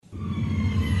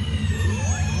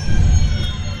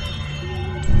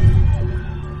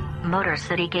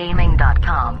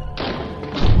MotorCityGaming.com.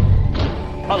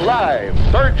 Alive,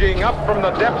 surging up from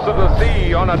the depths of the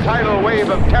sea on a tidal wave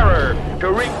of terror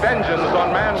to wreak vengeance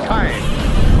on mankind.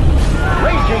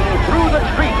 Raging through the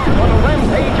streets on a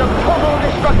rampage of total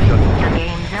destruction. The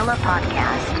Gamezilla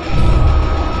Podcast.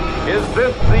 Is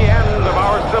this the end of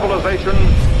our civilization?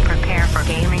 Prepare for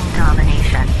gaming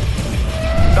domination.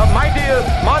 The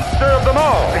mightiest monster of them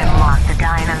all. Grimlock the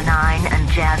Dino 9 and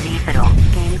Jazzy Fiddle.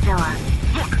 Gamezilla.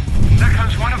 Look, there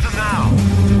comes one of them now.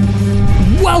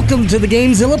 Welcome to the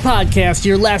Gamezilla Podcast,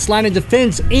 your last line of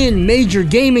defense in major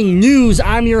gaming news.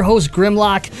 I'm your host,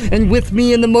 Grimlock, and with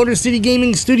me in the Motor City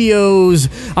Gaming Studios,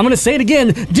 I'm going to say it again,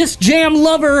 Disc Jam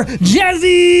lover,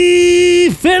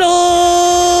 Jazzy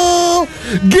Fiddle!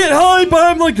 Get hype!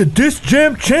 I'm like the Disc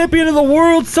Jam champion of the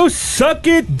world, so suck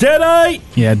it, Deadite!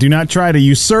 Yeah, do not try to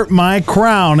usurp my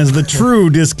crown as the true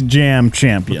Disc Jam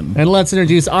champion. And let's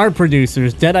introduce our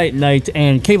producers, Deadite Knight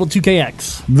and Cable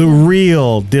 2KX. The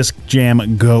real Disc Jam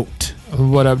goat.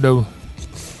 What up, though?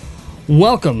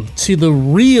 Welcome to the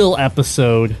real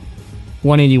episode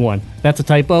 181. That's a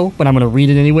typo, but I'm going to read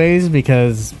it anyways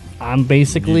because I'm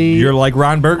basically... You're like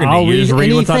Ron Burgundy. I'll You just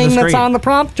read what's on the anything screen. that's on the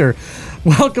prompter.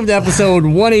 Welcome to episode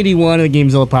 181 of the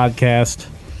Gamezilla Podcast,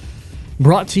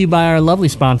 brought to you by our lovely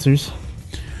sponsors.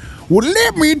 Well,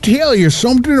 let me tell you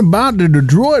something about the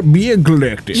Detroit Beer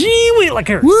Collective. Gee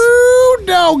Willikers! Woo,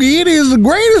 doggy, it is the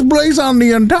greatest place on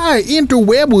the entire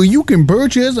interweb where you can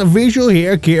purchase official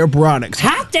hair care products.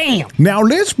 Hot damn! Now,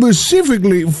 let's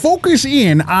specifically focus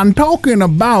in on talking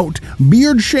about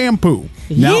beard shampoo.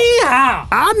 Now, Yeah!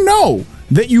 I know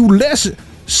that you less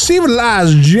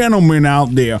civilized gentlemen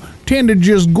out there tend to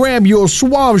just grab your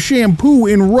Suave shampoo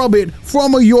and rub it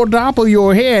from your top of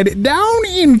your head down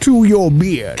into your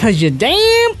beard. Cause you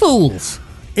damn fools!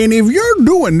 And if you're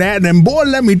doing that, then boy,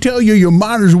 let me tell you, you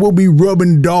might as well be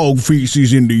rubbing dog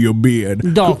feces into your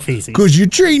beard. Dog feces. Cause you're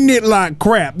treating it like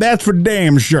crap, that's for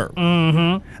damn sure.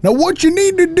 Mm-hmm. Now what you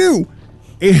need to do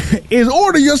is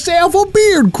order yourself a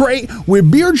beard crate with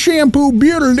beard shampoo,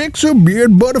 beard elixir,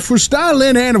 beard butter for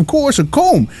styling, and of course a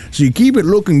comb so you keep it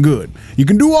looking good. You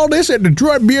can do all this at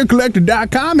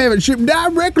DetroitBeerCollector.com, have it shipped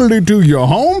directly to your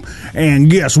home,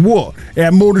 and guess what?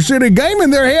 At Motor City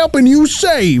Gaming, they're helping you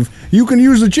save. You can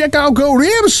use the checkout code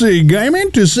MC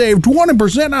Gaming to save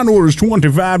 20% on orders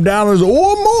 $25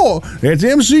 or more. That's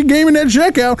MC Gaming at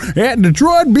checkout at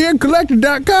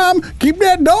DetroitBeerCollector.com. Keep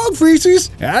that dog feces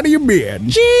out of your beard.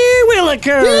 Gee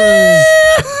Willikers!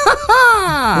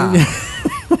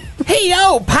 Hey,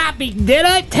 yo, Poppy,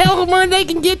 Deadite, tell them where they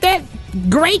can get that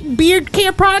great beard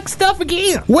care product stuff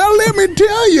again. Well, let me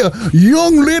tell you,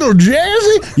 young little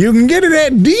Jazzy, you can get it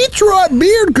at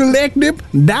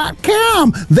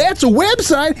DetroitBeardCollective.com. That's a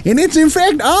website, and it's in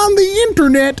fact on the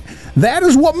internet. That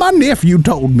is what my nephew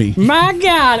told me. My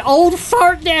God, old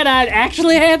fart Deadite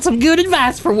actually had some good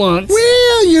advice for once.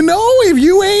 Well, you know, if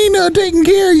you ain't taking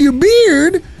care of your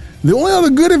beard, the only other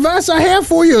good advice I have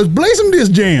for you is play some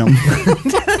Disc Jam.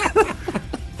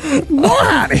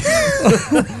 What?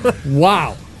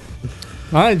 Wow.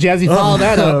 All right, Jazzy, follow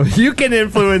that up. You can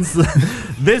influence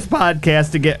this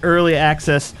podcast to get early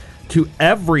access to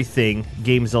everything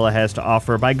Gamezilla has to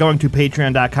offer by going to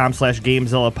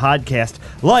patreon.com/Gamezilla podcast,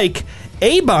 like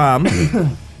A-Bomb,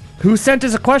 who sent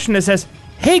us a question that says,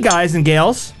 "Hey guys and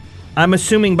gals," I'm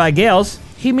assuming by gals,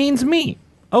 he means me.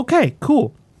 Okay,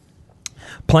 cool.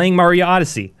 Playing Mario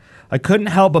Odyssey. I couldn't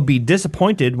help but be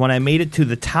disappointed when I made it to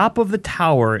the top of the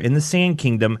tower in the Sand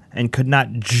Kingdom and could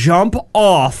not jump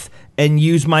off and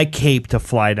use my cape to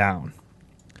fly down.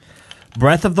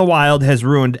 Breath of the Wild has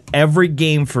ruined every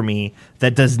game for me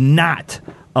that does not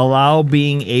allow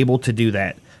being able to do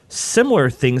that. Similar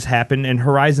things happened in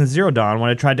Horizon Zero Dawn when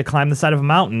I tried to climb the side of a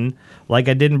mountain like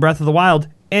I did in Breath of the Wild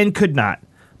and could not.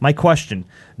 My question,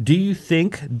 do you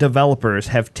think developers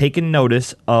have taken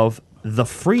notice of the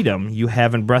freedom you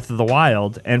have in Breath of the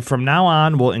Wild and from now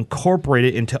on will incorporate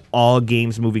it into all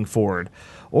games moving forward?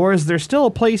 Or is there still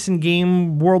a place in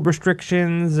game world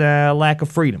restrictions, lack of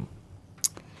freedom?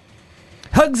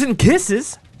 Hugs and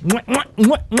kisses. Mwah, mwah,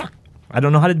 mwah, mwah. I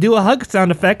don't know how to do a hug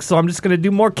sound effect, so I'm just going to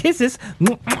do more kisses.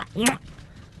 Mwah, mwah, mwah.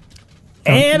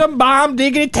 And a bomb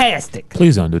diggity-tastic.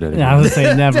 Please don't do that again. Yeah, I would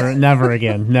say never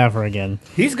again, never again.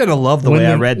 He's going to love the When way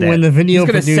the- I read that. when the video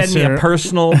He's going to send me a producer-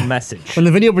 personal message. When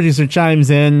the video producer chimes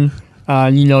in,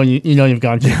 you know you've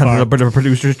gone too far. The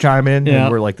producers chime in, Yeah.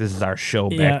 and we're like, this is our show.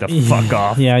 Back the fuck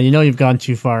off. Yeah, you know you've gone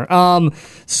too far.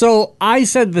 So I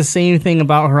said the same thing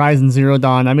about Horizon Zero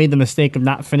Dawn. I made the mistake of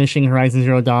not finishing Horizon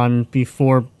Zero Dawn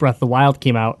before Breath of the Wild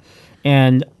came out,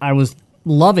 and I was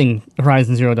loving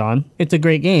Horizon Zero Dawn. It's a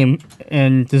great game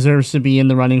and deserves to be in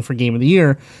the running for Game of the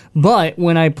Year. But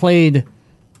when I played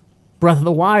Breath of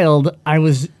the Wild, I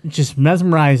was just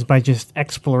mesmerized by just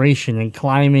exploration and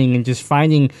climbing and just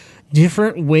finding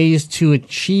different ways to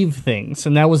achieve things.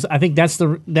 And I think that's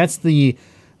the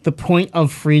point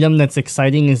of freedom that's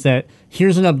exciting, is that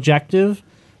here's an objective,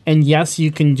 and yes,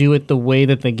 you can do it the way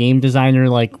that the game designer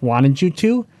wanted you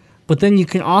to, but then you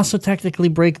can also technically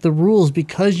break the rules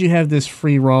because you have this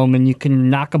free roam, and you can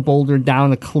knock a boulder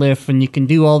down a cliff, and you can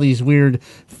do all these weird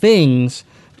things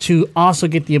to also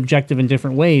get the objective in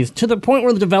different ways, to the point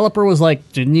where the developer was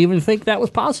like, didn't even think that was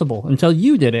possible until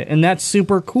you did it. And that's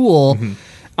super cool.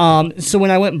 So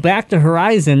when I went back to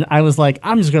Horizon, I was like,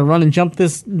 I'm just going to run and jump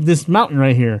this mountain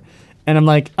right here. And I'm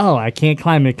like, oh, I can't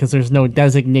climb it because there's no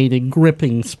designated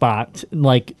gripping spot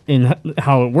like in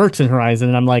how it works in Horizon.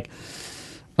 And I'm like,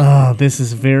 oh, this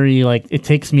is very, it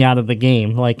takes me out of the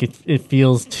game. It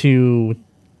feels too,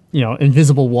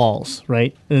 invisible walls,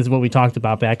 right? Is what we talked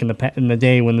about back in the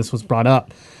day when this was brought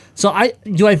up. So I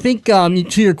think,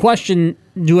 to your question,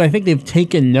 do I think they've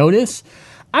taken notice?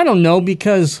 I don't know,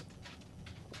 because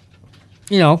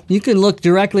you can look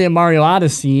directly at Mario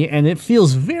Odyssey, and it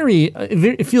feels very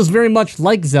much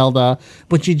like Zelda.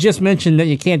 But you just mentioned that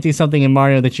you can't do something in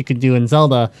Mario that you could do in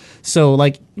Zelda. So,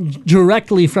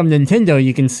 directly from Nintendo,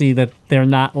 you can see that they're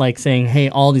not saying, "Hey,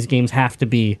 all these games have to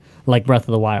be like Breath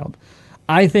of the Wild."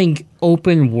 I think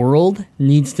open world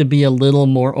needs to be a little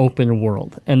more open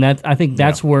world, and I think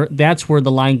that's where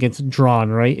the line gets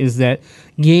drawn, right? Is that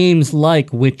games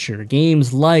like Witcher,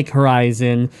 games like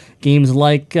Horizon, games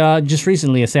like just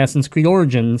recently Assassin's Creed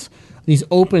Origins, these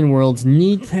open worlds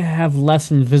need to have less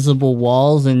invisible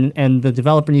walls, and the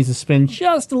developer needs to spend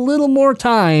just a little more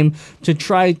time to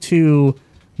try to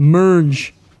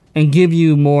merge and give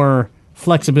you more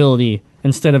flexibility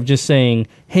instead of just saying,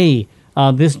 hey,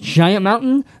 this giant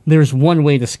mountain, there's one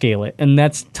way to scale it. And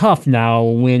that's tough now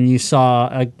when you saw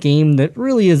a game that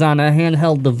really is on a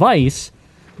handheld device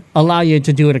allow you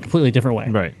to do it a completely different way.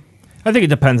 Right. I think it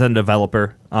depends on the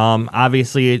developer.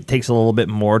 Obviously, it takes a little bit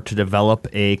more to develop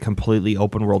a completely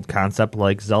open world concept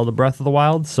like Zelda Breath of the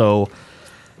Wild. So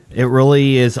it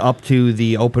really is up to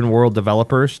the open world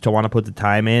developers to want to put the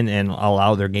time in and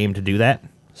allow their game to do that.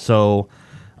 So,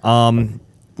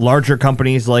 larger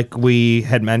companies like we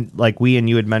and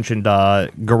you had mentioned,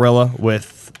 Guerrilla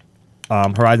with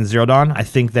Horizon Zero Dawn, I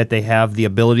think that they have the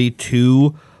ability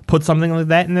to put something like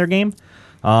that in their game.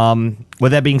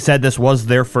 With that being said, this was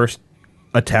their first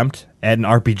attempt at an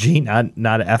RPG,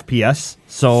 not an FPS.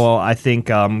 So I think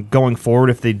going forward,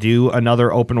 if they do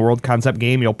another open world concept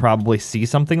game, you'll probably see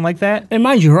something like that. And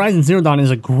mind you, Horizon Zero Dawn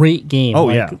is a great game.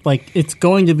 Oh, yeah. It's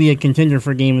going to be a contender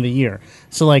for Game of the Year.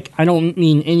 So I don't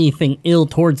mean anything ill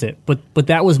towards it, but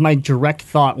that was my direct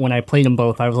thought when I played them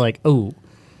both. I was like, oh,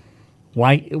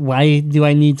 why do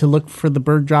I need to look for the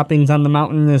bird droppings on the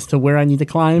mountain as to where I need to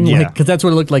climb? Yeah. Because that's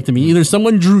what it looked like to me. Either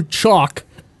someone drew chalk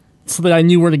so that I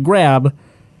knew where to grab,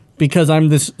 because I'm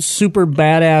this super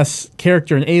badass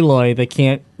character in Aloy that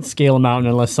can't scale a mountain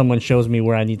unless someone shows me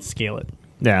where I need to scale it.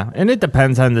 Yeah, and it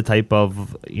depends on the type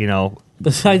of,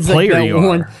 Besides player that you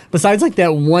one, are. besides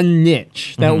that one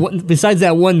niche, besides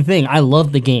that one thing, I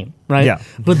love the game, right? Yeah.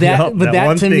 But that one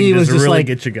to thing me was does just really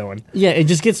get you going. Yeah, it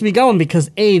just gets me going because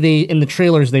they in the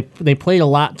trailers they played a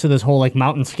lot to this whole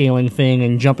mountain scaling thing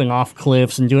and jumping off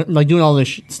cliffs and doing all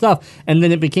this stuff, and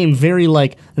then it became very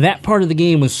that part of the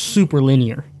game was super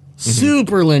linear.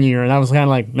 Super linear, and I was kind of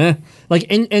like, meh.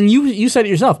 And you said it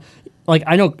yourself.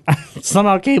 I know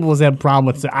somehow Cables had a problem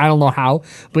with it. I don't know how,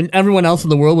 but everyone else in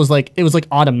the world was it was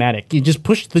automatic. You just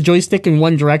pushed the joystick in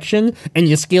one direction and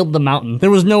you scaled the mountain.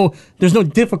 There's no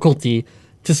difficulty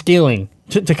to scaling,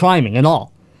 to climbing at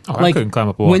all. Oh, I couldn't climb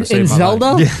up a wall to save in my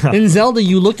Zelda, life. in Zelda,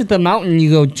 you looked at the mountain and you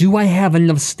go, do I have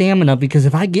enough stamina? Because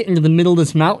if I get into the middle of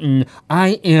this mountain,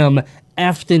 I am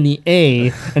effed in the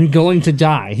A and going to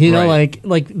die. You know, Right.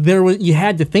 there was, you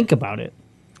had to think about it.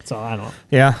 So I don't know.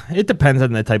 Yeah, it depends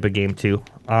on the type of game too.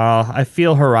 I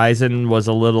feel Horizon was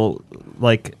a little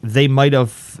they might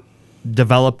have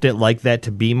developed it like that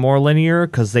to be more linear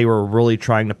because they were really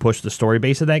trying to push the story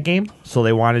base of that game. So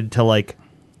they wanted to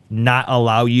not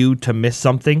allow you to miss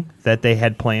something that they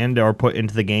had planned or put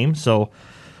into the game. So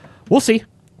we'll see.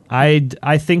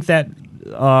 I think that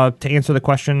to answer the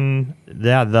question,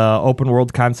 the open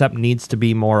world concept needs to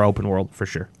be more open world for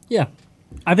sure. Yeah.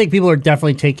 I think people are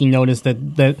definitely taking notice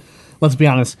that let's be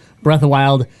honest, Breath of the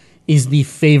Wild is the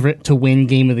favorite to win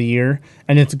Game of the Year,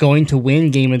 and it's going to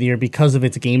win Game of the Year because of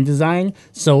its game design.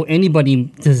 So anybody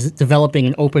developing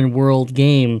an open world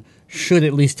game should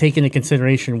at least take into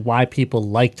consideration why people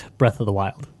liked Breath of the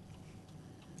Wild.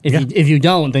 If you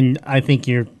don't, then I think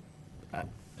you're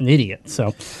an idiot.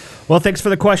 So, well, thanks for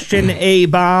the question,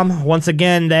 A-Bomb. Once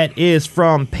again, that is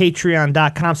from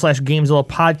patreon.com/Gamezilla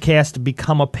podcast.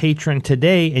 Become a patron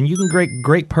today, and you can get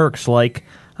great perks like,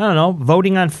 I don't know,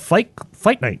 voting on Fight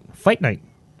Night, Fight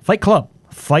Club,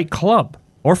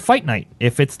 or Fight Night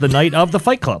if it's the night of the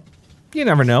Fight Club. You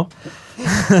never know.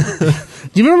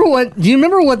 Do you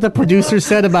remember what the producer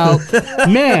said about,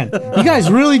 man, you guys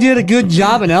really did a good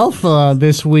job in Alpha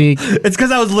this week? It's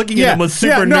because I was looking at him was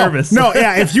super nervous.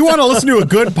 If you want to listen to a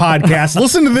good podcast,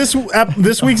 listen to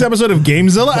this week's episode of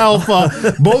Gamezilla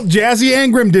Alpha. Both Jazzy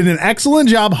and Grim did an excellent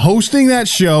job hosting that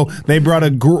show. They brought a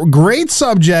great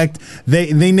subject.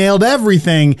 They nailed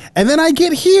everything. And then I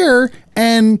get here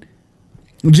and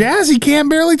Jazzy can't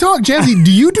barely talk. Jazzy,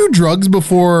 do you do drugs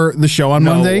before the show on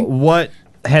Monday? What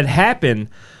had happened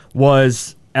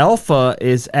was Alpha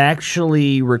is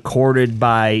actually recorded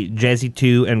by Jazzy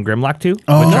 2 and Grimlock 2.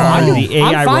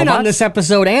 I'm fine on this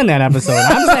episode and that episode.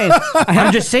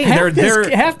 I'm just saying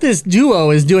half this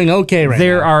duo is doing okay right now.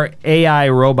 There are AI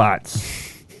robots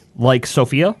like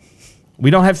Sophia. We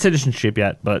don't have citizenship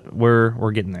yet, but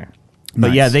we're getting there. Nice.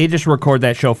 But yeah, they just record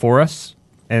that show for us.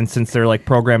 And since they're like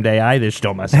programmed AI, they just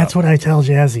don't mess up. That's what I tell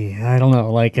Jazzy. I don't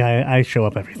know. Like, I show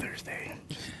up every Thursday.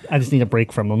 I just need a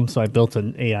break from them, so I built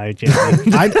an AI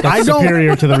Jazzy. That's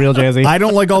superior to the real Jazzy. I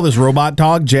don't like all this robot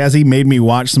talk. Jazzy made me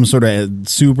watch some sort of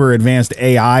super advanced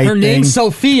AI Her name's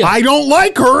Sophia. I don't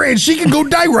like her, and she can go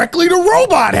directly to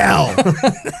robot hell.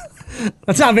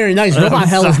 That's not very nice. Robot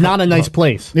hell is not a nice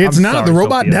place. It's not. The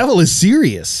robot devil is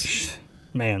serious.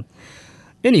 Man.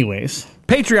 Anyways.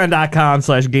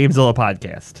 Patreon.com/Gamezilla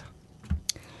podcast.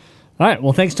 All right.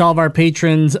 Well, thanks to all of our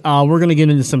patrons. We're going to get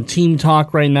into some team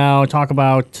talk right now. Talk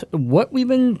about what we've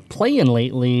been playing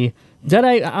lately.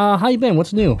 Deadeye, how you been?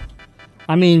 What's new?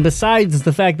 I mean, besides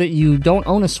the fact that you don't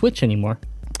own a Switch anymore.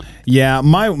 Yeah,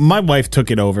 my wife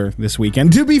took it over this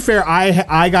weekend. To be fair,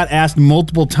 I got asked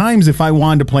multiple times if I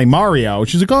wanted to play Mario.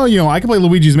 She's like, oh, I can play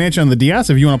Luigi's Mansion on the DS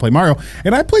if you want to play Mario.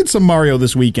 And I played some Mario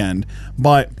this weekend,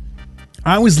 but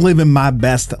I was living my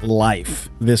best life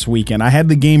this weekend. I had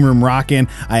the game room rocking.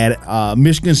 I had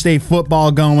Michigan State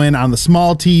football going on the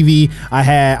small TV. I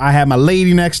had my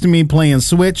lady next to me playing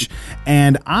Switch,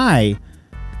 and I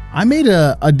made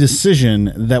a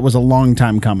decision that was a long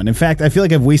time coming. In fact, I feel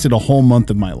like I've wasted a whole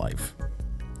month of my life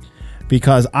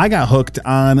because I got hooked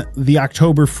on the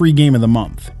October free game of the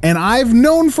month. And I've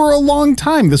known for a long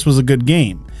time this was a good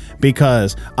game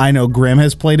because I know Grim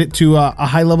has played it to a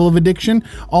high level of addiction.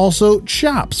 Also,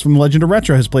 Chops from Legend of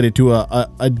Retro has played it to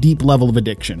a deep level of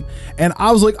addiction. And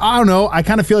I was like, I don't know, I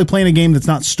kind of feel like playing a game that's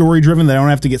not story-driven, that I don't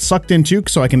have to get sucked into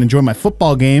so I can enjoy my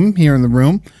football game here in the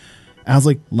room. I was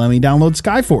like, let me download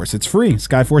Skyforce. It's free.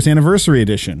 Skyforce Anniversary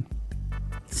Edition.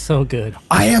 So good.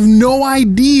 I have no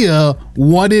idea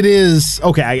what it is.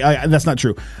 Okay, that's not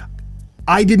true.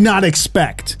 I did not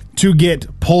expect to get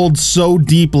pulled so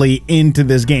deeply into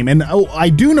this game. And I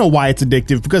do know why it's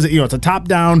addictive, because it's a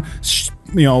top-down,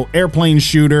 airplane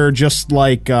shooter, just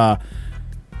like, I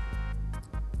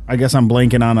guess I'm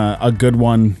blanking on a good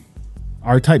one.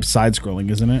 R-Type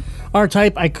side-scrolling, isn't it?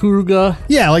 R-Type, Ikuruga.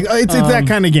 Yeah, like it's that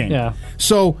kind of game. Yeah.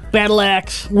 So Battle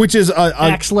Axe, which is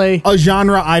a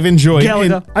genre I've enjoyed.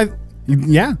 Galaga.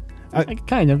 Yeah.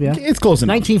 Kind of, yeah. It's close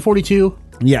enough. 1942.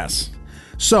 Yes.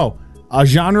 So, a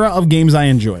genre of games I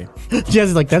enjoy.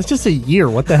 Jazzy's like, that's just a year.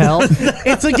 What the hell?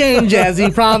 It's a game,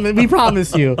 Jazzy. We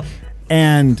promise you.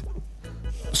 And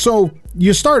so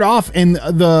you start off, and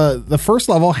the first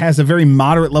level has a very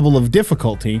moderate level of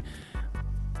difficulty.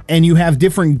 And you have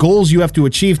different goals you have to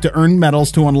achieve to earn medals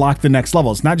to unlock the next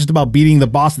level. It's not just about beating the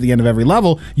boss at the end of every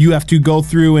level. You have to go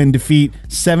through and defeat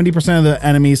 70% of the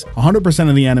enemies, 100%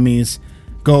 of the enemies,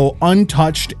 go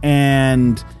untouched,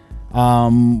 and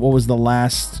what was the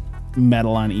last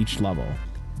medal on each level?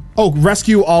 Oh,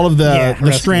 rescue all of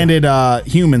the stranded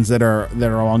humans that are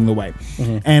along the way.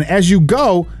 Mm-hmm. And as you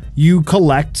go, you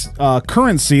collect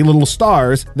currency, little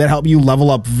stars, that help you level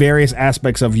up various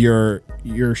aspects of your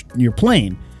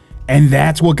plane. And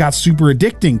that's what got super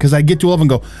addicting, because I get to a level and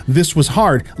go, this was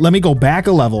hard. Let me go back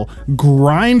a level,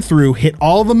 grind through, hit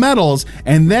all the medals,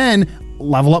 and then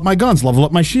level up my guns, level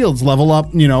up my shields, level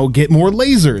up, get more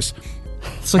lasers.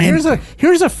 So here's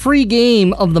a free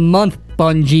game of the month,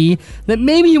 Bungie, that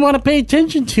maybe you want to pay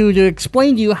attention to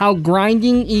explain to you how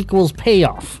grinding equals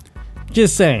payoff.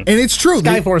 Just saying. And it's true.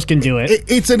 Skyforce can do it.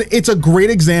 It's a great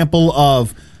example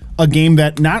of a game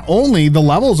that not only the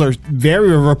levels are very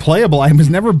replayable, I was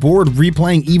never bored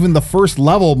replaying even the first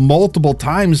level multiple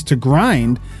times to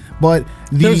grind, But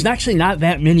there's actually not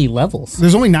that many levels.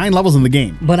 There's only 9 levels in the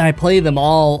game. But I play them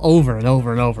all over and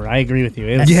over and over. I agree with you.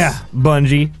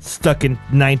 Bungie, stuck in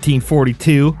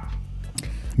 1942.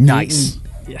 Nice.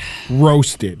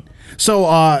 Roasted. So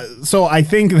I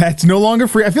think that's no longer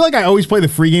free. I feel like I always play the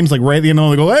free games like right at the end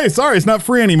and I go, hey, sorry, it's not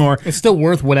free anymore. It's still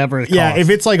worth whatever it costs. Yeah, if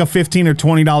it's like a $15 or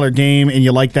 $20 game and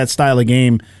you like that style of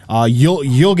game,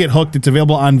 you'll get hooked. It's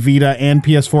available on Vita and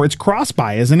PS4. It's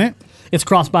cross-buy, isn't it? It's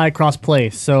cross-buy, cross-play.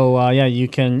 So, you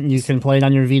can play it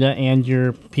on your Vita and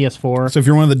your PS4. So if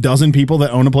you're one of the dozen people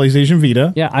that own a PlayStation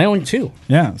Vita. Yeah, I own 2.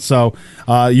 Yeah, so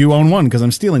you own one because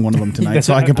I'm stealing one of them tonight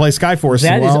so I can play Skyforce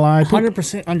while I poop. That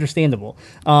is 100% understandable.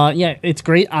 It's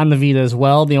great on the Vita as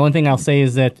well. The only thing I'll say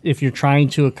is that if you're trying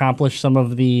to accomplish some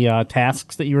of the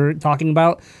tasks that you were talking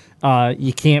about,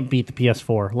 you can't beat the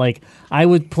PS4. Like, I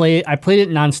played it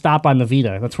nonstop on the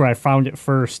Vita. That's where I found it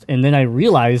first. And then I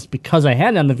realized, because I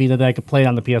had it on the Vita, that I could play it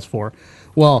on the PS4.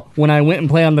 Well, when I went and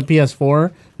played on the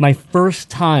PS4, my first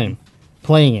time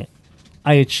playing it,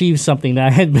 I achieved something that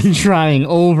I had been trying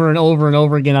over and over and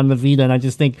over again on the Vita. And I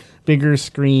just think bigger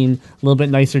screen, a little bit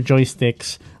nicer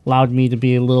joysticks allowed me to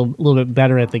be a little bit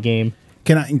better at the game.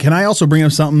 Can I also bring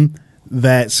up something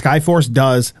that Skyforce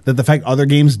does that the fact other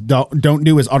games don't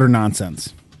do is utter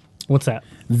nonsense? What's that?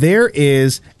 There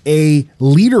is a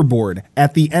leaderboard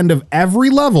at the end of every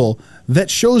level that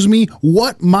shows me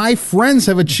what my friends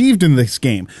have achieved in this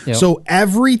game. Yep. So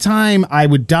every time I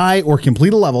would die or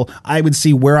complete a level, I would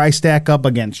see where I stack up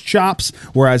against Chops,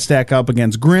 where I stack up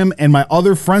against Grim, and my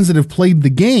other friends that have played the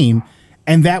game,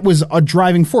 and that was a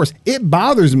driving force. It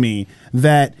bothers me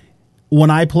that when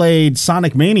I played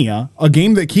Sonic Mania, a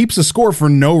game that keeps a score for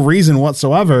no reason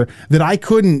whatsoever, that I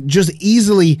couldn't just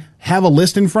easily have a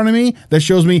list in front of me that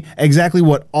shows me exactly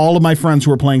what all of my friends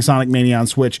who are playing Sonic Mania on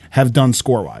Switch have done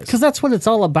score-wise. Because that's what it's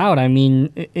all about. I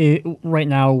mean, right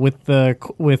now with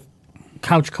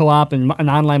couch co-op and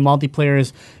online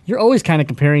multiplayers, you're always kind of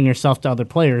comparing yourself to other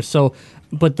players. So,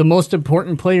 but the most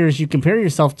important players you compare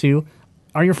yourself to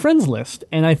are your friends list.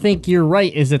 And I think you're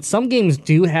right, is that some games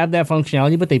do have that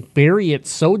functionality, but they bury it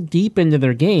so deep into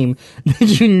their game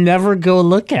that you never go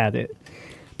look at it.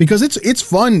 Because it's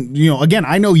fun. Again,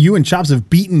 I know you and Chops have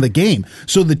beaten the game.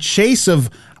 So the chase of,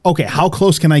 okay, how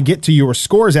close can I get to your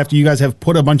scores after you guys have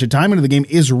put a bunch of time into the game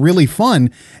is really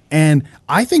fun. And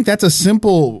I think that's a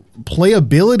simple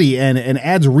playability and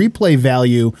adds replay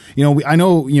value. I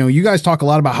know, you guys talk a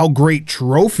lot about how great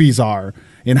trophies are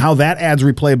and how that adds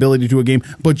replayability to a game,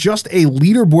 but just a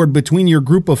leaderboard between your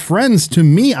group of friends, to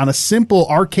me, on a simple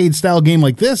arcade-style game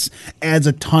like this, adds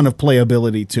a ton of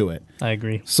playability to it. I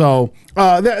agree. So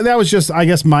that was just, I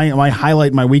guess, my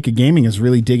highlight my week of gaming is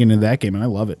really digging into that game, and I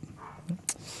love it.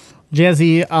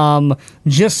 Jazzy,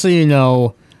 just so you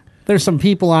know, there's some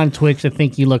people on Twitch that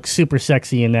think you look super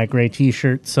sexy in that gray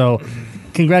t-shirt, so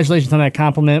congratulations on that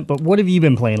compliment, but what have you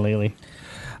been playing lately?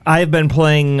 I've been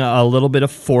playing a little bit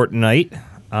of Fortnite.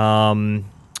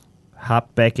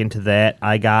 Hop back into that.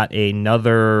 I got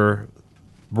another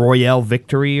Royale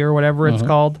Victory or whatever it's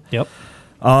called. Yep.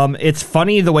 It's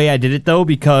funny the way I did it, though,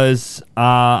 because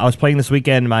I was playing this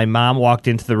weekend. My mom walked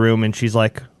into the room, and she's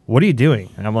like, what are you doing?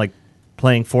 And I'm like,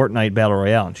 playing Fortnite Battle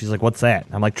Royale. And she's like, what's that?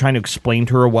 I'm like trying to explain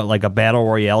to her what like a Battle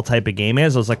Royale type of game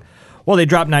is. I was like, well, they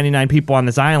drop 99 people on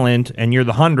this island, and you're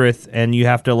the 100th, and you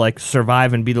have to like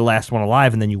survive and be the last one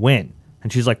alive, and then you win.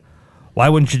 And she's like, why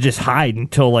wouldn't you just hide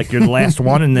until like you're the last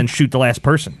one and then shoot the last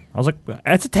person? I was like,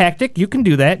 that's a tactic. You can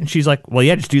do that. And she's like, well,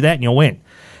 yeah, just do that and you'll win.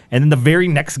 And then the very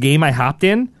next game I hopped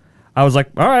in, I was like,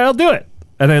 all right, I'll do it.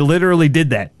 And I literally did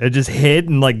that. I just hid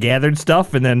and like gathered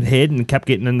stuff and then hid and kept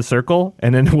getting in the circle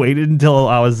and then waited until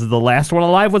I was the last one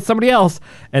alive with somebody else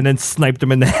and then sniped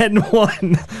him in the head and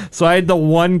won. So I had the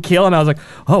one kill and I was like,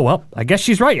 oh, well, I guess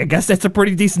she's right. I guess that's a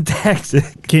pretty decent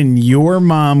tactic. Can your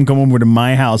mom come over to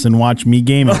my house and watch me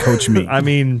game and coach me? I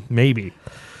mean, maybe.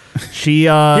 She, you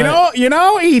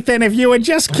know, Ethan, if you would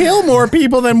just kill more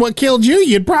people than what killed you,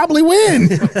 you'd probably win.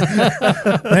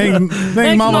 Thanks,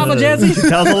 Mama Jazzy. She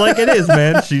tells it like it is,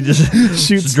 man. She just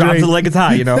Shoots drops straight. it like it's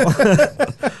hot, you know.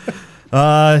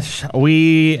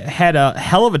 We had a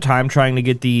hell of a time trying to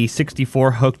get the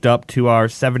 64 hooked up to our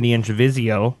 70-inch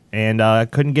Vizio, and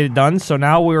couldn't get it done. So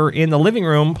now we're in the living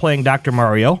room playing Dr.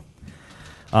 Mario.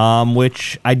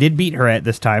 Which I did beat her at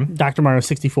this time. Dr. Mario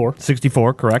 64.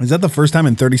 64, correct. Is that the first time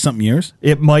in 30-something years?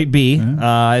 It might be.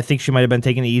 I think she might have been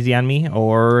taking it easy on me,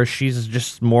 or she's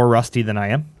just more rusty than I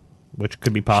am, which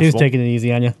could be possible. She's taking it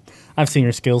easy on you. I've seen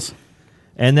her skills.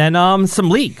 And then some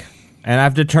League. And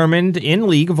I've determined in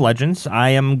League of Legends, I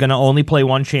am going to only play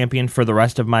one champion for the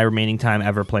rest of my remaining time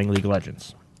ever playing League of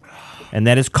Legends. And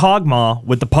that is Kog'Maw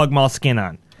with the Pugmaw skin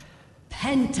on.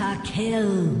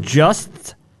 Pentakill.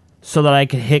 just so that I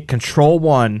could hit Control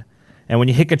 1. And when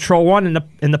you hit Control 1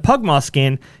 in the Pugmaw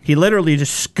skin, he literally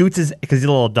just scoots his, because he's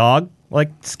a little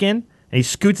dog-like skin, and he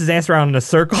scoots his ass around in a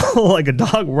circle like a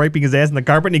dog wiping his ass in the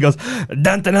carpet, and he goes,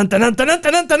 dun dun dun dun dun dun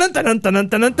dun dun dun dun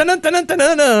dun dun dun dun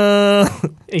dun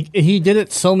dun. He did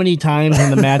it so many times in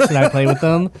the match that I played with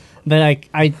him that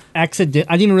I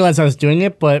didn't even realize I was doing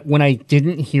it, but when I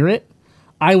didn't hear it,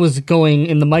 I was going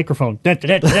in the microphone. And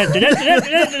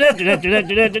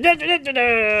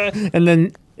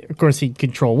then, of course, he'd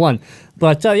Control 1.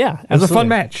 But, yeah. It was a fun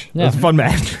match. Yeah. It was a fun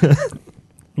match.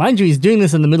 Mind you, he's doing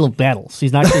this in the middle of battles.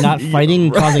 He's actually not fighting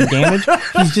and causing damage.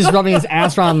 He's just rubbing his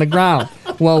ass around the ground.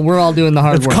 Well, we're all doing the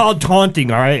hard It's work. called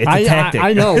taunting, all right? It's a tactic.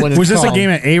 I know what it's Was this called. a game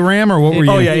at ARAM or what were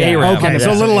you? Oh, yeah, ARAM. Okay, Yeah, so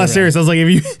a yeah. little less serious. I was like, if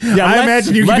you, I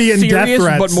imagine you could less be in death serious,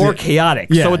 threats, but more chaotic.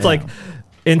 Yeah, So it's like,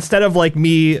 instead of like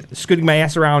me scooting my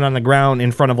ass around on the ground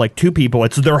in front of like 2 people,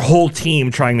 it's their whole team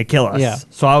trying to kill us. Yeah.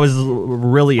 So I was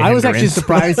really. I was actually hindrance.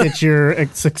 surprised at your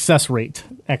success rate,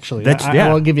 actually. That's- I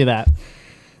yeah. will give you that.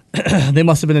 They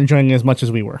must have been enjoying it as much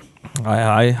as we were.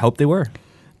 I hope they were.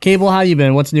 Cable, how you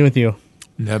been? What's new with you?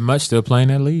 Not much. Still playing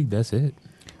that league. That's it.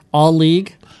 All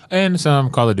League? And some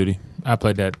Call of Duty. I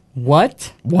played that.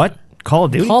 What? What? Call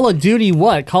of Duty? Call of Duty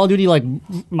what? Call of Duty like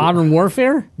Modern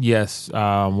Warfare? Yes.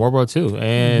 World War II.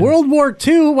 And World War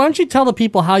II? Why don't you tell the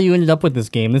people how you ended up with this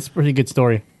game? This is a pretty good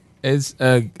story. it's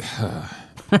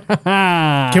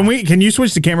Can you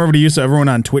switch the camera over to you so everyone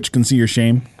on Twitch can see your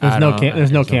shame? There's I no don't- there's no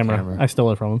there's no camera. camera. I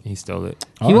stole it from him. he stole it.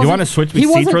 He You wasn't- want to switch he me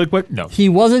seats wasn't- really quick? No. He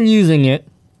wasn't using it,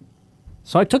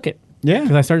 so I took it. Yeah.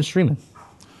 Because I started streaming.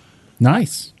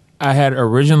 Nice. I had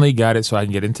originally got it so I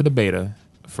can get into the beta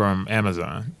from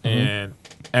Amazon, and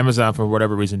Amazon for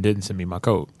whatever reason didn't send me my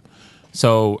code.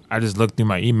 So I just looked through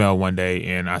my email one day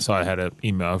and I saw I had an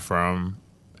email from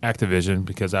Activision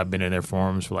because I've been in their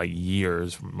forums for like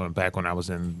years, back when I was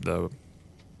in the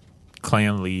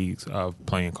clan leagues of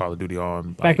playing Call of Duty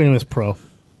on. Back when he was pro.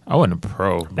 I wasn't a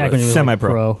pro, Back but when he was Semi-pro.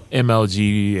 pro.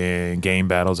 MLG and game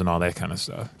battles and all that kind of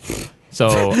stuff. So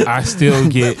I still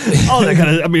get Oh, that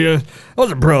kind of. I mean, I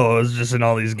wasn't pro. I was just in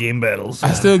all these game battles.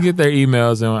 I still get their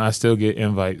emails and I still get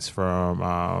invites from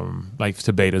like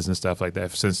to betas and stuff like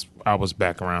that since I was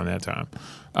back around that time.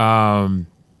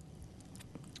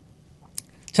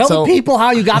 Tell So- the people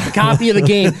how you got the copy of the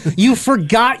game. You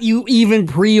forgot you even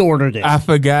pre-ordered it. I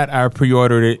forgot I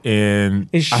pre-ordered it and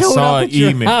It I showed saw up an at your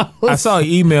email. house. I saw an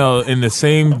email in the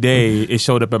same day it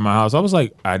showed up at my house. I was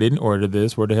like, I didn't order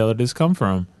this. Where the hell did this come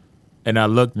from? And I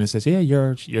looked and it says, yeah,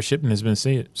 your shipment has been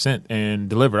sent and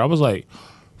delivered. I was like,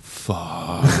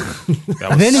 fuck. That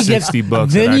was then he gets $60 that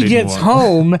then I he didn't gets want.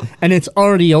 home and it's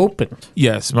already opened.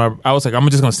 Yes, I was like, I'm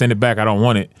just gonna send it back. I don't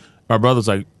want it. My brother's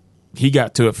like, he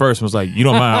got to it first and was like, you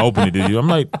don't mind opening it, do you? I'm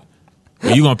like, are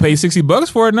you gonna pay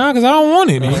 $60 for it now? Because I don't want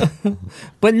it, man.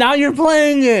 But now you're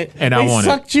playing it. And they I want it.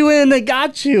 sucked you in. They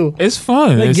got you. It's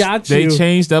fun. They got They you.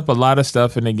 changed up a lot of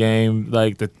stuff in the game,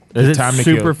 like the Is it time to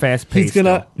super kill. fast He's paced?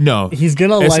 gonna. No, He's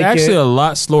gonna it's like actually it. a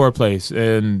lot slower pace,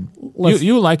 and Let's-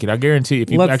 you like it. I guarantee.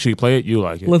 If you let's- actually play it, you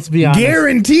like it. Let's be honest.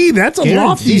 Guaranteed. That's a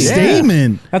lofty Guaranteed.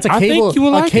 statement. That's a I think cable. you will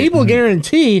a like it. cable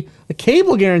guarantee. A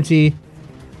cable guarantee.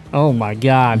 Oh my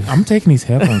God. I'm taking these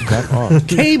headphones back off.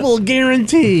 Cable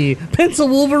guarantee. Pencil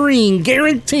Wolverine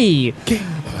guarantee.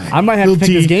 I might have to pick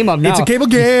this game up now. It's a cable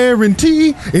guarantee.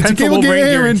 It's a Pencil cable Wolverine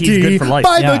guarantee is guarantee. good for life.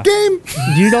 Buy Yeah. the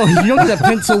game. You don't get a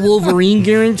Pencil Wolverine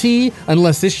guarantee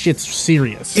unless this shit's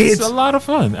serious. It's a lot of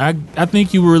fun. I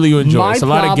think you really enjoy My it. It's a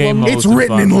lot of game problem- modes. It's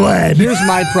written in lead. Here's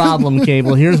my problem,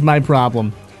 Cable. Here's my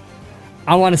problem.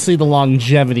 I want to see the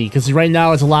longevity because right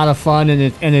now it's a lot of fun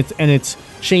and it's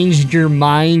changed your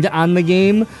mind on the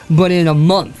game. But in a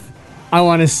month, I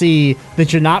want to see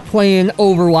that you're not playing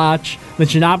Overwatch,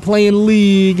 that you're not playing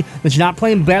League, that you're not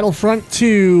playing Battlefront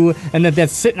 2, and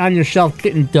that's sitting on your shelf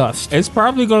getting dust. It's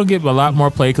probably going to get a lot more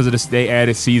play because of this. They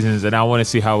added seasons, and I want to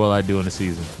see how well I do in the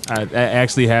season. It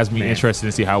actually has me interested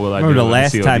to see how well I Remember do. the in the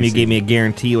last COD time you season. gave me a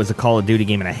guarantee it was a Call of Duty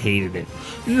game and I hated it.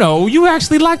 No, you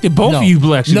actually liked it. Both of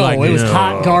you actually liked no, it was it.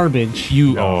 hot garbage.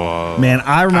 You, Man,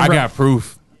 I I remember got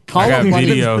proof. Call I got of Money-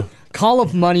 video. Call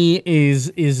of Money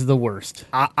is the worst.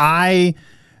 I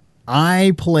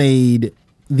played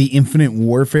the Infinite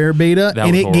Warfare beta, That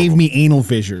and was it gave horrible. me anal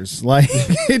fissures. Like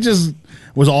it just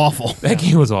was awful. That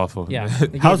game was awful. Yeah.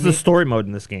 How's the story mode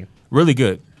in this game? Really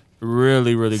good.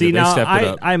 Really, really See, good. They now stepped it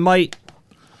up. I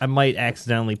might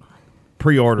accidentally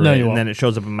pre-order No, it you and won't. then it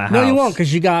shows up in my house. No, you won't,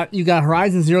 because you got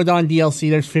Horizon Zero Dawn DLC.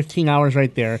 There's 15 hours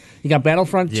right there. You got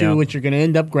Battlefront 2, Yeah. which you're going to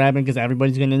end up grabbing because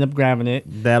everybody's going to end up grabbing it.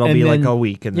 That'll And be then- like a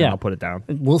week, and then yeah. I'll put it down.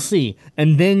 We'll see.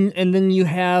 And then you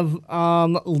have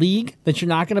League that you're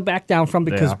not going to back down from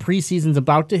because Yeah. preseason's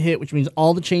about to hit, which means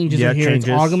all the changes Yeah, are here. changes.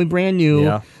 It's all going to be brand new.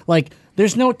 Yeah. Like,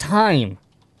 there's no time.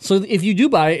 So if you do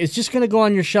buy it, it's just going to go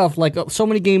on your shelf. Like so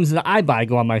many games that I buy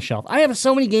go on my shelf. I have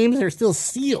so many games that are still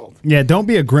sealed. Yeah, don't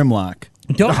be a Grimlock.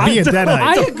 Don't Be a Deadite.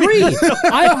 I agree.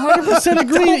 I 100%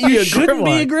 agree that be you a shouldn't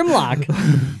be a Grimlock.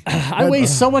 I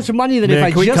waste so much money that if Yeah,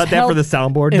 I can we just cut that held, for the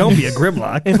soundboard? Don't be a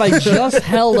Grimlock. if I just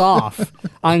held off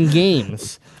on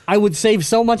games, I would save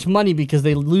so much money because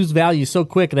they lose value so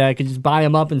quick that I could just buy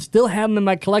them up and still have them in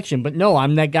my collection. But no,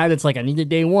 I'm that guy that's like, I need it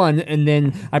day one, and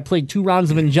then I played 2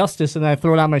 rounds of Injustice and I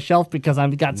throw it on my shelf because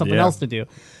I've got something Yeah. else to do.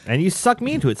 And you suck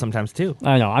me into it sometimes, too.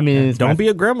 I know. I mean, it's Don't my- be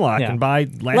a Grimlock Yeah. and buy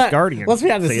Last Guardian. Let's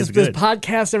be honest. Say This, it's this good.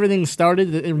 podcast, everything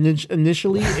started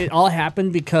initially. It all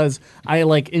happened because I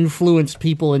influenced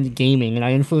people into gaming, and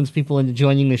I influenced people into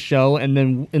joining the show, and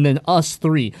then us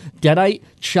three, Deadite,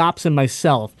 Chops, and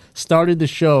myself, started the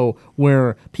show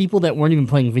where people that weren't even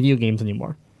playing video games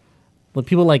anymore, but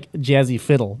people like Jazzy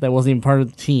Fiddle that wasn't even part of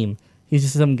the team. He's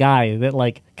just some guy that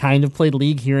kind of played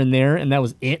League here and there, and that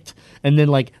was it. And then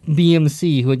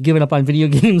BMC, who had given up on video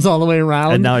games all the way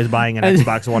around, And now he's buying an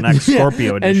Xbox One X Yeah,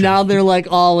 Scorpio edition. and now they're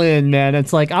all in, man.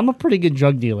 It's I'm a pretty good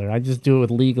drug dealer. I just do it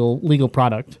with legal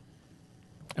product.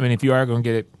 I mean, if you are going to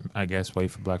get it, I guess wait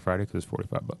for Black Friday because it's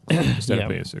 $45 instead Yeah. of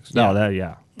paying $60. No,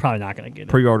 yeah. Probably not gonna get it.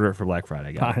 Pre-order it for Black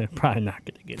Friday, guys. Probably not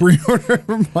gonna get it. Pre-order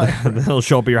from It'll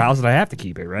show up at your house, and I have to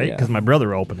keep it, right? Yeah. Because my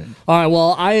brother opened it. All right.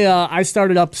 Well, I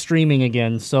started up streaming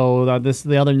again. So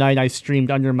the other night I streamed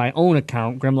under my own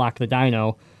account, Grimlock the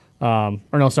Dino,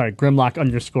 Grimlock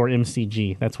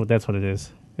 _MCG. That's what it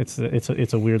is.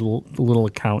 It's a weird little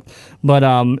account, but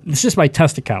it's just my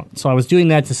test account. So I was doing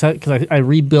that to set because I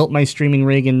rebuilt my streaming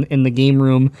rig in the game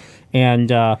room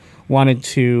and wanted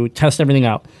to test everything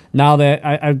out. Now that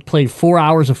I played 4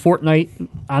 hours of Fortnite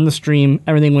on the stream,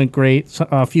 everything went great. So,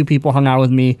 a few people hung out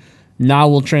with me. Now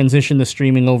we'll transition the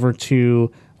streaming over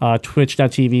to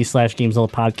twitch.tv/Gamezilla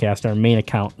Podcast, our main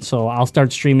account. So I'll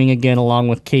start streaming again along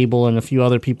with Cable and a few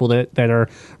other people that are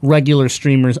regular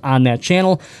streamers on that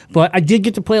channel. But I did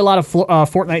get to play a lot of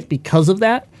Fortnite because of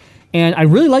that. And I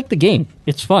really like the game.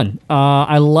 It's fun.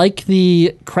 I like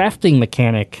the crafting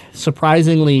mechanic.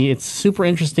 Surprisingly, it's super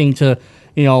interesting to,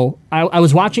 I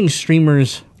was watching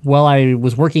streamers while I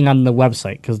was working on the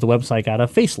website because the website got a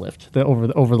facelift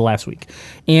over the last week.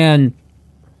 And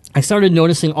I started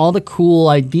noticing all the cool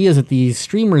ideas that these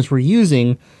streamers were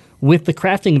using with the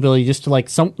crafting ability, just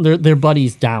to their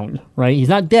buddy's down, right? He's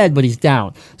not dead, but he's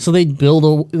down. So they'd build a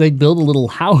little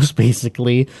house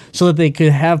basically, so that they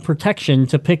could have protection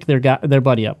to pick their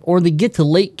buddy up. Or they get to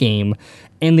late game,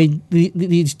 and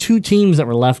these 2 teams that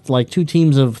were left, 2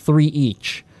 teams of 3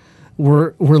 each,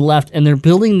 were left, and they're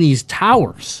building these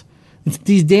towers.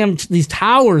 These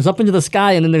towers up into the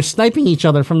sky, and then they're sniping each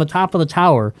other from the top of the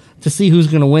tower to see who's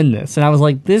going to win this. And I was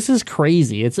like, this is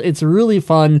crazy. It's really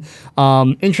fun.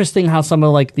 Interesting how some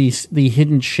of the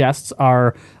hidden chests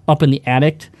are up in the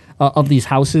attic of these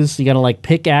houses. So you got to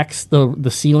pickaxe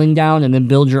the ceiling down and then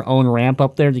build your own ramp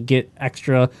up there to get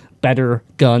extra better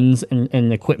guns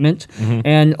and equipment. Mm-hmm.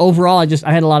 And overall, I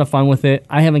had a lot of fun with it.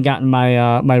 I haven't gotten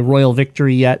my royal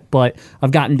victory yet, but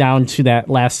I've gotten down to that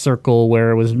last circle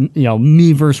where it was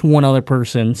me versus one other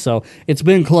person. So it's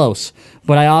been close.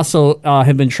 But I also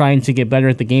have been trying to get better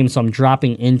at the game, so I'm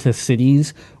dropping into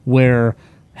cities where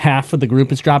half of the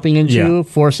group is dropping into,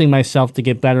 forcing myself to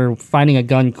get better, finding a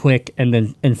gun quick,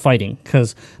 and fighting.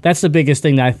 Because that's the biggest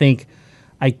thing that I think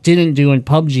I didn't do in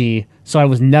PUBG, so I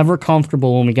was never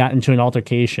comfortable when we got into an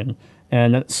altercation.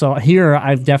 And so here,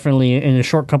 I've definitely, in a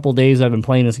short couple of days I've been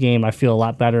playing this game, I feel a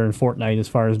lot better in Fortnite as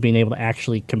far as being able to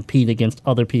actually compete against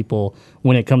other people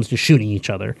when it comes to shooting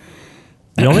each other.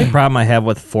 The only problem I have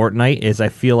with Fortnite is I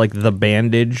feel like the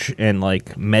bandage and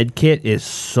med kit is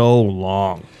so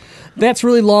long. That's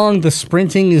really long. The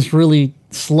sprinting is really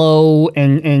slow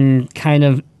and kind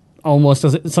of almost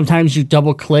sometimes you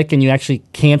double click and you actually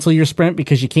cancel your sprint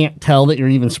because you can't tell that you're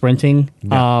even sprinting.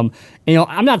 Yeah.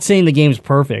 I'm not saying the game's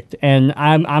perfect, and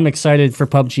I'm excited for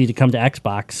PUBG to come to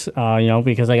Xbox,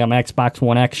 because I got my Xbox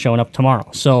One X showing up tomorrow.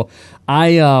 So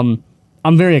I'm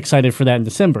very excited for that in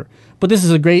December. But this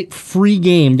is a great free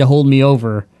game to hold me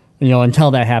over, until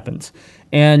that happens.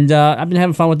 And I've been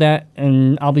having fun with that,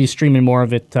 and I'll be streaming more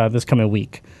of it this coming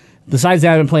week. Besides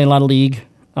that, I've been playing a lot of League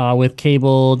with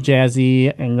Cable,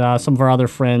 Jazzy, and some of our other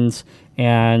friends,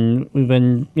 and we've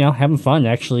been having fun,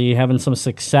 actually having some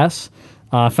success.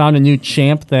 Found a new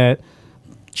champ that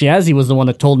Jazzy was the one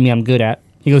that told me I'm good at.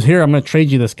 He goes, here, I'm going to trade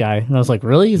you this guy. And I was like,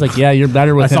 really? He's like, yeah, you're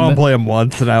better with I him. saw him play him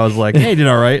once, and I was like, hey, he did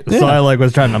all right. So I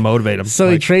was trying to motivate him. So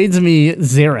he trades me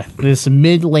Xerath, this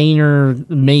mid laner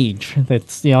mage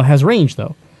that's has range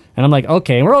though, and I'm like,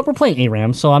 okay, we're playing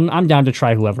ARAM, so I'm down to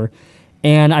try whoever,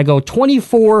 and I go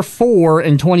 24, 4,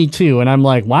 and 22, and I'm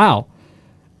like, wow,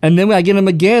 and then I get him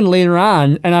again later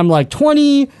on, and I'm like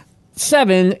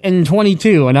 27 and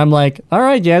 22, and I'm like, all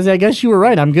right, Jazzy, I guess you were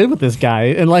right. I'm good with this guy,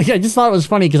 and like I just thought it was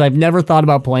funny because I've never thought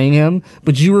about playing him,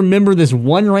 but you remember this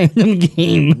one random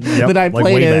game that I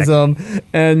played as him,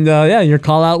 and your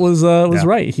call out was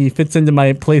right. He fits into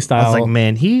my play style. I was like,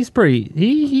 man, he's pretty.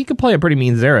 He could play a pretty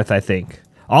mean Xerath, I think.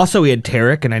 Also, he had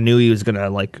Tarek, and I knew he was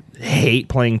gonna hate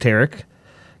playing Tarek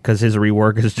because his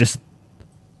rework is just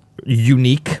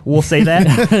unique. We'll say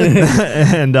that.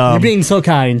 And you're being so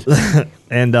kind.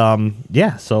 And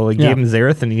so I gave him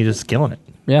Xerath, and he's just killing it.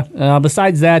 Yeah.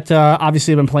 Besides that,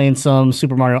 obviously I've been playing some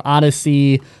Super Mario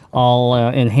Odyssey, all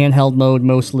in handheld mode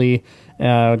mostly,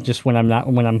 just when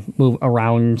I'm move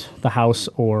around the house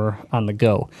or on the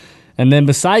go. And then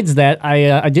besides that,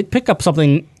 I did pick up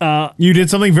something. You did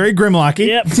something very Grimlocky.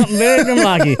 Yep, something very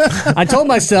Grimlocky. I told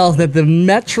myself that the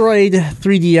Metroid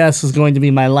 3DS is going to be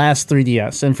my last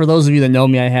 3DS. And for those of you that know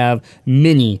me, I have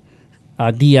mini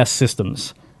DS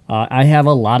systems. I have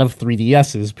a lot of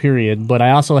 3DSs, period, but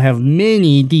I also have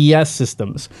mini DS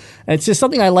systems. It's just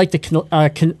something I like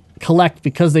to collect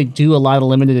because they do a lot of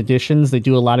limited editions. They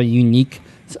do a lot of unique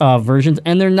versions,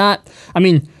 and they're not, I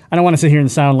don't want to sit here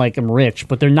and sound like I'm rich,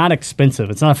 but they're not expensive.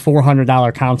 It's not a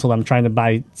 $400 console I'm trying to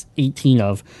buy 18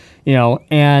 of,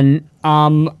 and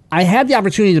I had the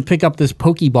opportunity to pick up this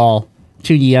Pokeball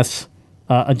 2DS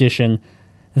edition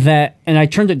and I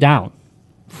turned it down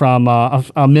from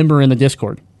a member in the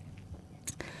Discord.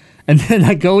 And then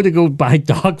I go buy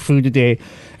dog food today.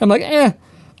 I'm like,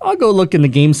 I'll go look in the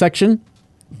game section.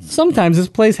 Sometimes this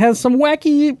place has some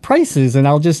wacky prices, and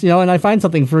I'll just, and I find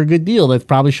something for a good deal that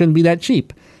probably shouldn't be that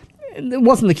cheap. It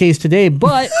wasn't the case today,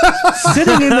 but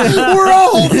sitting in the... We're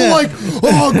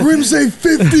all Grim saved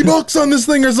 $50 on this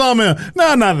thing or something.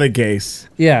 No, not the case.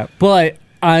 Yeah, but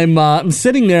I'm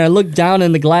sitting there, I look down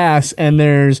in the glass, and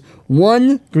there's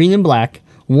one green and black,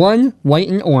 one white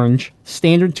and orange,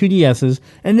 standard 2DSs,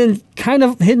 and then kind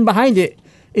of hidden behind it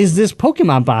is this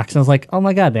Pokemon box. And I was like, oh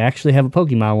my god, they actually have a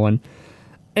Pokemon one.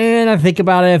 And I think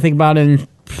about it, and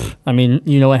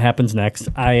you know what happens next.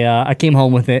 I came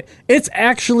home with it. It's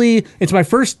my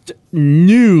first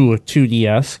new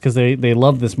 2DS, because they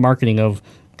love this marketing of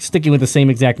sticking with the same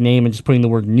exact name and just putting the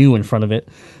word new in front of it.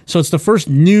 So it's the first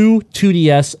new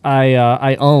 2DS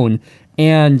I own,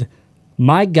 and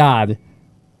my god,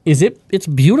 it's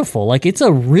beautiful. Like, it's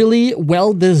a really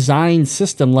well-designed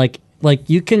system. Like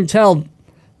you can tell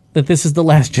that this is the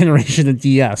last generation of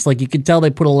DS. Like, you can tell they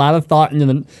put a lot of thought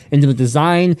into the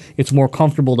design. It's more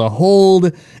comfortable to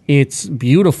hold. It's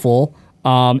beautiful.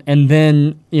 And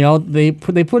then, they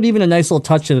put even a nice little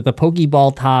touch to it. The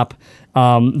Pokeball top,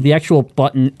 the actual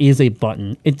button is a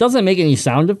button. It doesn't make any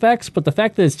sound effects, but the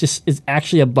fact that it's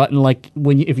actually a button, like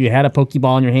if you had a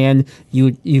Pokeball in your hand,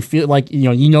 you feel like,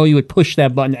 you would push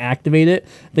that button to activate it.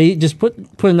 They just put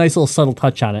a nice little subtle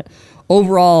touch on it.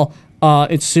 Overall,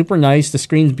 it's super nice. The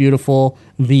screen's beautiful.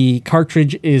 The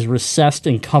cartridge is recessed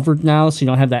and covered now, so you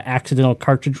don't have that accidental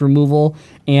cartridge removal.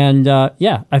 And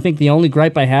I think the only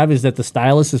gripe I have is that the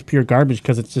stylus is pure garbage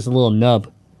because it's just a little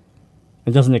nub.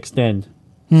 It doesn't extend.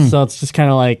 So it's just kind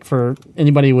of like, for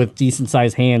anybody with decent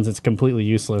sized hands, it's completely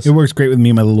useless. It works great with me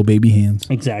and my little baby hands.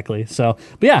 Exactly. So,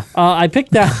 but yeah, I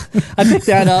picked that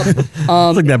up.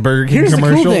 It's like that Burger King here's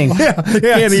commercial. The cool thing.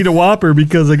 I can't eat a Whopper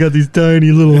because I got these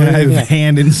tiny little I hands. have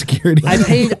hand insecurity. I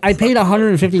paid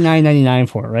 $159.99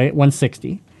 for it, right?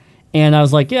 $160, and I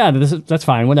was like, yeah, that's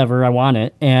fine, whatever. I want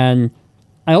it, and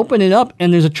I open it up,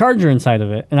 and there's a charger inside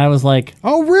of it, and I was like,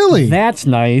 oh, really? That's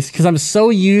nice, because I'm so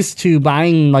used to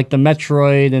buying like the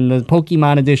Metroid and the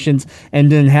Pokemon editions,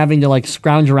 and then having to like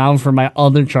scrounge around for my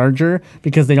other charger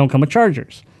because they don't come with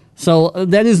chargers. So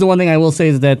that is the one thing I will say,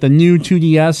 is that the new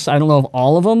 2DS, I don't know if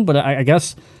all of them, but I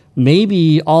guess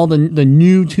maybe all the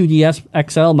new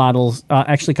 2DS XL models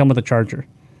actually come with a charger.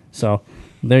 So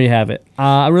there you have it.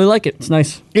 I really like it. It's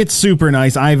nice. It's super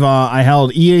nice. I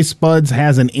held EA Spuds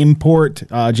has an import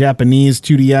Japanese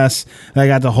 2DS that I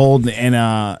got to hold, and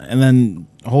then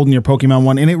holding your Pokemon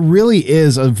one, and it really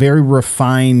is a very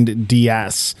refined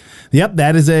DS. Yep,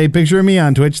 that is a picture of me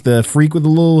on Twitch, the freak with the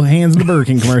little hands in the Burger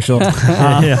King commercial.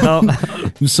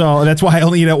 So that's why I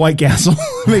only eat at White Castle.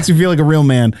 It makes me feel like a real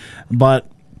man. But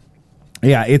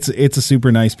Yeah, it's a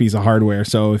super nice piece of hardware.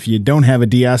 So if you don't have a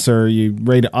DS or you're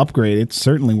ready to upgrade, it's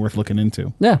certainly worth looking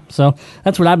into. Yeah, so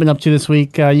that's what I've been up to this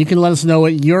week. You can let us know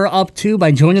what you're up to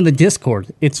by joining the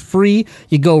Discord. It's free.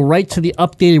 You go right to the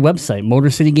updated website,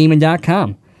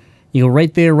 MotorCityGaming.com. You go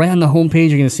right there, right on the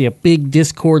homepage. You're going to see a big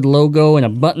Discord logo and a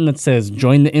button that says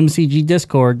Join the MCG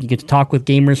Discord. You get to talk with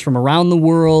gamers from around the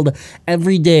world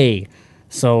every day.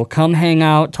 So come hang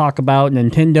out, talk about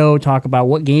Nintendo, talk about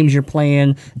what games you're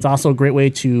playing. It's also a great way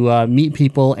to meet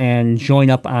people and join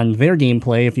up on their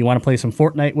gameplay. If you want to play some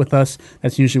Fortnite with us,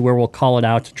 that's usually where we'll call it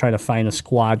out to try to find a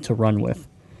squad to run with.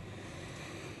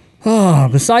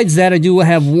 Besides that, I do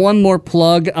have one more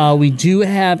plug. We do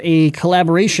have a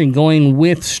collaboration going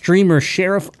with streamer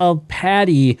Sheriff of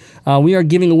Patty. We are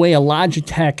giving away a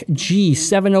Logitech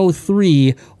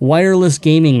G703 wireless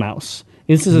gaming mouse.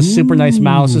 This is a super nice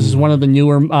mouse. This is one of the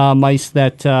newer mice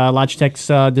that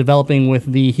Logitech's developing with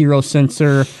the Hero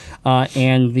sensor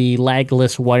and the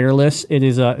lagless wireless.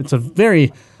 It's a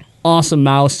very awesome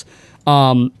mouse.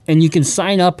 And you can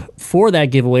sign up for that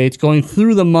giveaway. It's going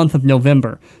through the month of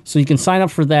November. So you can sign up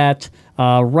for that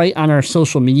right on our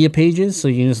social media pages. So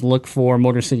you can just look for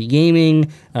Motor City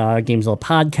Gaming, Gamezilla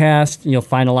Podcast. You'll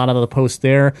find a lot of the posts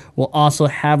there. We'll also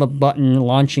have a button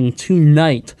launching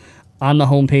tonight on the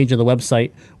homepage of the website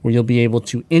where you'll be able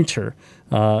to enter.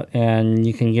 And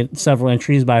you can get several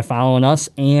entries by following us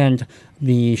and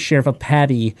the Sheriff of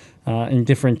Patty in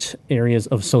different areas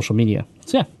of social media.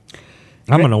 So, yeah.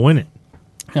 I'm going to win it.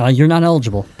 You're not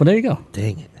eligible, but there you go.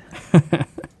 Dang it.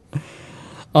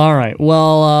 All right.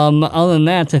 Well, other than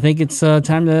that, I think it's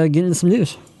time to get into some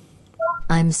news.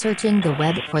 I'm searching the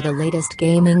web for the latest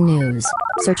gaming news.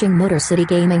 Searching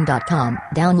MotorCityGaming.com.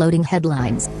 Downloading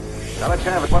headlines. Now let's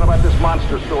have it. What about this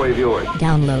monster story of yours?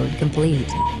 Download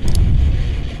complete.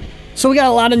 So we got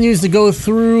a lot of news to go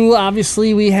through.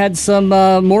 Obviously, we had some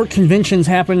more conventions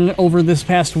happen over this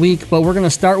past week, but we're going to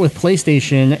start with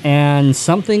PlayStation, and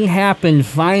something happened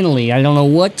finally. I don't know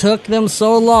what took them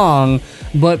so long,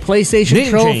 but PlayStation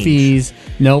Didn't trophies...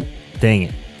 Nope. Dang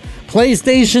it.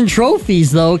 PlayStation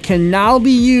trophies, though, can now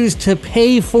be used to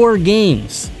pay for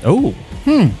games. Oh.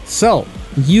 So,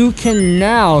 you can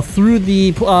now, through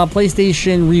the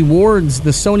PlayStation Rewards,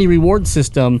 the Sony Reward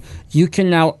system, you can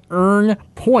now earn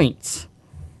points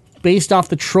based off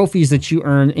the trophies that you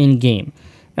earn in-game.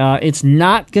 It's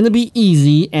not going to be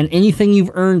easy, and anything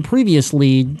you've earned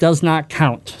previously does not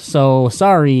count. So,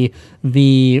 sorry,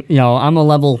 I'm a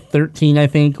level 13, I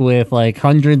think, with like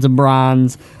hundreds of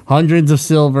bronze, hundreds of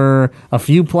silver, a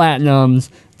few platinums.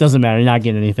 Doesn't matter, you're not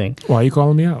getting anything. Why are you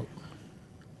calling me out?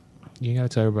 You ain't got to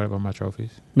tell everybody about my trophies.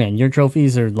 Man, your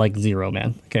trophies are like 0,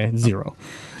 man. Okay, 0.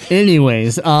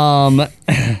 Anyways,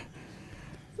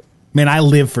 Man, I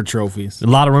live for trophies. A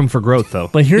lot of room for growth, though.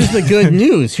 but here's the good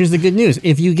news.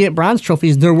 If you get bronze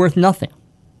trophies, they're worth nothing.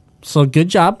 So good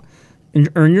job. And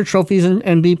earn your trophies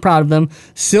and be proud of them.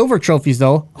 Silver trophies,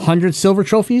 though, 100 silver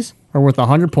trophies are worth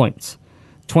 100 points.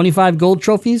 25 gold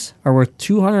trophies are worth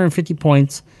 250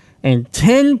 points. And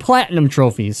 10 platinum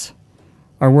trophies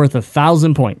are worth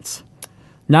 1,000 points.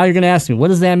 Now you're going to ask me, what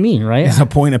does that mean, right? Is a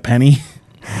point a penny?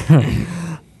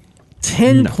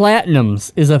 10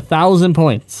 platinums is 1,000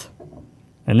 points.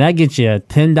 And that gets you a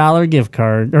 $10 gift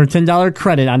card or $10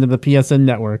 credit onto the PSN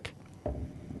network.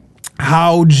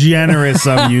 How generous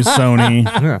of you, Sony.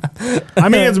 I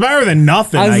mean, it's better than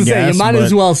nothing, I was I going to guess. say, you might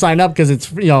as well sign up because it's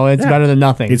better than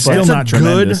nothing. It's But still It's not a good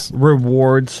tremendous.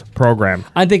 rewards program.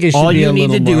 I think it should All be you a need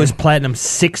to little do more. is platinum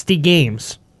 60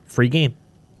 games. Free game.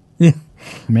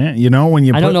 Man, when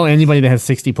you I don't know anybody that has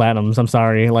 60 platinums. I'm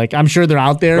sorry. Like, I'm sure they're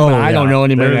out there, but I don't know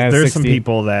anybody that has There's 60. some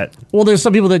people that... Well, there's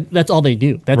some people that's all they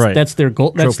do. Right. That's their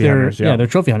goal. That's Trophy their hunters, yeah. they're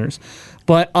trophy hunters.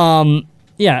 But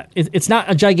it's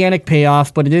not a gigantic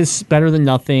payoff, but it is better than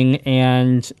nothing.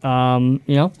 And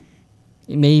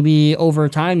maybe over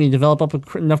time you develop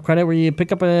up enough credit where you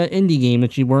pick up an indie game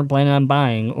that you weren't planning on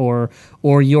buying, or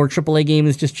your AAA game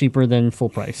is just cheaper than full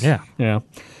price. Yeah.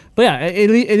 But yeah, it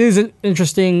is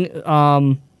interesting.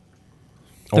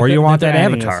 Or you want that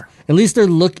adding avatar. this. At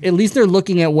least they're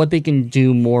looking at what they can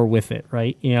do more with it,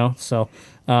 right? So,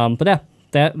 but yeah,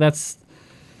 that's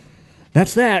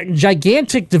that.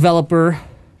 Gigantic developer,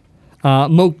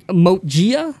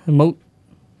 Motagia.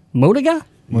 Motagia?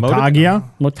 Motagia?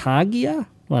 I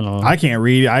don't know. I can't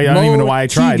read. I don't even know why I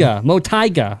tried.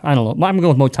 Motiga. I don't know. I'm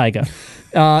going with Motiga.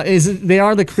 They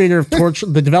are the creator of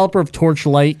the developer of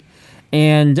Torchlight,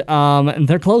 and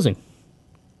they're closing.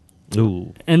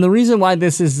 Ooh. And the reason why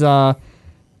this is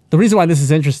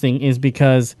interesting is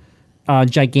because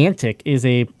Gigantic is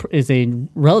a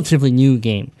relatively new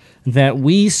game that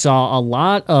we saw a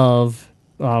lot of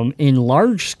in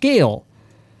large scale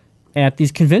at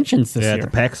these conventions this Yeah, year. the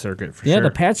PAX circuit for Yeah, sure.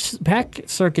 the PAX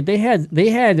circuit. They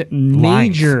had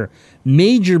major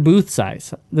booth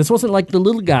size. This wasn't like the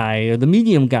little guy or the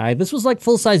medium guy. This was like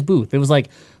full size booth. It was like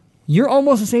you're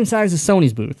almost the same size as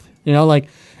Sony's booth. You know, like,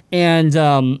 and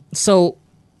so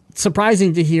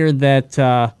surprising to hear that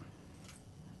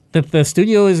that the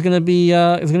studio is going to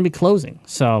be closing.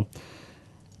 So.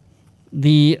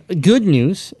 The good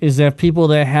news is that people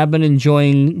that have been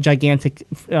enjoying Gigantic,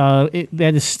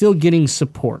 that is still getting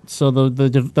support. So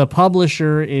the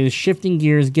publisher is shifting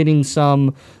gears, getting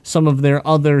some of their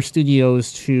other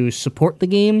studios to support the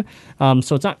game.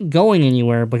 So it's not going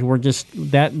anywhere, but we're just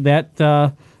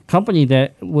that company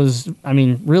that was, I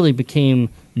mean, really became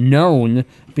known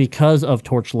because of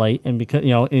Torchlight and because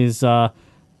is.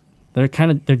 They're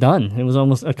done. It was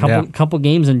almost a couple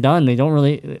games and done.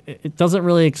 It doesn't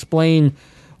really explain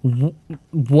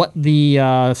what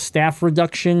the staff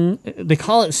reduction. They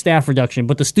call it staff reduction,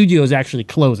 but the studio is actually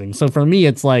closing. So for me,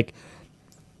 it's like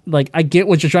I get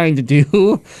what you're trying to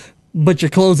do, but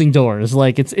you're closing doors.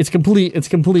 Like it's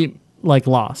complete like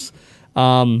loss.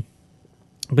 But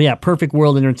yeah, Perfect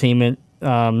World Entertainment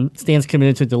stands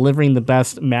committed to delivering the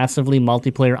best massively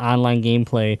multiplayer online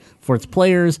gameplay for its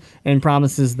players and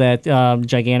promises that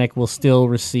Gigantic will still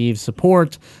receive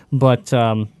support. But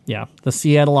the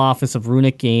Seattle office of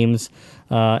Runic Games,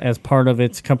 as part of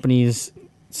its company's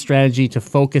strategy to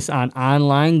focus on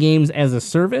online games as a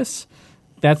service,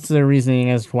 that's their reasoning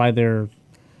as to why they're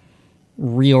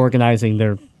reorganizing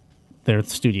their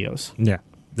studios. Yeah.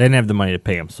 They didn't have the money to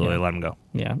pay him, so they let him go.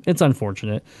 Yeah, it's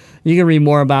unfortunate. You can read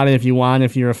more about it if you want,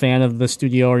 if you're a fan of the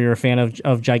studio or you're a fan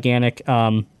of Gigantic.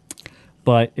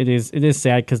 But it is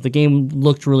sad because the game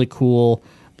looked really cool.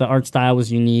 The art style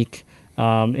was unique.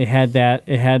 It had that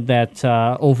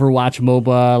Overwatch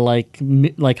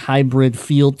MOBA like hybrid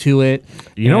feel to it.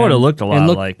 You know what it looked a lot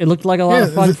like? It looked like a lot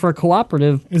of fun for a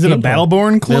cooperative. Is it a gameplay.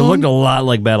 Battleborn clone? It looked a lot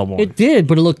like Battleborn. It did,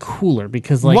 but it looked cooler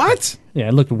because What? Yeah,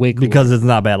 it looked way cooler. Because it's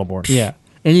not Battleborn. yeah.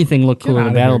 Anything looked cooler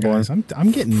than Battleborn.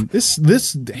 I'm getting this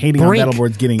hating on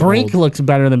Battleborn's getting Brink old. looks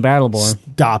better than Battleborn.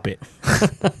 Stop it.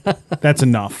 That's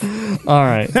enough. All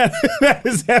right. That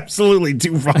is absolutely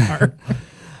too far.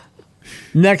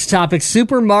 Next topic.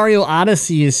 Super Mario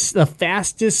Odyssey is the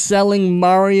fastest selling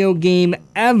Mario game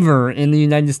ever in the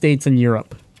United States and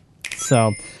Europe.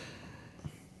 So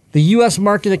the U.S.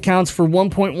 market accounts for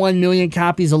 1.1 million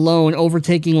copies alone,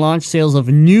 overtaking launch sales of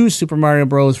new Super Mario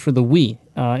Bros. For the Wii.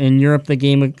 In Europe, the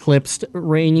game eclipsed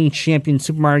reigning champion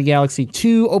Super Mario Galaxy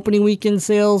 2 opening weekend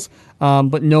sales,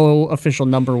 but no official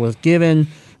number was given.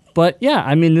 But yeah,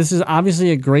 I mean, this is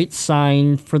obviously a great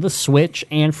sign for the Switch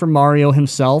and for Mario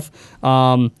himself.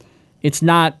 It's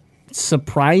not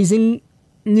surprising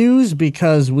news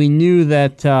because we knew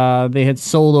that they had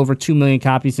sold over 2 million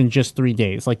copies in just 3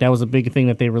 days. Like that was a big thing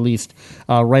that they released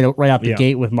right out the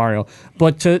gate with Mario.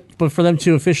 But for them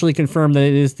to officially confirm that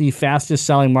it is the fastest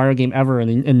selling Mario game ever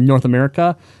in North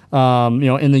America,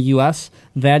 in the US,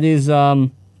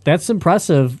 that's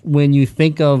impressive when you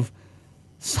think of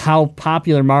how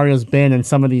popular Mario's been and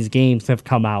some of these games have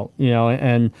come out.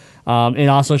 And it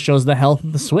also shows the health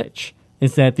of the Switch.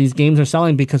 Is that these games are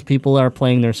selling because people are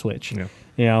playing their Switch.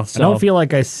 Yeah. So I don't feel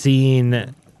like I've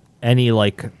seen any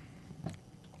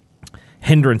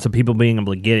hindrance of people being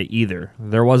able to get it either.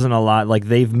 There wasn't a lot. Like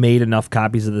they've made enough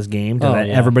copies of this game that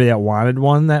everybody that wanted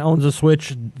one that owns a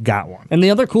Switch got one. And the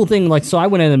other cool thing, so I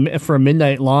went in for a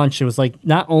midnight launch. It was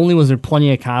not only was there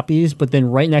plenty of copies, but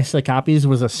then right next to the copies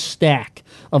was a stack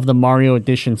of the Mario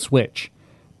Edition Switch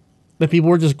that people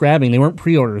were just grabbing. They weren't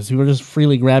pre-orders. People were just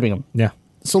freely grabbing them. Yeah.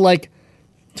 So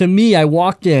to me, I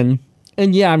walked in,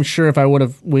 and yeah, I'm sure if I would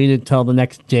have waited till the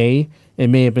next day, it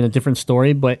may have been a different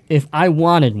story. But if I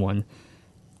wanted one,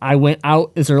 I went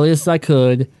out as early as I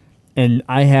could, and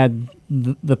I had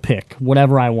the pick,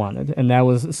 whatever I wanted. And that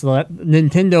was that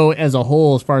Nintendo as a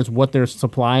whole, as far as what they're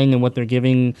supplying and what they're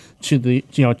giving to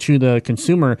the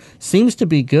consumer, seems to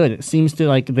be good. It seems to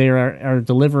like they are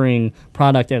delivering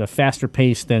product at a faster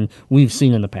pace than we've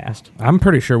seen in the past. I'm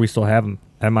pretty sure we still have them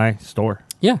at my store.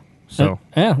 Yeah. So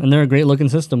and they're a great looking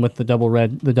system with the double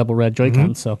red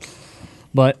Joy-Cons. So,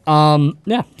 but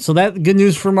so that good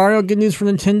news for Mario, good news for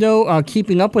Nintendo.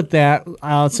 Keeping up with that,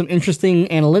 some interesting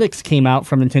analytics came out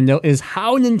from Nintendo is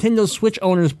how Nintendo Switch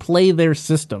owners play their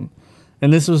system,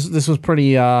 and this was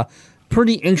pretty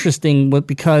interesting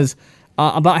because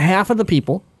about half of the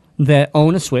people that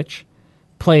own a Switch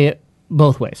play it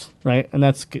both ways, right? And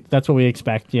that's what we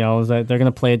expect, is that they're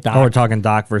going to play it docked. Oh, we're talking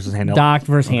dock versus handheld? Docked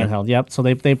versus handheld, yep. So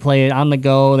they play it on the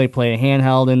go, they play it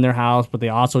handheld in their house, but they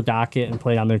also dock it and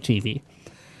play it on their TV.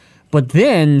 But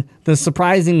then the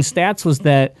surprising stats was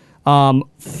that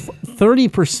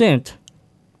 30%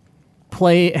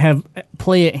 play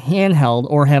it handheld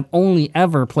or have only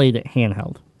ever played it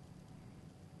handheld.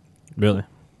 Really?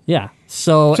 Yeah.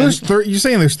 So you're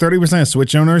saying there's 30% of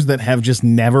Switch owners that have just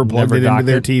never plugged it into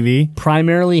their TV?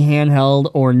 Primarily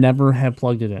handheld or never have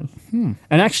plugged it in.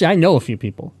 And actually, I know a few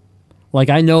people. Like,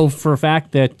 I know for a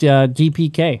fact that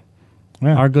DPK,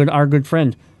 our good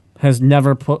friend, has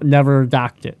never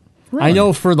docked it. Really? I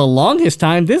know for the longest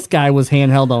time, this guy was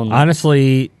handheld only.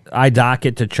 Honestly, I dock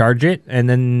it to charge it, and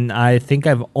then I think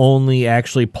I've only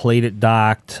actually played it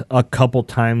docked a couple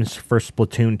times for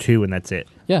Splatoon 2, and that's it.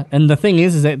 Yeah, and the thing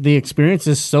is that the experience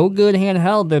is so good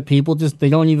handheld that people they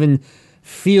don't even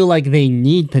feel like they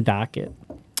need to dock it.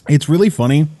 It's really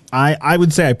funny. I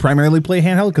would say I primarily play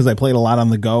handheld because I played a lot on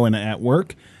the go and at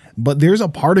work. But there's a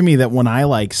part of me that when I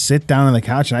like sit down on the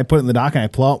couch and I put it in the dock and I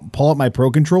pull up my Pro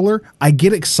Controller, I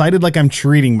get excited like I'm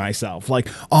treating myself. Like,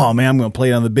 oh man, I'm going to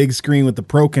play it on the big screen with the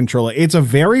Pro Controller. It's a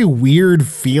very weird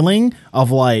feeling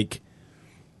of like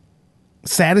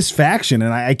satisfaction,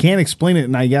 and I can't explain it.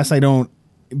 And I guess I don't,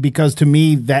 because to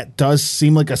me that does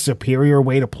seem like a superior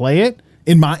way to play it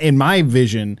in my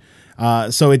vision.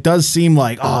 So it does seem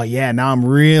like, oh yeah, now I'm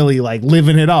really like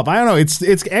living it up. I don't know.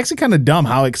 It's actually kind of dumb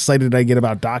how excited I get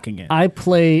about docking it.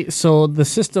 So the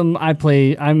system I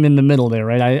play, I'm in the middle there,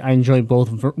 right? I enjoy both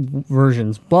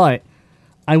versions, but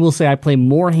I will say I play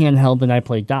more handheld than I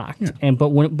play docked. Yeah.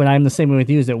 But I'm the same way with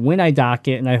you, is that when I dock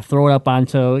it and I throw it up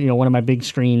onto one of my big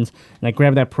screens and I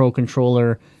grab that Pro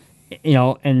Controller,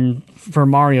 and for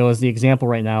Mario as the example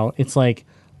right now, it's like,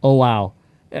 oh wow.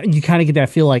 You kind of get that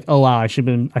feel like, oh wow, I should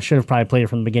have probably played it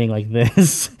from the beginning like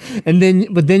this,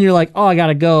 but then you're like, oh, I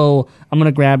gotta go. I'm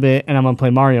gonna grab it and I'm gonna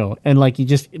play Mario, and like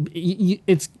it's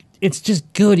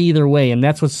just good either way, and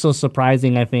that's what's so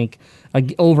surprising. I think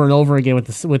over and over again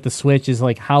with the Switch is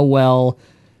like how well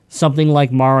something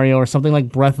like Mario or something like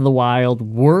Breath of the Wild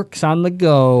works on the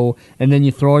go, and then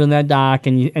you throw it in that dock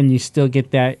and you still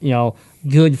get that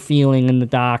good feeling in the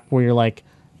dock where you're like,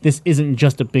 this isn't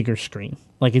just a bigger screen.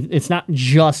 Like, it's not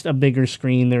just a bigger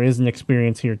screen. There is an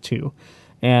experience here, too.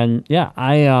 And, yeah,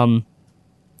 I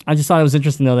just thought it was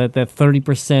interesting, though, that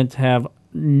 30% have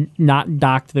not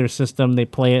docked their system. They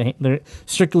play it.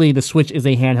 Strictly, the Switch is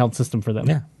a handheld system for them.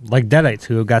 Yeah, like Deadites,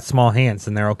 who have got small hands,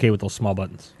 and they're okay with those small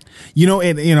buttons.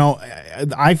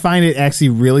 I find it actually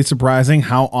really surprising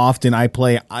how often I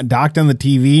play docked on the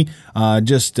TV,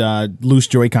 just loose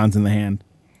Joy-Cons in the hand.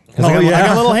 I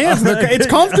got little hands. It's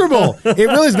comfortable. It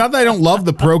really is. Not that I don't love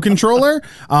the Pro Controller,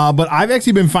 but I've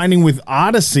actually been finding with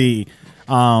Odyssey,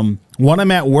 when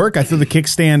I'm at work, I throw the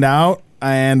kickstand out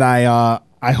and I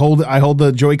hold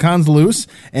the Joy-Cons loose,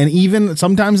 and even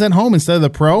sometimes at home instead of the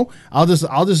Pro, I'll just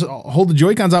hold the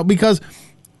Joy-Cons out because,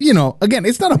 again,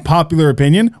 it's not a popular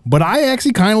opinion, but I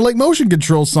actually kind of like motion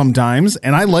controls sometimes,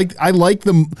 and I like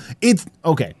them. It's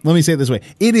okay. Let me say it this way: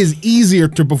 it is easier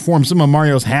to perform some of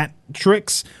Mario's hat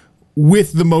tricks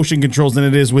with the motion controls than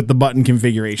it is with the button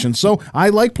configuration. So I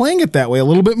like playing it that way a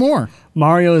little bit more.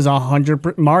 Mario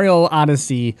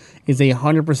Odyssey is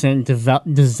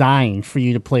 100% designed for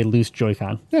you to play loose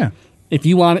Joy-Con. Yeah. If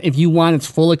you want its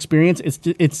full experience, it's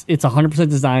 100%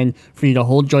 designed for you to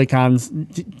hold Joy-Cons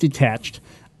detached.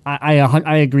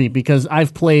 I agree, because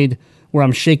I've played where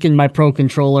I'm shaking my Pro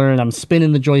Controller and I'm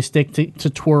spinning the joystick to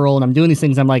twirl, and I'm doing these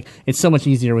things. I'm like, it's so much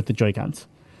easier with the Joy-Cons.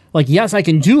 Like, yes, I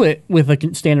can do it with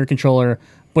a standard controller,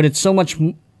 but it's so much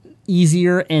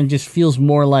easier and just feels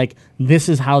more like this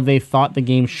is how they thought the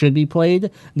game should be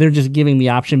played. They're just giving me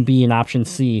option B and option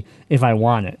C if I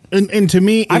want it. And to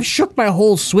me, I've shook my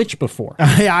whole Switch before.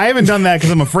 Yeah, I haven't done that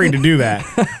because I'm afraid to do that,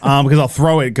 because I'll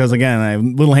throw it because, again, I have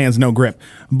little hands, no grip.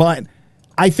 But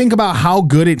I think about how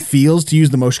good it feels to use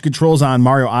the motion controls on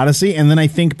Mario Odyssey, and then I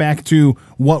think back to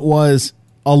what was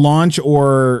a launch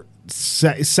or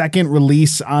second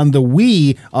release on the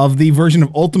Wii of the version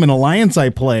of Ultimate Alliance I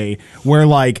play, where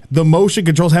like the motion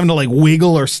controls having to like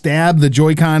wiggle or stab the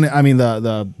Joy-Con,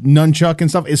 the nunchuck and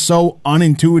stuff is so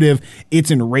unintuitive,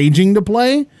 it's enraging to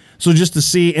play. So just to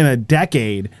see in a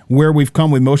decade where we've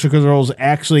come with motion controls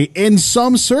actually in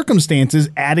some circumstances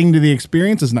adding to the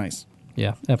experience is nice.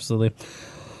 Yeah, absolutely.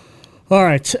 All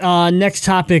right, next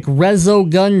topic.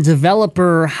 Resogun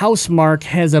developer Housemarque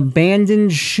has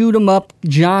abandoned shoot-'em-up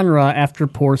genre after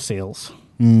poor sales.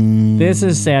 This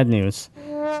is sad news.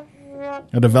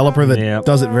 A developer that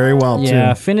does it very well, too.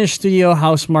 Yeah, Finnish studio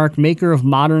Housemarque, maker of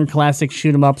modern classic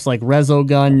shoot-'em-ups like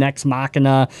Resogun, Nex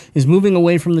Machina, is moving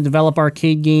away from the developing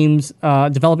arcade games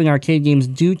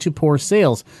due to poor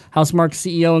sales. Housemarque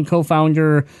CEO and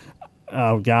co-founder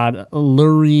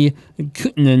Luri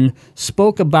Kutunen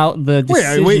spoke about the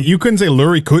decision. Wait, you couldn't say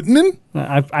Luri Kutunen?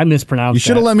 I mispronounced. You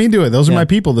should have that. let me do it. Those are Yeah. my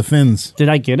people, the Finns. Did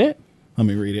I get it? Let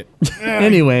me read it.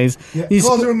 Anyways, he's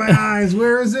Close it with my eyes.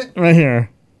 Where is it? right here.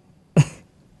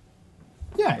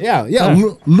 Yeah.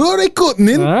 Luri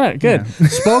Kutunen. All right, good.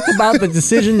 Spoke about the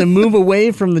decision to move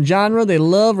away from the genre they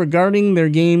love regarding their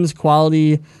game's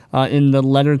quality in the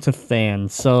letter to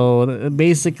fans. So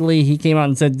basically, he came out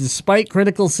and said, despite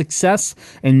critical success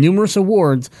and numerous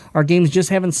awards, our games just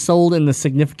haven't sold in the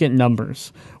significant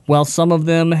numbers. While some of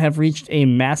them have reached a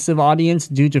massive audience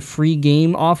due to free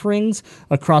game offerings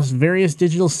across various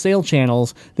digital sale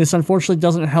channels, this unfortunately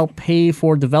doesn't help pay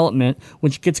for development,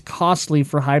 which gets costly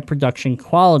for high production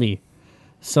quality.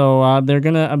 So they're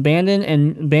going to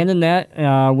abandon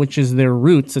that, which is their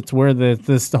roots. It's where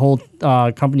the whole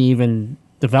company even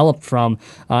developed from,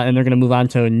 and they're going to move on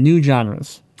to new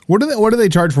genres. What do they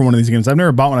charge for one of these games? I've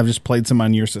never bought one. I've just played some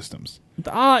on your systems.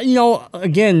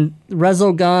 Again,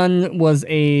 Resogun was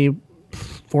a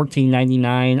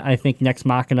 $14.99. I think Nex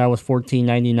Machina was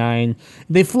 $14.99.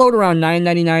 They float around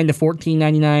 $9.99 to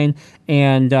 $14.99,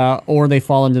 and or they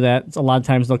fall into that. A lot of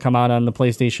times they'll come out on the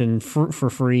PlayStation for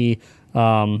free.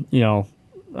 On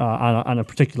a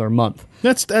particular month.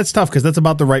 That's tough because that's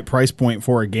about the right price point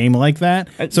for a game like that.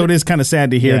 So it is kind of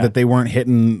sad to hear that they weren't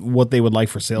hitting what they would like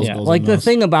for sales goals. Like the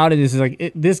thing about it is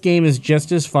this game is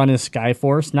just as fun as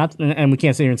Skyforce. And we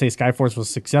can't sit here and say Skyforce was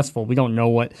successful. We don't know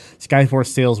what Skyforce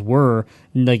sales were.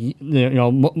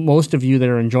 Most of you that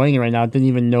are enjoying it right now didn't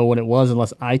even know what it was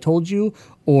unless I told you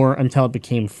or until it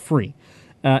became free.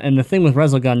 And the thing with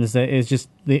Resogun is that it's just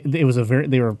they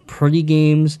were pretty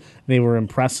games. They were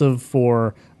impressive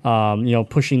for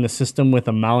pushing the system with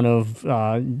amount of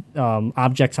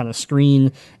objects on a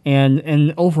screen,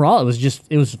 and overall it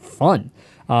was fun,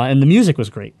 and the music was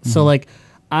great. Mm-hmm. So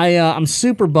I'm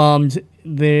super bummed.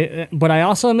 But I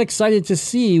also am excited to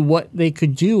see what they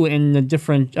could do in a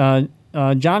different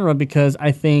genre, because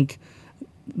I think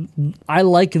I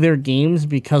like their games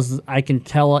because I can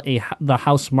tell the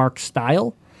Housemarque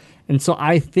style, and so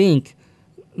I think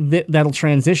that'll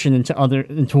transition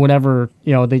into whatever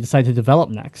they decide to develop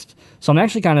next. So I'm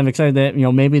actually kind of excited that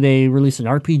maybe they release an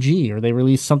RPG or they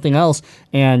release something else,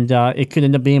 and it could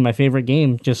end up being my favorite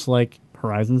game, just like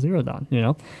Horizon Zero Dawn.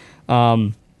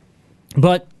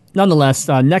 But nonetheless,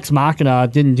 Nex Machina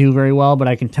didn't do very well, but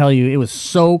I can tell you it was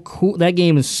so cool. That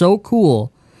game is so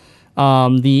cool.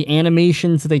 The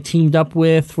animations that they teamed up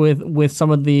with some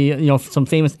of the some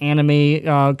famous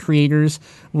anime creators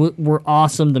were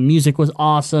awesome. The music was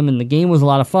awesome, and the game was a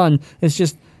lot of fun. It's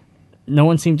just no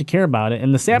one seemed to care about it.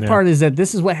 And the sad part is that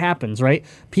this is what happens, right?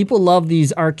 People love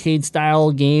these arcade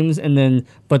style games,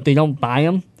 but they don't buy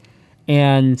them,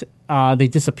 and they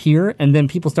disappear. And then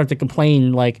people start to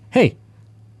complain, like, "Hey,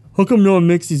 how come no one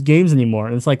makes these games anymore?"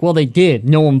 And it's like, well, they did.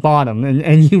 No one bought them,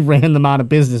 and you ran them out of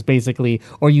business, basically,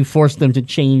 or you forced them to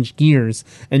change gears,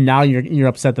 and now you're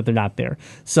upset that they're not there.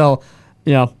 So,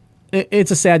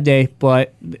 it's a sad day,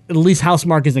 but at least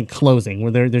Housemarque isn't closing,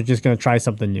 where they're just going to try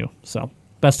something new. So,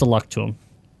 best of luck to them.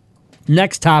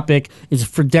 Next topic is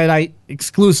for Deadite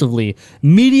exclusively.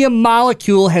 Media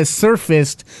Molecule has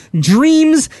surfaced.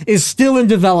 Dreams is still in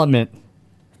development.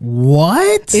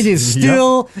 What? It is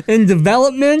still in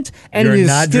development, and You're it is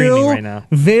not still dreaming right now.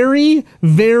 very,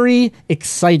 very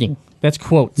exciting. That's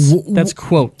quotes. That's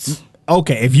quotes.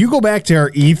 Okay, if you go back to our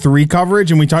E3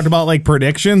 coverage and we talked about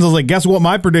predictions, I was like, guess what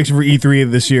my prediction for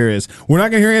E3 this year is? We're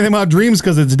not going to hear anything about Dreams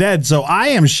because it's dead. So I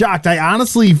am shocked. I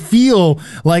honestly feel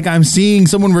like I'm seeing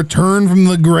someone return from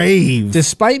the grave.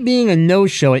 Despite being a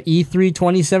no-show at E3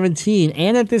 2017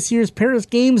 and at this year's Paris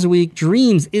Games Week,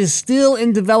 Dreams is still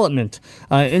in development.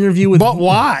 Interview with But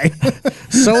why?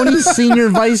 Sony's Senior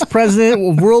Vice President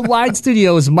of Worldwide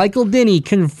Studios, Michael Denny,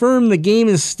 confirmed the game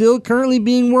is still currently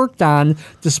being worked on,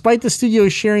 despite the studio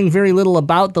sharing very little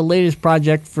about the latest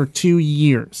project for 2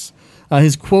 years.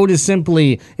 His quote is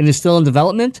simply, "It is still in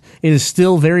development. It is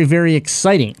still very, very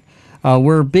exciting.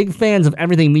 We're big fans of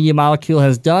everything Media Molecule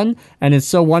has done, and it's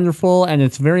so wonderful, and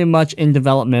it's very much in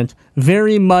development,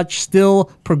 very much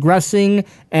still progressing,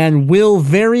 and will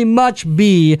very much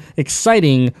be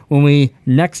exciting when we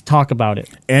next talk about it."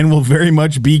 And will very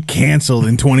much be canceled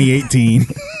in 2018.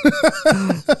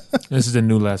 This is the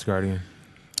new Last Guardian.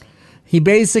 He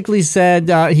basically said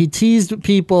he teased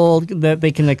people that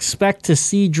they can expect to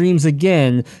see Dreams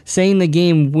again, saying the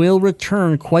game will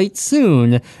return quite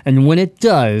soon, and when it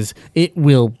does, it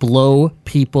will blow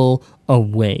people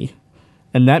away.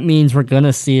 And that means we're going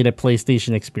to see it at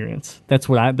PlayStation Experience. That's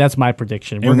my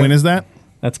prediction. And when is that?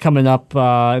 That's coming up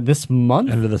this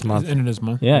month. End of this month. End of this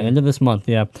month. Yeah, end of this month,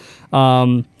 yeah.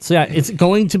 So, yeah, it's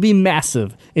going to be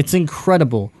massive. It's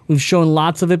incredible. We've shown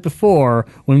lots of it before.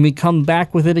 When we come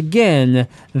back with it again,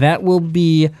 that will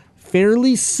be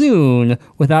fairly soon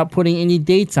without putting any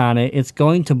dates on it. It's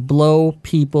going to blow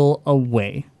people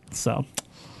away. So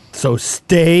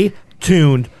stay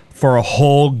tuned for a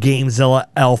whole GameZilla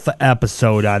Alpha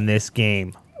episode on this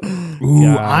game.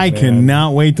 Ooh, I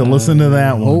cannot wait to listen to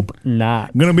that one. hope not.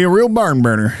 I'm gonna be a real barn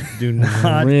burner. Do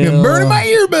not. Real- Burning my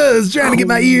earbuds trying to get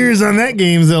my ears on that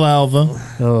GameZilla Alpha.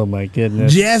 Oh, my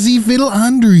goodness. Jazzy Fiddle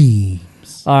Andre.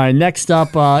 All right, next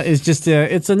up is just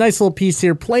it's a nice little piece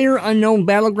here. Player Unknown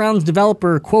Battlegrounds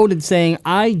developer quoted saying,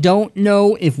 "I don't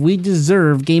know if we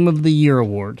deserve Game of the Year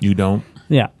award." You don't.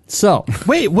 Yeah. So,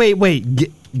 Wait.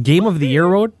 Game of the Year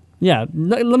award? yeah,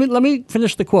 let me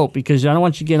finish the quote because I don't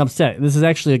want you getting upset. This is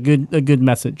actually a good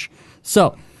message.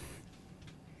 So,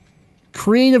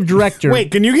 creative director. Wait,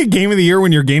 can you get Game of the Year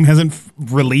when your game hasn't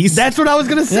released? That's what I was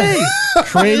gonna say.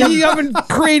 You haven't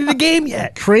created a game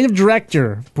yet. Creative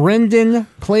director Brendan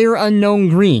Player Unknown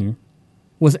Green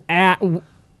was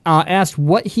asked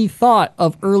what he thought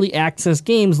of early access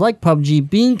games like PUBG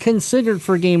being considered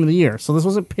for Game of the Year. So this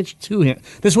wasn't pitched to him.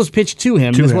 This was pitched to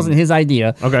him. This wasn't his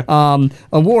idea. Okay.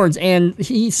 Awards, and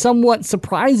he somewhat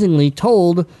surprisingly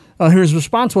told his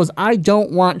response was, "I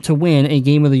don't want to win a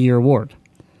Game of the Year award."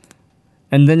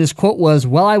 And then his quote was,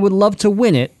 "Well, I would love to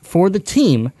win it for the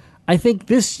team. I think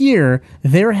this year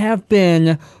there have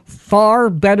been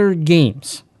far better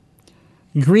games."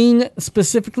 Green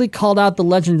specifically called out The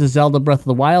Legend of Zelda Breath of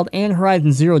the Wild and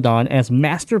Horizon Zero Dawn as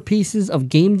masterpieces of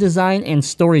game design and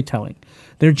storytelling.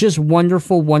 They're just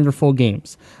wonderful, wonderful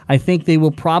games. I think they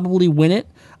will probably win it.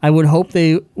 I would hope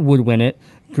they would win it.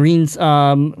 Green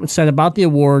said about the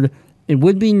award, it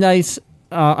would be nice,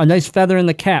 a nice feather in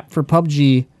the cap for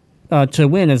PUBG to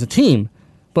win as a team,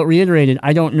 but reiterated,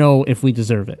 I don't know if we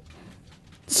deserve it.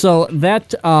 So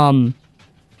that, and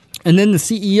then the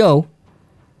CEO,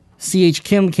 C.H.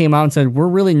 Kim, came out and said, we're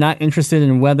really not interested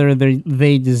in whether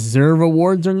they deserve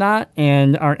awards or not,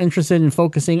 and are interested in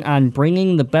focusing on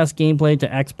bringing the best gameplay to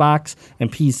Xbox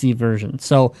and PC version.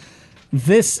 So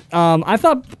this, I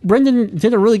thought Brendan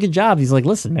did a really good job. He's like,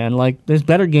 listen, man, like, there's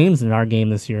better games than our game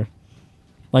this year.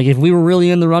 Like, if we were really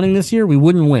in the running this year, we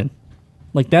wouldn't win.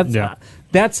 Like, that's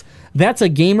a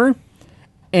gamer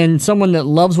and someone that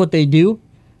loves what they do,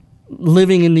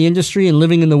 living in the industry and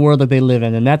living in the world that they live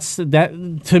in, and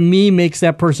that to me makes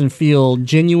that person feel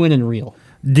genuine and real.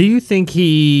 Do you think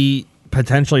he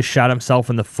potentially shot himself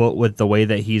in the foot with the way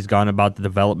that he's gone about the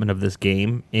development of this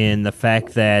game, in the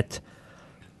fact that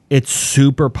it's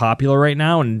super popular right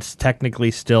now and it's technically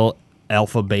still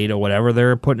alpha, beta, whatever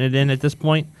they're putting it in at this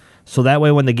point? So that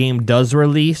way when the game does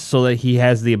release, so that he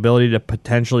has the ability to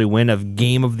potentially win a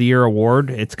Game of the Year award,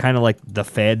 it's kind of like the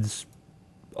Fed's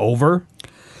over?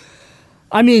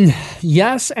 I mean,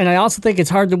 yes, and I also think it's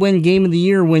hard to win Game of the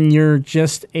Year when you're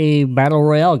just a Battle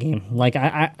Royale game. Like,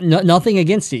 nothing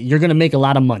against it. You're going to make a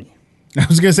lot of money. I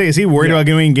was gonna say, is he worried about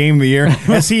getting Game of the Year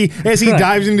as he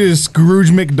dives into his Scrooge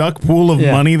McDuck pool of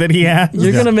money that he has?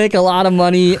 You're going to make a lot of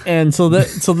money, and so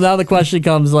now the question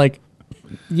comes, like,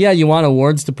 yeah, you want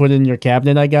awards to put in your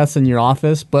cabinet, I guess, in your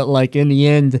office, but, like, in the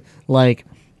end, like,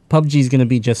 PUBG's going to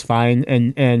be just fine,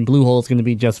 and Bluehole's going to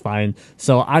be just fine.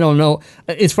 So I don't know.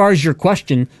 As far as your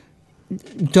question,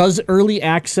 does early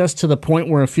access to the point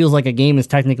where it feels like a game is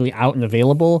technically out and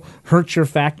available hurt your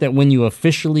fact that when you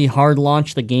officially hard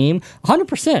launch the game?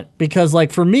 100%. Because,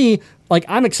 like, for me, like,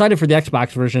 I'm excited for the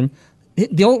Xbox version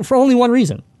for only one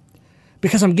reason.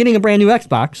 Because I'm getting a brand new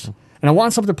Xbox, and I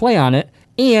want something to play on it,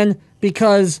 and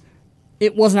because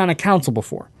it wasn't on a console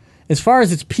before. As far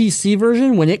as its PC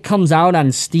version, when it comes out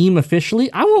on Steam officially,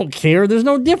 I won't care. There's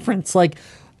no difference. Like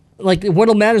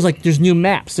what'll matter is, like, there's new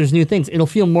maps, there's new things. It'll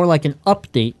feel more like an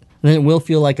update than it will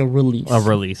feel like a release. A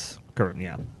release, correct?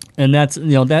 Yeah. And that's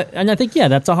that. And I think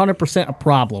that's 100% a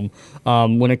problem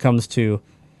when it comes to,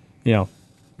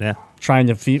 trying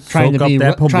to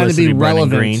be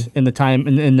relevant in the time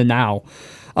in the now.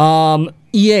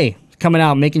 EA coming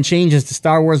out making changes to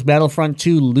Star Wars Battlefront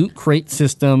 2 loot crate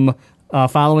system.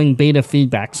 Following beta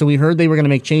feedback. So we heard they were going to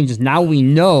make changes. Now we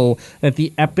know that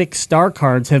the Epic Star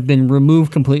Cards have been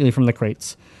removed completely from the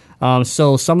crates.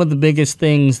 So some of the biggest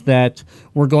things that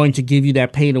were going to give you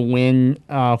that pay-to-win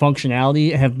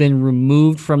functionality have been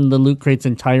removed from the loot crates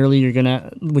entirely.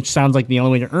 Which sounds like the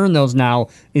only way to earn those now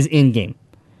is in-game.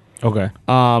 Okay.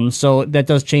 So that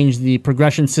does change the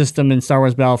progression system in Star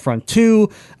Wars Battlefront 2.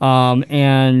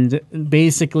 And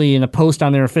basically, in a post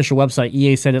on their official website,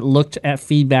 EA said it looked at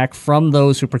feedback from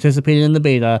those who participated in the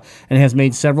beta and has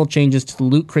made several changes to the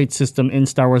loot crate system in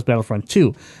Star Wars Battlefront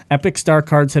 2. Epic Star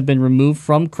Cards have been removed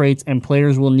from crates, and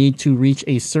players will need to reach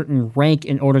a certain rank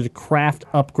in order to craft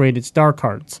upgraded Star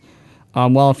Cards.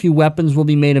 While a few weapons will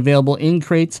be made available in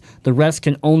crates, the rest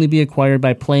can only be acquired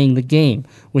by playing the game,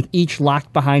 with each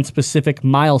locked behind specific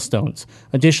milestones.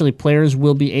 Additionally, players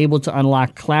will be able to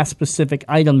unlock class-specific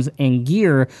items and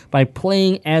gear by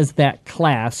playing as that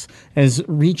class, as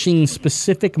reaching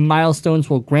specific milestones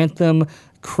will grant them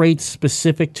crates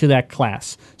specific to that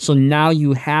class. So now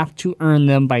you have to earn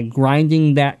them by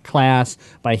grinding that class,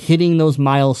 by hitting those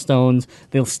milestones.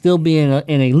 They'll still be in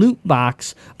a loot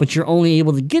box, but you're only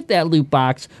able to get that loot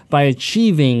box by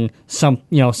achieving some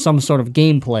sort of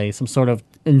gameplay, some sort of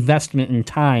investment in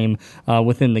time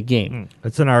within the game.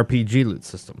 It's an RPG loot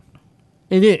system.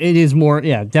 It is more,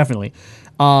 yeah, definitely.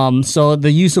 So the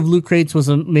use of loot crates was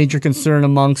a major concern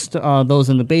amongst those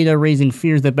in the beta, raising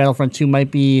fears that Battlefront 2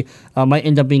 might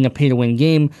end up being a pay-to-win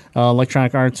game.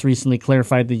 Electronic Arts recently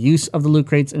clarified the use of the loot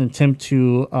crates in an attempt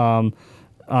to calm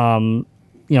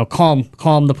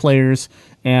the players.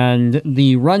 And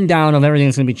the rundown of everything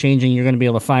that's going to be changing, you're going to be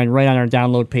able to find right on our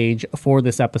download page for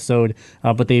this episode.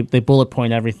 But they bullet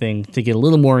point everything to get a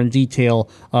little more in detail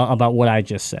about what I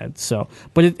just said. So,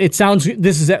 but it sounds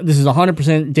this is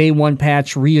 100% day one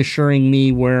patch, reassuring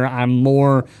me where I'm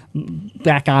more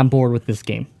back on board with this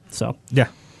game. So yeah,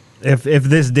 if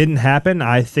this didn't happen,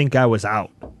 I think I was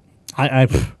out. I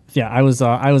was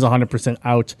 100%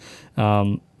 out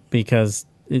because.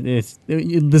 This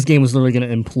game was literally going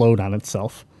to implode on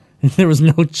itself. There was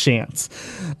no chance.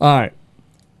 All right.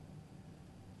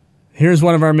 Here's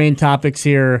one of our main topics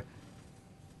here.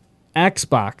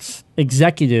 Xbox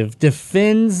executive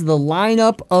defends the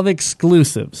lineup of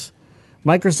exclusives.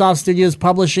 Microsoft Studios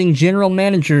Publishing General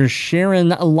Manager Sharon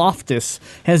Loftus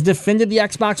has defended the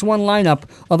Xbox One lineup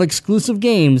of exclusive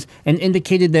games and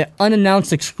indicated that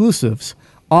unannounced exclusives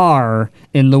are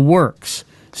in the works.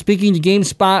 Speaking to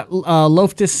GameSpot,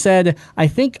 Loftus said, "I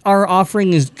think our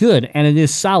offering is good and it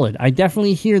is solid. I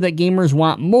definitely hear that gamers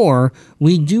want more.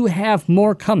 We do have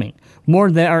more coming, more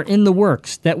that are in the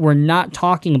works that we're not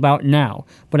talking about now.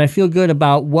 But I feel good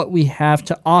about what we have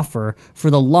to offer for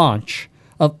the launch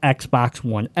of Xbox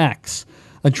One X."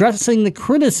 Addressing the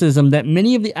criticism that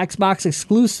many of the Xbox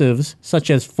exclusives,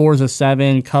 such as Forza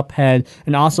 7, Cuphead,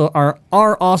 and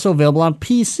are also available on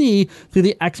PC through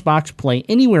the Xbox Play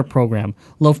Anywhere program,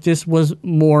 Loftus was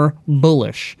more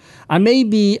bullish. "I may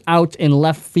be out in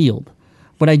left field,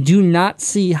 but I do not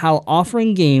see how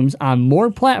offering games on more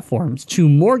platforms to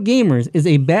more gamers is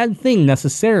a bad thing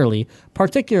necessarily,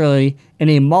 particularly in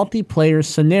a multiplayer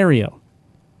scenario."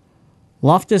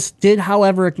 Loftus did,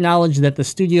 however, acknowledge that the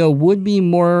studio would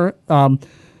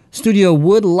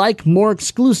like more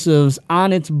exclusives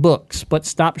on its books, but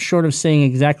stopped short of saying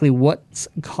exactly what's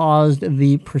caused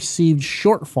the perceived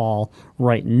shortfall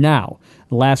right now.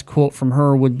 The last quote from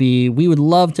her would be, "We would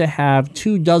love to have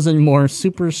 24 more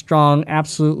super strong,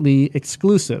 absolutely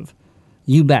exclusive.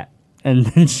 You bet." And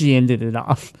then she ended it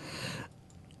off.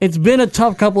 It's been a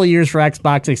tough couple of years for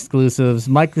Xbox exclusives.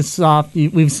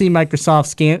 We've seen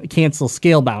Microsoft cancel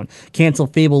Scalebound, cancel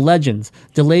Fable Legends,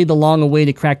 delay the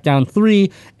long-awaited Crackdown 3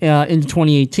 into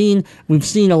 2018. We've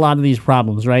seen a lot of these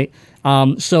problems, right?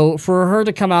 So for her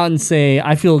to come out and say,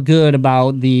 "I feel good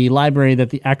about the library that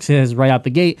the X has right out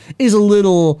the gate," is a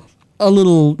little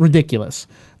ridiculous.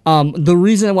 The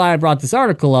reason why I brought this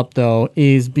article up, though,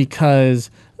 is because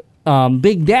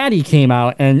Big Daddy came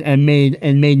out and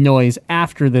made noise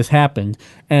after this happened,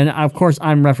 and of course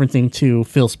I'm referencing to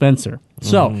Phil Spencer.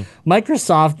 So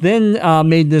Microsoft then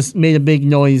made a big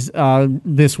noise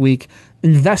this week.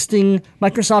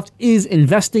 Microsoft is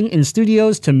investing in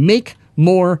studios to make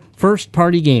more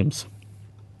first-party games.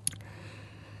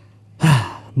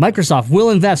 Microsoft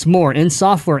will invest more in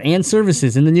software and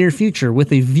services in the near future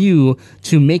with a view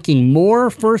to making more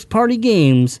first-party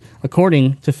games,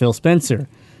 according to Phil Spencer.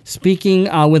 Speaking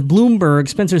with Bloomberg,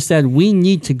 Spencer said, "We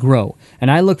need to grow, and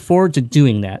I look forward to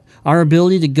doing that. Our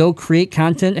ability to go create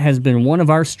content has been one of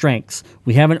our strengths.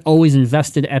 We haven't always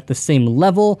invested at the same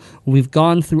level. We've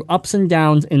gone through ups and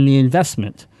downs in the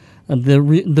investment. The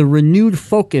renewed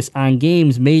focus on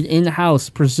games made in-house,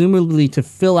 presumably to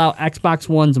fill out Xbox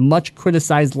One's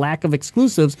much-criticized lack of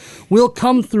exclusives, will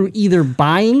come through either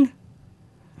buying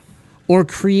or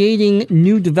creating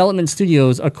new development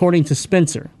studios," according to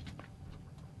Spencer.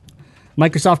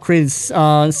 Microsoft created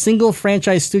single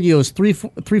franchise studios,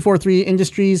 343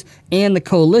 Industries and the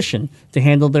Coalition, to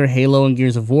handle their Halo and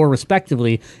Gears of War,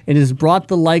 respectively. It has bought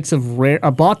the likes of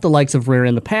Rare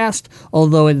in the past,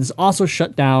 although it has also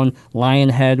shut down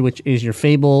Lionhead, which is your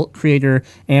Fable creator,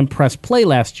 and Press Play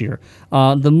last year.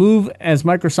 The move as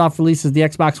Microsoft releases the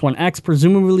Xbox One X,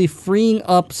 presumably freeing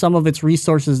up some of its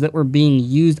resources that were being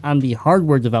used on the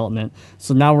hardware development.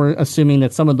 So now we're assuming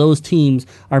that some of those teams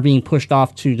are being pushed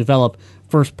off to develop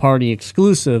first-party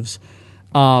exclusives.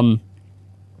 I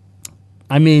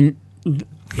mean,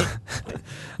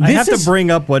 I have to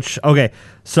bring up okay.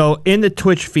 So in the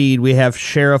Twitch feed, we have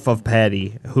Sheriff of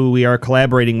Patty, who we are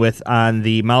collaborating with on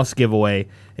the mouse giveaway,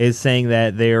 is saying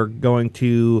that they're going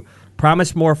to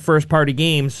promise more first-party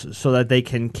games so that they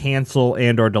can cancel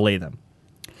and or delay them.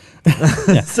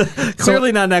 So,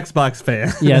 clearly not an Xbox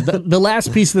fan. Yeah, the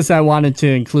last piece of this I wanted to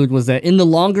include was that in the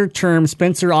longer term,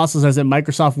 Spencer also says that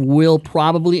Microsoft will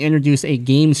probably introduce a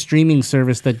game streaming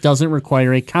service that doesn't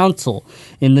require a console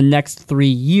in the next 3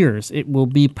 years. It will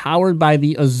be powered by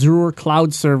the Azure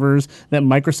cloud servers that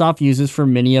Microsoft uses for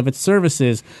many of its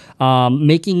services,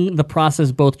 making the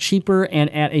process both cheaper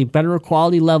and at a better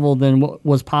quality level than what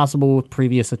was possible with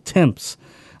previous attempts.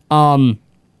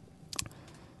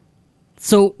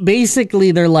 So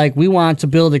basically, they're like, we want to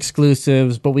build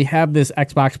exclusives, but we have this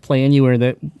Xbox Play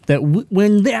Anywhere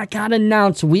when that got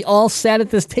announced, we all sat at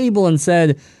this table and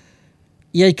said,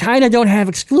 you kind of don't have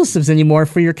exclusives anymore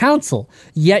for your console.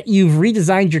 Yet you've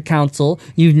redesigned your console.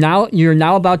 You're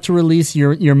now about to release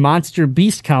your Monster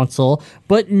Beast console,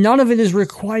 but none of it is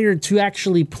required to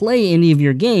actually play any of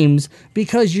your games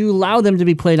because you allow them to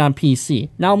be played on PC.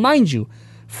 Now, mind you,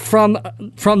 from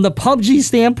the PUBG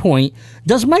standpoint,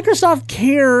 does Microsoft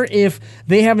care if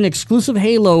they have an exclusive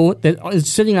Halo that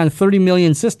is sitting on 30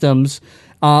 million systems,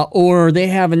 or they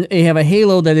have a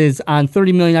Halo that is on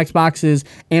 30 million Xboxes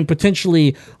and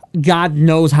potentially God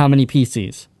knows how many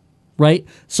PCs, right?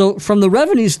 So from the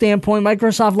revenue standpoint,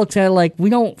 Microsoft looks at it like, we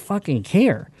don't fucking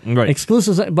care. Right.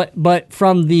 Exclusives, but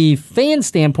from the fan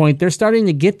standpoint, they're starting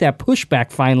to get that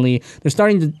pushback finally. They're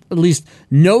starting to at least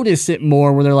notice it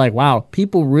more where they're like, wow,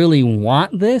 people really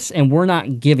want this and we're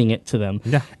not giving it to them.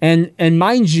 Yeah. And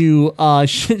mind you,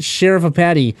 Sheriff of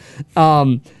Patty,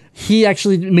 he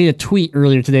actually made a tweet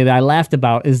earlier today that I laughed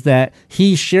about, is that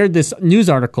he shared this news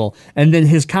article and then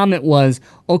his comment was,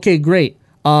 okay, great.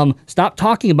 Stop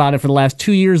talking about it for the last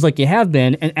 2 years like you have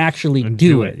been and actually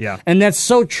do it. Yeah. And that's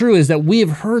so true, is that we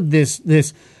have heard this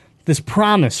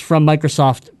promise from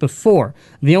Microsoft before.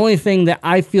 The only thing that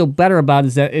I feel better about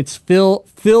is that it's Phil.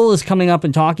 Phil is coming up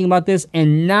and talking about this,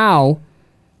 and now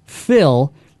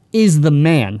Phil is the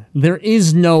man. There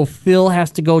is no Phil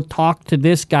has to go talk to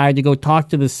this guy to go talk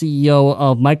to the CEO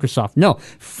of Microsoft. No,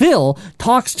 Phil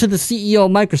talks to the CEO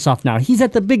of Microsoft now. He's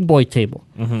at the big boy table.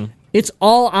 Mm-hmm. It's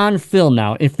all on Phil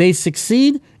now. If they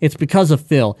succeed, it's because of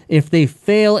Phil. If they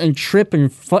fail and trip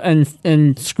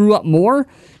and screw up more,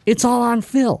 it's all on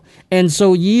Phil. And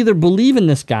so you either believe in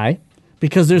this guy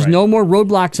because there's no more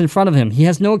roadblocks in front of him. He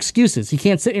has no excuses. He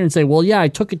can't sit here and say, well, yeah, I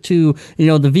took it to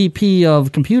the VP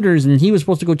of computers and he was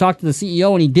supposed to go talk to the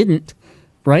CEO and he didn't,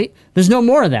 right? There's no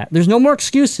more of that. There's no more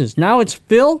excuses. Now it's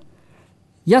Phil,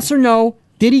 yes or no,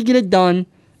 did he get it done?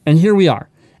 And here we are.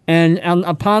 And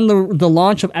upon the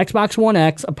launch of Xbox One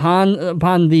X, upon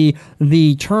the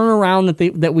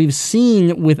turnaround that we've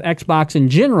seen with Xbox in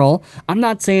general, I'm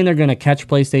not saying they're going to catch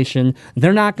PlayStation.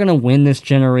 They're not going to win this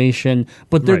generation,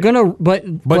 but they're going to.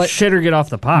 But shit or get off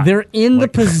the pot. They're in the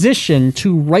position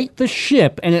to right the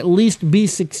ship and at least be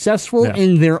successful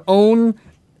in their own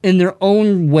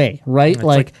way, right? It's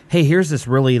like, hey, here's this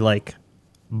really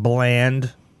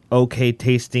bland, okay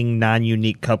tasting,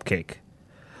 non-unique cupcake.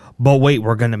 But wait,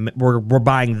 we're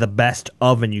buying the best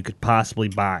oven you could possibly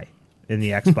buy in the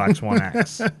Xbox One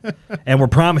X, and we're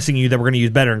promising you that we're going to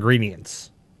use better ingredients.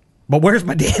 But where's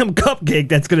my damn cupcake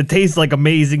that's going to taste like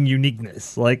amazing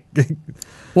uniqueness? Well,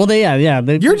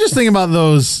 You're just thinking about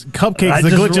those cupcakes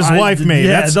Glitch's wife made.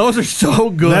 Yeah, those are so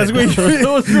good.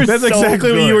 That's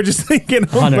exactly what you were just thinking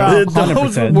about.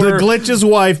 100%. The Glitch's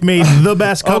wife made the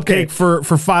best cupcake for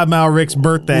 5 Mile Rick's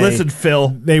birthday. Listen, Phil.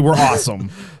 They were awesome.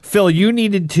 Phil, you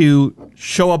needed to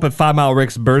show up at 5 Mile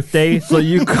Rick's birthday so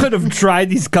you could have tried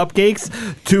these cupcakes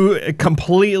to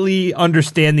completely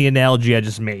understand the analogy I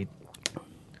just made.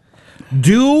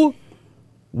 Do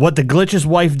what the Glitch's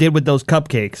wife did with those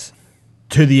cupcakes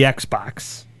to the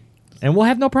Xbox, and we'll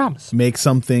have no problems. Make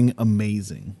something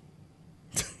amazing.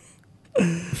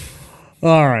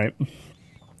 All right.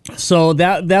 So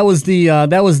that was the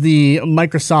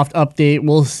Microsoft update.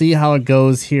 We'll see how it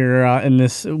goes here in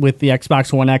this with the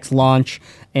Xbox One X launch,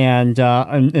 and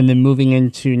then moving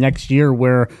into next year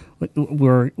where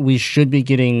we should be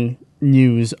getting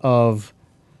news of.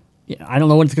 I don't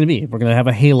know what it's going to be. We're going to have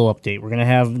a Halo update. We're going to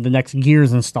have the next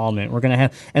Gears installment. We're going to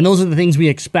have, and those are the things we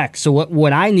expect. So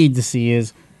what I need to see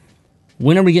is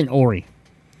when are we getting Ori?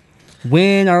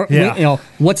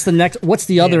 What's the next? What's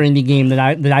the other indie game that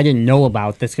I didn't know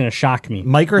about that's going to shock me?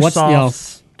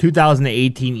 Microsoft's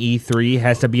 2018 E3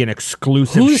 has to be an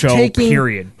exclusive show.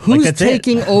 Period. Who's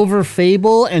taking over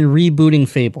Fable and rebooting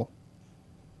Fable?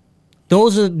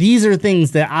 These are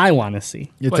things that I want to see.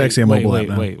 It's actually a mobile app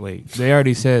now. Wait. They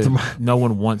already said no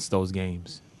one wants those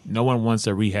games. No one wants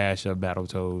a rehash of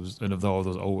Battletoads and of all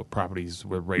those old properties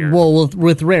with Rare. Well,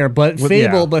 with Rare, but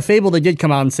Fable they did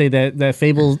come out and say that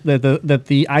Fable that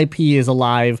the IP is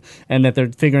alive and that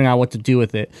they're figuring out what to do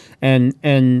with it.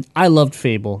 And I loved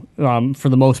Fable for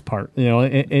the most part.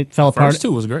 It fell apart. First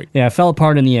two was great. Yeah, it fell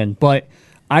apart in the end. But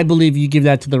I believe you give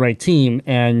that to the right team,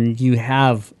 and you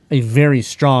have a very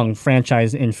strong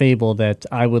franchise in Fable that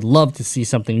I would love to see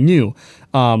something new.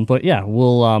 But yeah,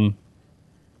 we'll.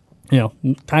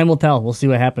 Time will tell. We'll see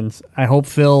what happens. I hope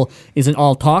Phil isn't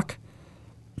all talk,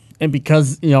 and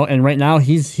because and right now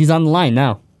he's on the line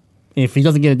now. If he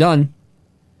doesn't get it done,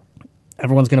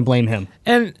 everyone's going to blame him.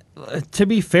 And to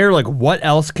be fair, what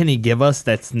else can he give us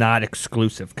that's not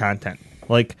exclusive content?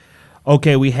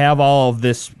 Okay, we have all of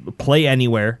this Play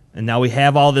Anywhere, and now we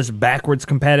have all this backwards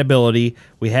compatibility.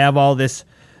 We have all this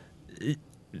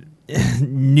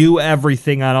new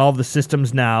everything on all of the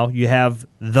systems now. You have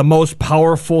the most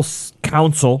powerful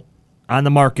console on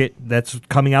the market that's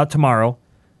coming out tomorrow.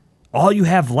 All you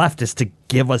have left is to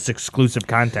give us exclusive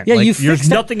content. Yeah, there's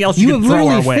nothing else you can throw our way. You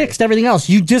literally fixed everything else.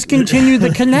 You discontinued the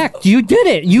Kinect. You did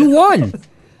it. You won.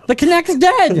 The Kinect's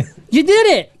dead. You did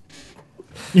it.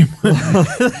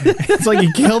 It's like you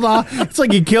killed off. It's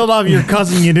like you killed off your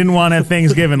cousin you didn't want at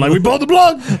Thanksgiving. Like, we pulled the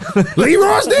plug.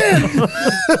 Leroy's dead.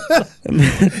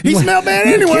 He smelled bad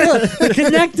anyway. The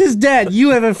Kinect is dead.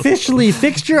 You have officially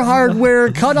fixed your hardware,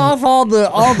 cut off all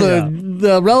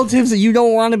the relatives that you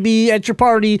don't want to be at your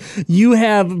party. You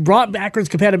have brought backwards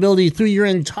compatibility through your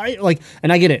entire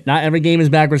and I get it. Not every game is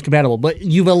backwards compatible, but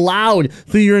you've allowed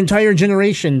through your entire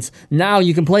generations. Now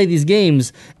you can play these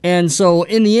games, and so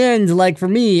in the end, for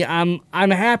me, I'm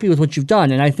happy with what you've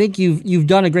done, and I think you've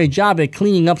done a great job at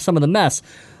cleaning up some of the mess.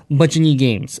 But you need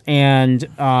games, and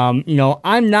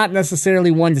I'm not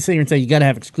necessarily one to sit here and say you got to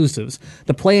have exclusives.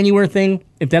 The Play Anywhere thing,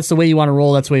 if that's the way you want to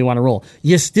roll, that's the way you want to roll.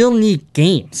 You still need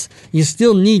games. You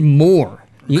still need more.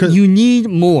 You need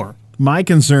more. My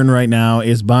concern right now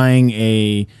is buying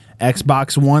a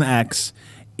Xbox One X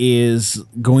is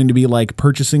going to be like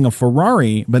purchasing a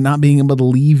Ferrari, but not being able to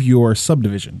leave your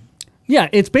subdivision. Yeah,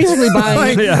 it's basically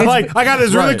buying. I got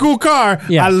this really cool car.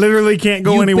 Yeah. I literally can't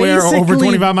go anywhere over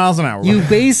 25 miles an hour. You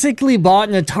basically bought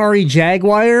an Atari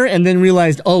Jaguar and then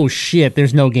realized, oh shit,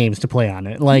 there's no games to play on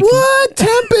it. What?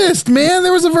 Tempest, man,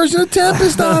 there was a version of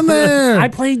Tempest on there. I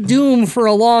played Doom for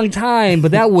a long time,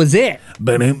 but that was it.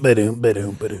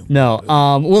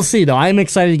 No, we'll see though. I'm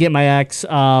excited to get my X.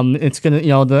 It's gonna,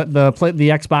 the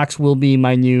Xbox will be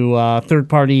my new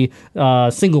third-party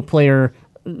single player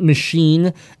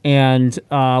machine, and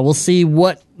we'll see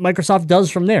what Microsoft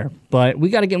does from there. But we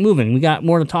got to get moving. We got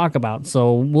more to talk about,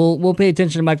 so we'll pay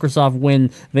attention to Microsoft when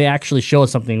they actually show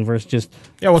us something versus just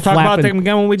we'll talk about them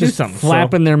again when we do something.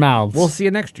 Flapping their mouths. We'll see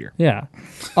you next year. Yeah.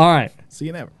 All right. See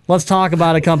you never. Let's talk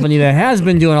about a company that has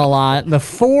been doing a lot. The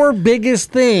 4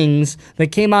 biggest things that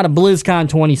came out of BlizzCon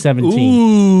 2017.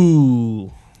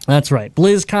 Ooh. That's right.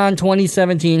 BlizzCon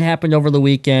 2017 happened over the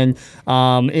weekend.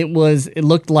 It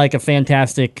looked like a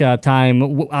fantastic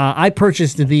time. I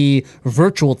purchased the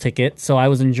virtual ticket, so I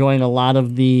was enjoying a lot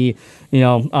of the,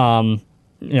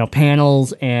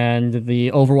 panels and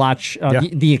the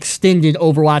Overwatch, the extended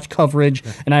Overwatch coverage,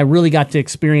 and I really got to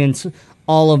experience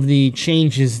all of the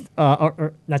changes,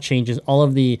 all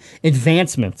of the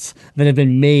advancements that have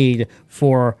been made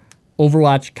for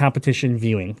Overwatch competition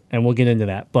viewing, and we'll get into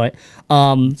that. But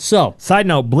side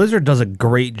note, Blizzard does a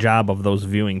great job of those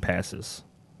viewing passes.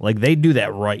 They do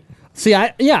that right. See,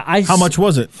 how much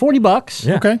was it? $40.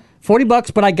 Yeah. Okay.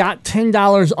 $40, but I got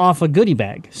 $10 off a goodie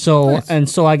bag. So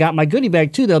so I got my goodie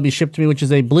bag too. That'll be shipped to me, which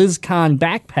is a BlizzCon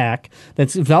backpack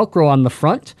that's Velcro on the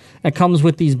front. It comes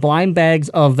with these blind bags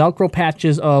of Velcro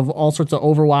patches of all sorts of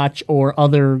Overwatch or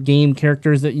other game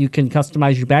characters that you can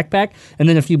customize your backpack, and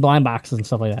then a few blind boxes and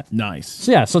stuff like that. Nice.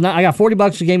 So yeah, so now I got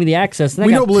 $40. You gave me the access. And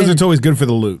We I know got Blizzard's always good for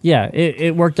the loot. Yeah,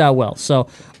 it worked out well. So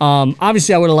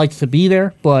obviously I would have liked to be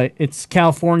there, but it's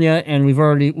California, and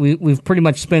we've pretty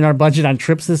much spent our budget on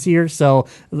trips this year. So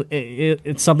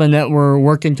it's something that we're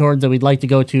working towards that we'd like to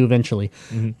go to eventually.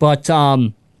 But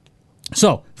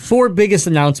so 4 biggest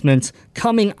announcements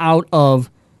coming out of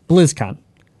BlizzCon.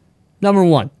 Number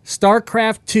 1,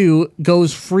 StarCraft 2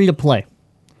 goes free to play.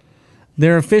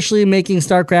 They're officially making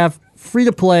StarCraft free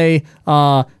to play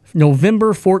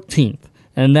November 14th.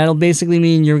 And that'll basically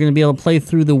mean you're going to be able to play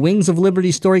through the Wings of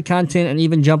Liberty story content and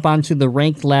even jump onto the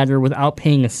ranked ladder without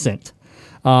paying a cent.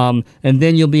 And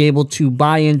then you'll be able to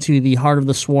buy into the Heart of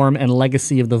the Swarm and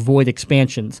Legacy of the Void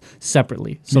expansions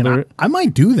separately. So I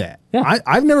might do that. Yeah.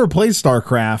 I've never played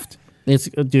StarCraft.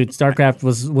 StarCraft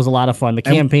was a lot of fun. The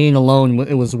campaign alone,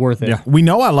 it was worth it. Yeah, we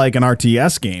know I like an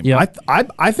RTS game. Yeah.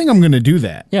 I think I'm going to do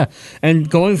that. Yeah, and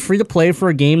going free to play for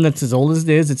a game that's as old as it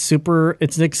is, it's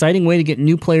an exciting way to get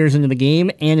new players into the game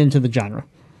and into the genre.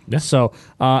 Yeah. So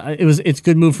it's a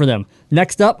good move for them.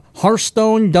 Next up,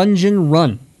 Hearthstone Dungeon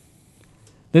Run.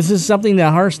 This is something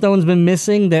that Hearthstone's been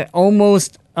missing that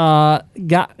almost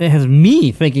has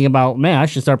me thinking about, man, I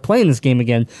should start playing this game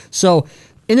again. So,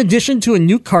 in addition to a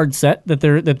new card set that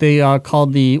they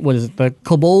called the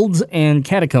Kobolds and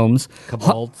Catacombs.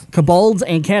 Kobolds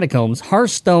and Catacombs.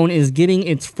 Hearthstone is getting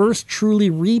its first truly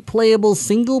replayable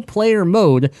single-player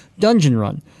mode, Dungeon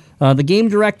Run. The game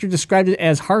director described it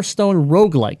as Hearthstone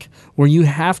roguelike, where you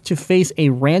have to face a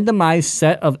randomized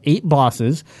set of 8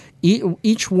 bosses.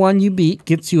 Each one you beat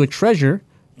gets you a treasure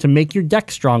to make your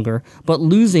deck stronger, but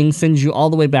losing sends you all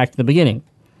the way back to the beginning.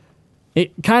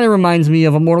 It kind of reminds me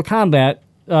of a Mortal Kombat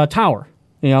tower.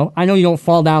 I know you don't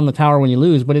fall down the tower when you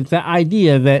lose, but it's that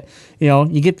idea that,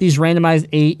 you get these randomized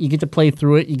 8, you get to play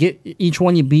through it, you get each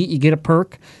one you beat, you get a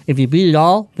perk. If you beat it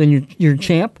all, then you're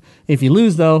champ. If you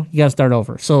lose, though, you got to start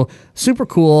over. So super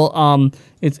cool.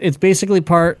 It's basically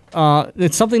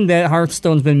it's something that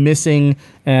Hearthstone's been missing,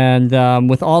 and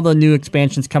with all the new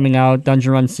expansions coming out,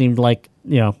 Dungeon Run seemed like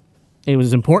it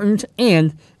was important,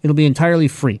 and it'll be entirely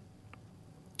free.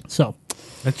 So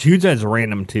that's huge. That's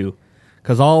random too,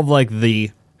 because all of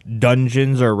the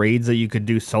dungeons or raids that you could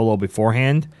do solo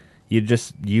beforehand, you'd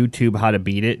just YouTube how to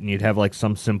beat it, and you'd have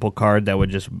some simple card that would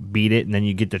just beat it, and then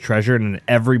you get the treasure, and then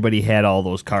everybody had all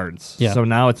those cards. Yeah. So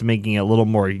now it's making it a little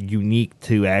more unique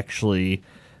to actually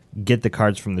get the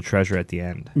cards from the treasure at the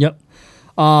end. Yep.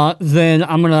 Then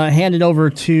I'm going to hand it over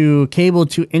to Cable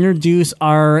to introduce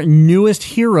our newest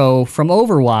hero from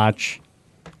Overwatch.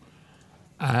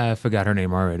 I forgot her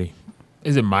name already.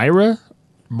 Is it Moira?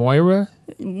 Moira?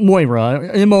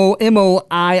 Moira.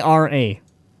 Moira.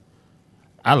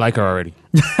 I like her already.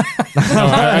 No,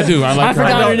 I do. I like I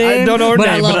forgot her name. I don't know her but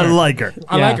name, but I her. like her.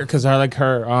 I like her because I like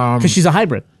her. Because she's a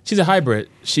hybrid. She's a hybrid.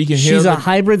 She can heal. She's a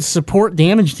hybrid support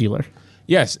damage dealer.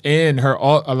 Yes, and her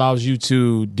ult allows you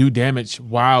to do damage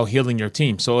while healing your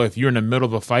team. So if you're in the middle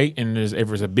of a fight and if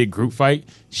there's a big group fight,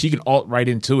 she can ult right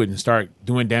into it and start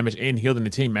doing damage and healing the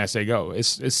team as they go.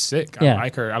 It's sick. Yeah. I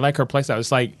like her. I like her playstyle.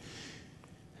 It's like,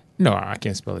 no, I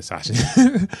can't spell it, Sasha.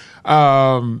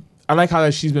 I like how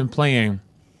she's been playing.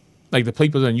 Like the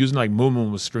people that are using,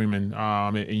 Moon was streaming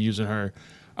and using her,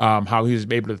 how he was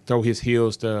able to throw his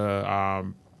heals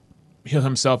to heal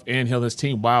himself and heal his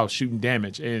team while shooting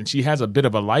damage. And she has a bit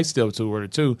of a lifesteal to her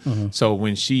too. Mm-hmm. So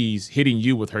when she's hitting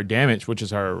you with her damage, which is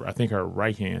her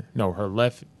right hand, her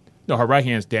right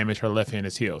hand's damage, her left hand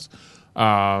is heals.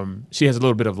 She has a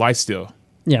little bit of lifesteal.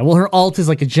 Yeah, well, her ult is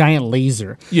like a giant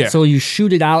laser. Yeah. So you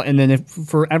shoot it out, and then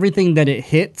for everything that it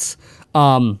hits,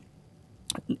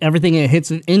 everything it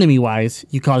hits enemy-wise,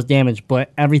 you cause damage,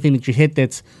 but everything that you hit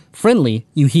that's friendly,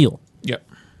 you heal. Yep.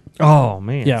 Oh,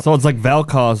 man. Yeah. So it's like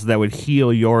Vel'Koz that would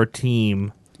heal your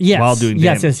team Yes. while doing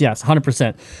damage. Yes,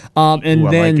 100%. And Ooh,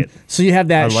 I then, like it. so you have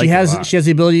that. I like She it a has lot.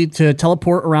 the ability to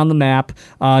teleport around the map.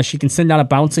 She can send out a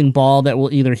bouncing ball that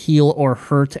will either heal or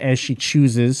hurt as she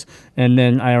chooses. And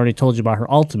then I already told you about her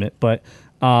ultimate, but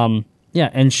yeah,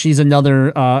 and she's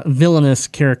another villainous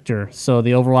character. So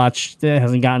the Overwatch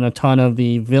hasn't gotten a ton of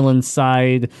the villain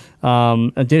side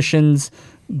additions,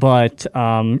 but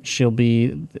she'll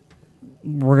be.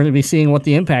 We're going to be seeing what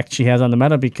the impact she has on the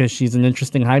meta because she's an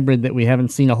interesting hybrid that we haven't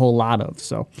seen a whole lot of.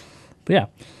 So, but yeah.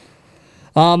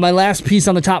 My last piece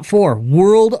on the top 4,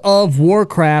 World of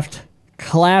Warcraft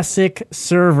classic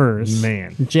servers.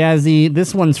 Man. Jazzy,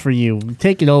 this one's for you.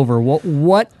 Take it over.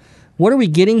 What are we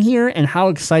getting here, and how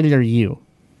excited are you?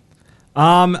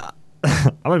 I'm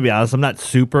gonna be honest. I'm not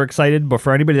super excited, but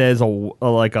for anybody that is a World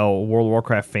of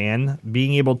Warcraft fan,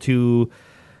 being able to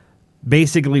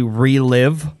basically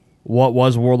relive what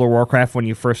was World of Warcraft when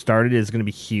you first started is going to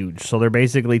be huge. So they're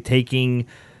basically taking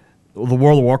the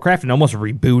World of Warcraft and almost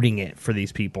rebooting it for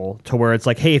these people to where it's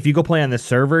like, hey, if you go play on this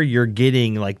server, you're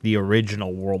getting like the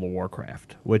original World of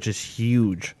Warcraft, which is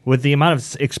huge. With the amount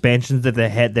of expansions that they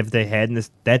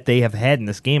have had in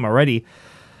this game already,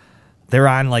 they're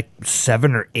on like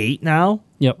 7 or 8 now.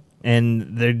 Yep.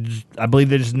 And I believe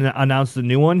they just announced a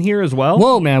new one here as well.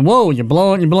 Whoa, man! Whoa, you're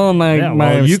blowing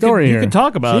my story here. You can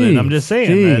talk about it. I'm just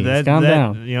saying that calm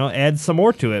down. Add some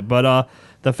more to it. But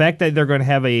the fact that they're going to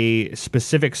have a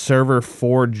specific server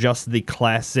for just the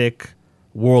classic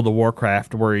World of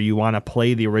Warcraft, where you want to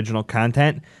play the original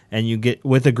content, and you get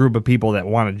with a group of people that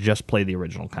want to just play the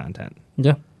original content.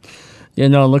 Yeah. Yeah,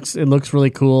 no, it looks really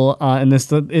cool, and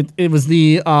it was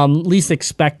the least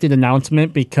expected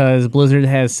announcement because Blizzard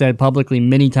has said publicly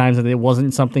many times that it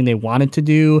wasn't something they wanted to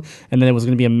do, and that it was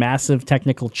going to be a massive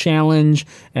technical challenge,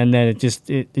 and that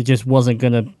it just wasn't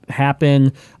going to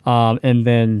happen, and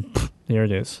then there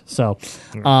it is. So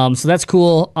that's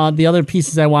cool. The other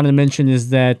pieces I wanted to mention is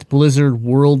that Blizzard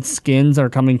World skins are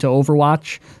coming to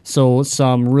Overwatch, so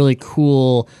some really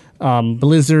cool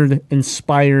Blizzard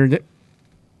inspired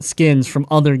skins from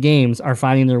other games are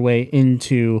finding their way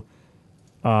into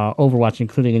Overwatch,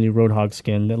 including a new Roadhog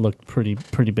skin that looked pretty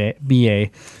BA.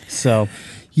 So,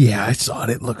 yeah, I saw it.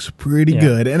 It looks pretty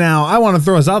good. And now I want to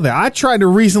throw us out there. I tried to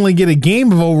recently get a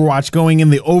game of Overwatch going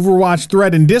in the Overwatch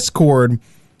thread in Discord,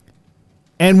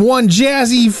 and one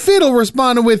Jazzy Fiddle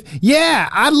responded with, "Yeah,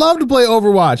 I'd love to play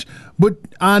Overwatch." But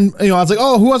I was like,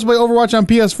 "Oh, who wants to play Overwatch on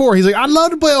PS4?" He's like, "I'd love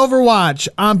to play Overwatch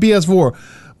on PS4.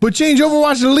 But change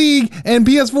Overwatch to League and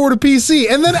PS4 to PC."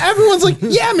 And then everyone's like,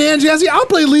 "Yeah, man, Jazzy, I'll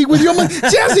play League with you." I'm like,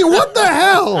 "Jazzy, what the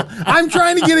hell? I'm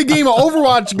trying to get a game of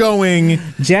Overwatch going."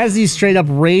 Jazzy straight up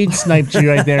raid sniped you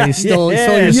right there. He stole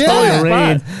your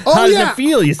raid. How does it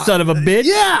feel, you son of a bitch?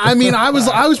 Yeah, I mean, I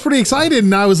was pretty excited,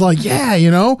 and I was like, "Yeah,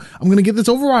 I'm gonna get this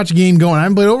Overwatch game going. I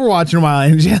haven't played Overwatch in a while."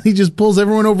 And Jazzy just pulls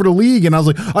everyone over to League, and I was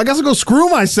like, "I guess I'll go screw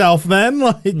myself then."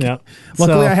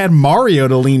 Luckily, I had Mario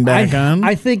to lean back on.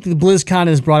 I think the BlizzCon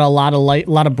has brought a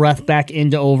lot of breath back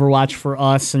into Overwatch for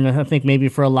us, and I think maybe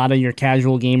for a lot of your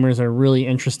casual gamers are really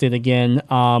interested again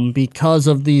because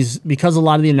of a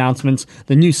lot of the announcements,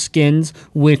 the new skins,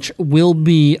 which will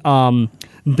be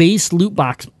base loot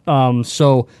box,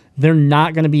 so they're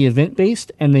not going to be event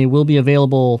based, and they will be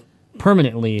available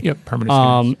permanently. Yep, permanent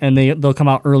skins. And they'll come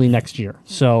out early next year.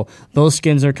 So those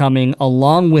skins are coming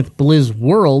along with Blizz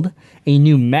World, a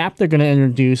new map they're going to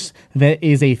introduce that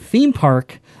is a theme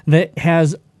park that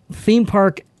has theme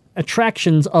park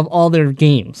attractions of all their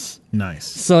games. Nice.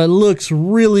 So it looks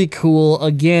really cool.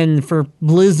 Again, for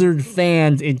Blizzard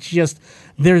fans,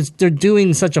 they're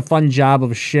doing such a fun job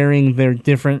of sharing their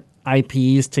different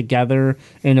IPs together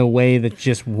in a way that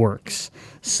just works.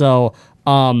 So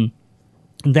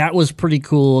that was pretty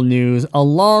cool news.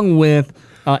 Along with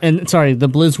the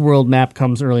Blizz World map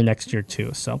comes early next year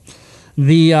too. So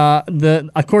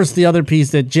of course the other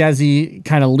piece that Jazzy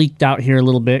kind of leaked out here a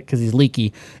little bit because he's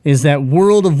leaky is that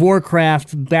World of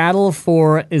Warcraft Battle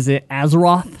for, is it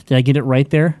Azeroth? Did I get it right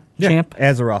there, champ?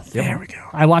 Azeroth. Yep. There we go.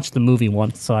 I watched the movie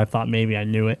once, so I thought maybe I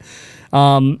knew it.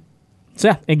 So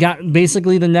yeah, it got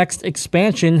basically the next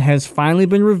expansion has finally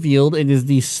been revealed. It is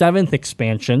the 7th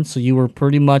expansion, so you were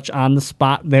pretty much on the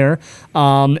spot there.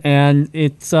 And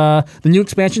it's the new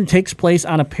expansion takes place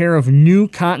on a pair of new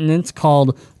continents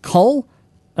called Kul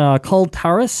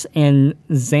Taurus and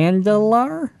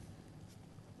Zandalar.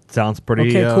 Sounds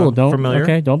pretty cool.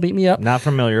 familiar. Don't beat me up. Not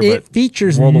familiar, it but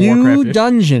features World of new Warcraft-ish.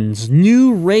 dungeons,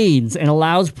 new raids, and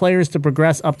allows players to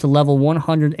progress up to level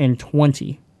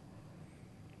 120.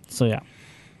 So yeah.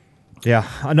 Yeah,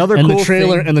 another and cool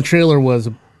the trailer was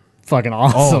fucking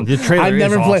awesome. Oh, the trailer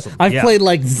is awesome. I've played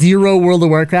like 0 World of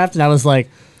Warcraft, and I was like,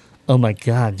 oh my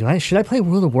god, should I play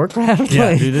World of Warcraft? Yeah,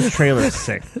 like, dude, this trailer is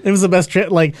sick. It was the best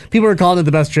people were calling it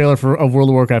the best trailer of World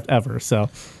of Warcraft ever. So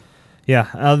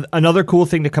yeah, another cool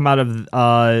thing to come out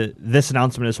of this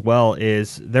announcement as well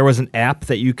is there was an app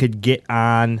that you could get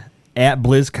on at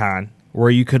BlizzCon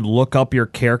where you could look up your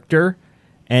character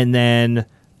and then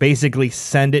basically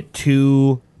send it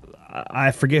to,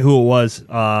 I forget who it was,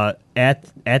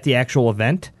 at the actual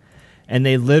event, and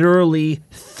they literally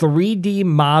 3D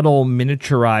model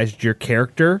miniaturized your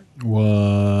character.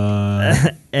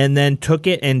 What? and then took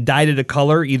it and dyed it a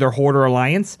color, either Horde or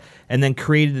Alliance, and then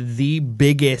created the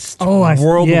biggest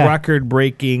world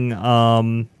record-breaking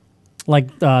diagram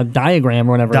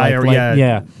or whatever.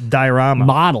 diorama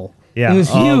model. Yeah, it was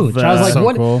huge. I was like, so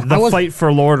 "What?" cool. The fight for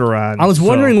Lordaeron. I was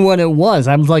wondering what it was.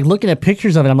 I was like looking at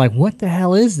pictures of it. I'm like, "What the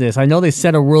hell is this?" I know they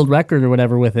set a world record or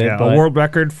whatever with it. Yeah, but a world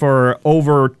record for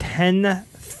over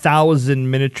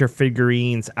 10,000 miniature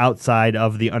figurines outside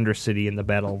of the Undercity in the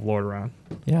Battle of Lordaeron.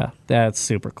 yeah, that's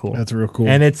super cool. That's real cool.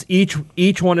 And it's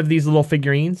each one of these little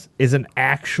figurines is an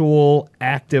actual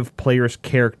active player's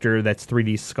character that's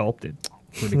 3D sculpted.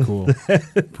 pretty cool.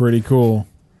 Pretty cool.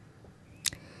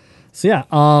 So yeah,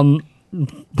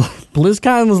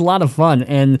 BlizzCon was a lot of fun,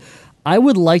 and I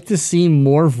would like to see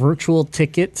more virtual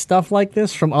ticket stuff like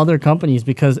this from other companies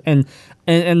because and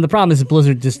the problem is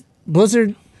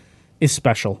Blizzard is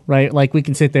special, right? Like we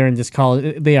can sit there and just call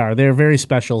it. They're very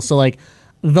special. So like,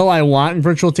 though I want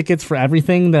virtual tickets for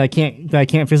everything that I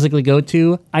can't physically go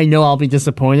to, I know I'll be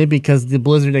disappointed because the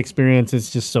Blizzard experience is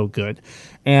just so good.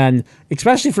 And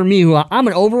especially for me, who I'm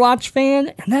an Overwatch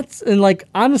fan, and like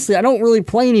honestly, I don't really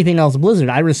play anything else Blizzard.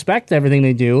 I respect everything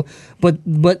they do, but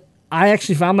I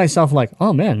actually found myself like,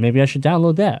 oh man, maybe I should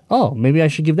download that. Oh, maybe I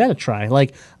should give that a try.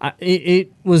 Like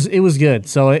it was good.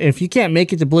 So if you can't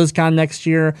make it to BlizzCon next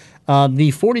year,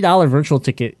 the $40 virtual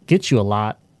ticket gets you a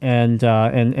lot, and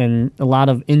a lot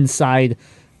of inside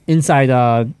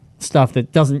stuff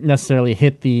that doesn't necessarily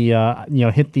hit the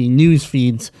news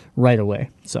feeds right away.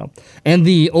 So, and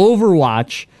the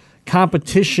Overwatch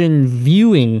competition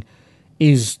viewing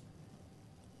is,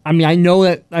 I mean, I know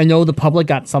the public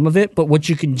got some of it, but what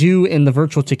you could do in the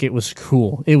virtual ticket was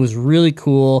cool. It was really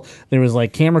cool. There was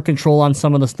like camera control on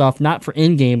some of the stuff, not for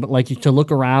in game, but like to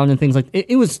look around and things like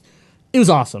it was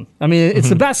awesome. I mean, it's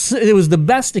the best. It was the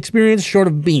best experience short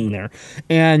of being there,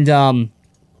 and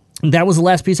that was the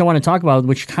last piece I want to talk about,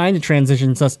 which kind of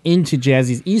transitions us into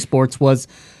Jazzy's esports. Was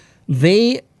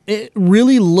it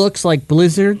really looks like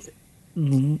Blizzard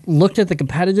looked at the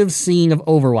competitive scene of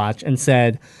Overwatch and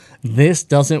said, this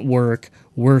doesn't work,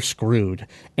 we're screwed,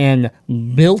 and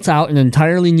built out an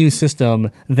entirely new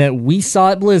system that we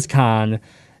saw at BlizzCon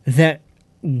that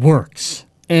works.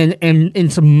 And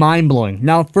it's mind-blowing.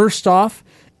 Now, first off,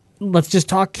 let's just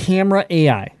talk camera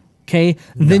AI, okay?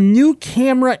 No. The new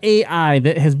camera AI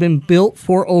that has been built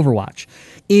for Overwatch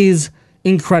is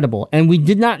incredible, and we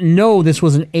did not know this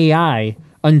was an AI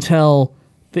until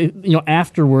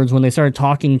afterwards when they started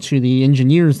talking to the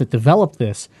engineers that developed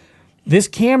this. This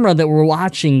camera that we're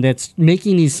watching that's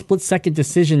making these split-second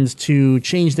decisions to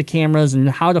change the cameras and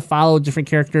how to follow different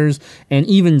characters and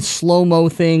even slow-mo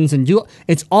things and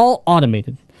it's all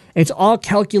automated. It's all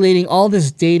calculating all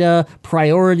this data,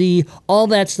 priority, all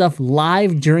that stuff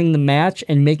live during the match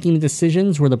and making the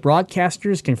decisions where the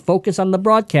broadcasters can focus on the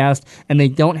broadcast and they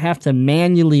don't have to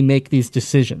manually make these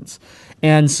decisions.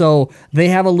 And so they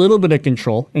have a little bit of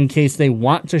control in case they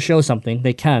want to show something,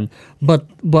 they can. But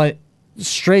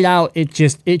straight out, it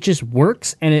just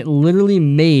works, and it literally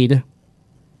made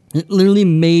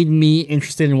me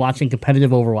interested in watching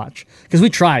competitive Overwatch because we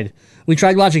tried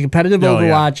watching competitive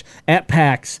Overwatch at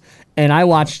PAX, and I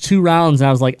watched 2 rounds, and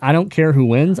I was like, I don't care who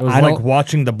wins. It was like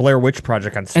watching the Blair Witch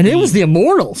Project on Steam. And it was the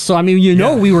Immortals, so I mean,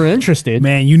 we were interested.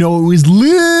 Man, it was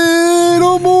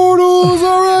Little Mortals,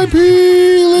 R.I.P.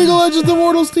 League of Legends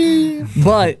Immortals team.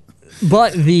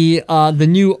 But the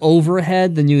new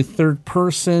overhead, the new third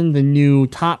person, the new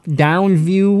top down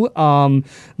view,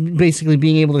 basically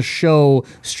being able to show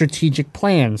strategic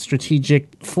plans,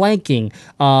 strategic flanking.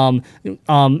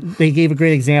 They gave a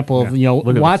great example of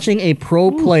watching a pro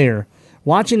player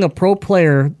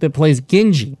that plays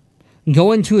Genji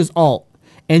go into his ult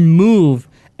and move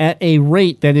at a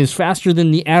rate that is faster than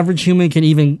the average human can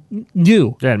even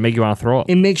do. Yeah, and make you want to throw up.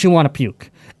 It makes you want to puke.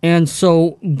 And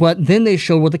so, but then they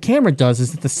show what the camera does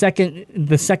is that the second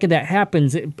that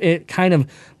happens, it kind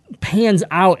of pans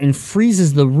out and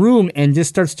freezes the room and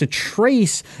just starts to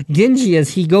trace Genji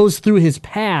as he goes through his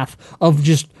path of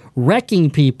just wrecking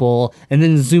people, and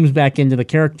then zooms back into the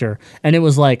character. And it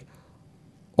was like,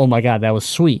 oh my God, that was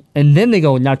sweet. And then they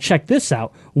go, now check this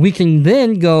out. We can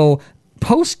then go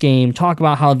post-game talk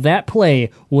about how that play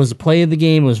was a play of the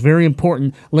game, it was very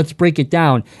important, let's break it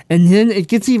down. And then it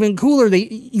gets even cooler.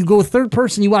 You go third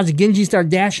person, you watch Genji start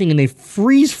dashing and they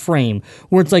freeze frame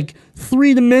where it's like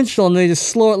 3-dimensional and they just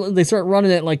slow it, they start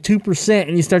running at like 2%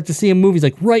 and you start to see him move. He's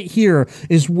like, right here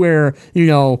is where,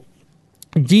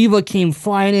 D.Va came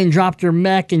flying in, dropped her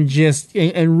mech,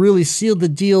 and really sealed the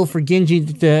deal for Genji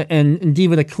and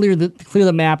D.Va to clear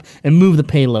the map and move the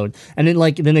payload. And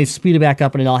then they speed it back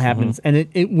up and it all happens. And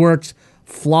it works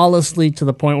flawlessly to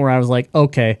the point where I was like,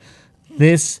 okay,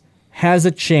 this has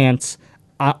a chance,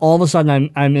 all of a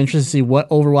sudden I'm interested to see what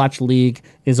Overwatch League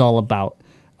is all about.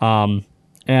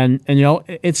 And you know,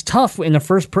 it's tough in the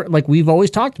first like we've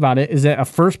always talked about it, is that a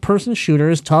first person shooter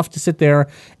is tough to sit there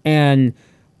and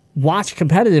watch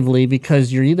competitively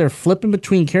because you're either flipping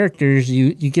between characters,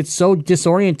 you get so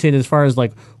disoriented as far as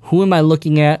like, who am I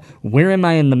looking at, where am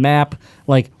I in the map,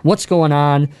 like what's going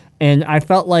on. And I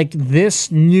felt like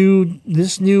this new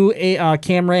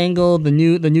camera angle, the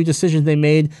new decisions they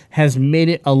made has made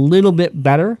it a little bit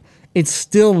better. It's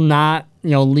still not,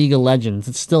 you know, League of Legends.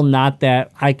 It's still not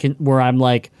that I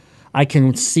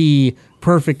can see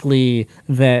perfectly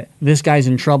that this guy's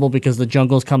in trouble because the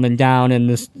jungle's coming down, and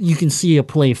this you can see a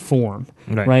play form,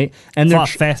 right? And it's a they're lot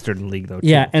faster than League, though. Too.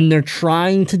 Yeah, and they're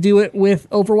trying to do it with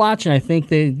Overwatch, and I think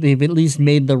they've at least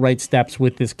made the right steps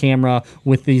with this camera,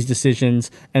 with these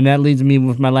decisions, and that leads me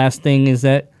with my last thing is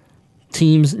that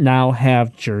teams now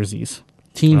have jerseys.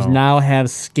 Teams now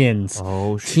have skins.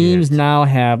 Oh, shit. Teams now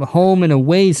have home and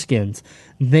away skins.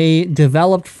 They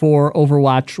developed for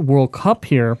Overwatch World Cup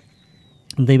here.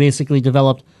 They basically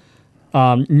developed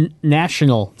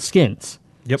national skins.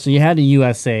 Yep. So you had the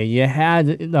USA, you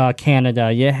had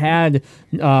Canada, you had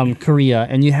Korea,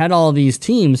 and you had all these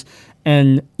teams,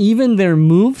 and even their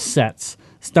move sets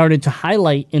started to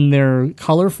highlight in their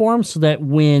color form, so that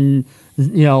when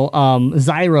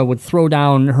Zyra would throw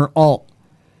down her ult,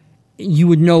 you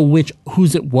would know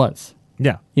whose it was.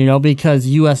 Yeah. You know, because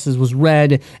US's was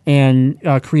red and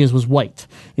Korea's was white.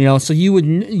 You know, so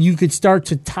you could start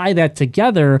to tie that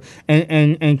together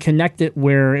and connect it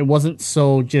where it wasn't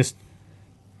so just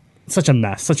such a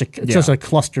mess, such a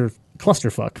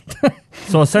clusterfuck.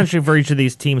 So essentially, for each of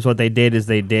these teams, what they did is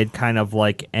they did kind of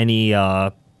like any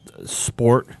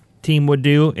sport team would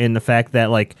do, in the fact that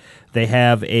like they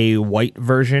have a white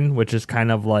version, which is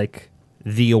kind of like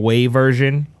the away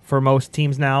version for most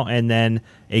teams now, and then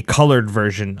a colored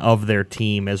version of their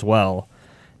team as well.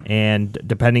 And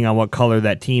depending on what color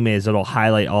that team is, it'll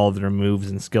highlight all of their moves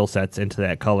and skill sets into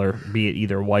that color, be it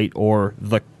either white or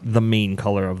the main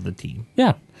color of the team.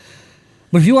 Yeah.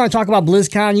 But if you want to talk about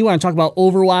BlizzCon, you want to talk about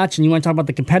Overwatch, and you want to talk about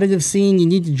the competitive scene, you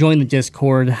need to join the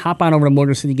Discord. Hop on over to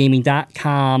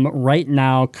MotorCityGaming.com right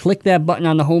now. Click that button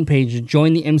on the homepage.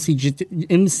 Join the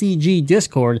MCG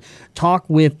Discord. Talk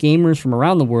with gamers from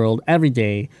around the world every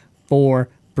day for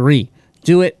free.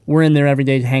 Do it. We're in there every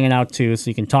day hanging out too, so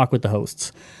you can talk with the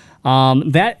hosts.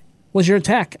 That was your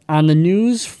attack on the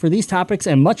news. For these topics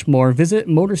and much more, visit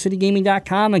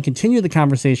MotorCityGaming.com and continue the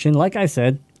conversation, like I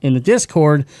said, in the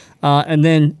Discord. And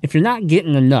then if you're not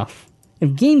getting enough, if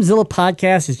Gamezilla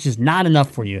podcast is just not enough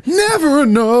for you, Never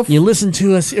enough. you listen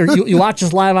to us, or you watch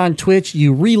us live on Twitch,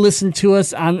 you re-listen to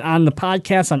us on the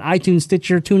podcast, on iTunes,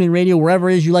 Stitcher, TuneIn Radio, wherever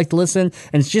it is you like to listen,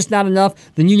 and it's just not enough,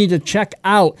 then you need to check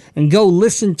out and go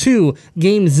listen to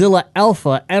Gamezilla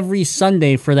Alpha every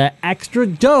Sunday for that extra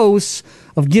dose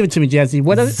of Give It To Me, Jazzy.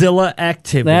 What is it? Zilla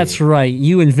activity. That's right.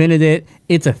 You invented it.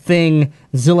 It's a thing.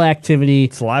 Zilla activity.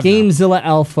 It's live Gamezilla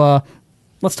Alpha.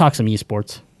 Let's talk some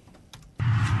esports.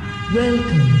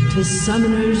 Welcome to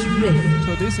Summoner's Rift.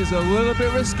 So this is a little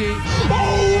bit risky.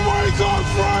 Oh my God,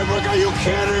 Freiburg, are you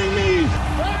kidding me?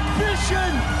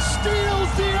 Ambition steals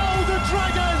the Elder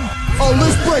Dragon. Oh,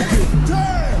 let's break it.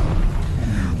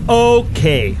 Damn.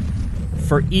 Okay.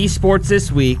 For esports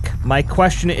this week, my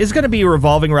question is going to be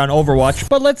revolving around Overwatch,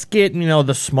 but let's get,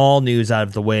 the small news out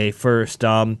of the way first.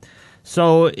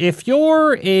 So if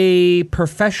you're a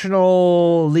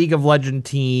professional League of Legends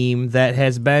team that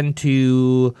has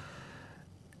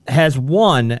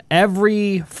won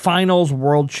every finals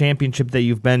world championship that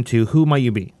you've been to, who might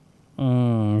you be?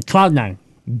 Cloud9.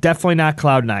 Definitely not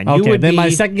Cloud9. Okay, you would then be my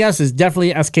second guess is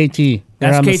definitely SKT.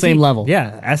 They're on the same level.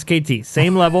 Yeah, SKT.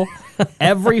 Same level.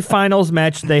 Every finals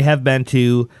match they have been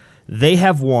to, they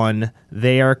have won.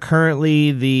 They are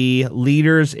currently the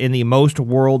leaders in the most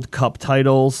World Cup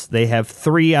titles. They have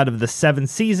 3 out of the 7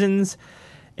 seasons.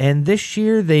 And this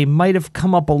year they might have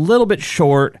come up a little bit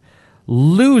short,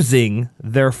 losing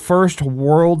their first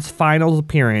World's Finals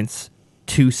appearance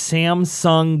to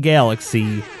Samsung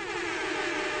Galaxy.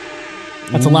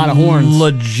 That's a lot of horns.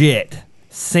 Legit.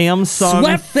 Samsung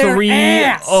Swept their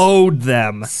 3-0'd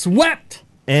them Swept.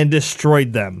 and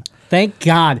destroyed them. Thank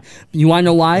God. You want to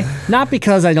know why? Not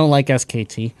because I don't like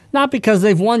SKT. Not because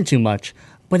they've won too much.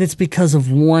 But it's because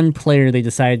of one player they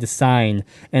decided to sign.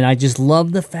 And I just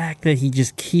love the fact that he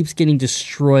just keeps getting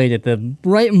destroyed at the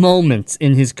right moments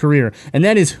in his career. And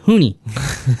that is Huni.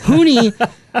 Huni,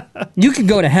 you can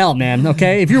go to hell, man,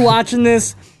 okay? If you're watching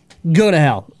this, go to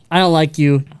hell. I don't like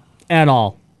you at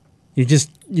all.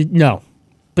 No.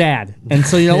 Bad. And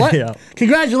so you know what? Yeah.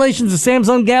 Congratulations to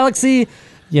Samsung Galaxy.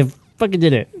 You fucking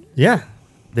did it. Yeah.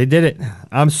 They did it.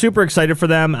 I'm super excited for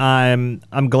them.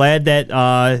 I'm glad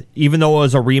that even though it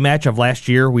was a rematch of last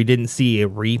year, we didn't see a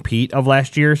repeat of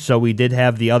last year. So we did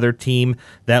have the other team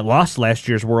that lost last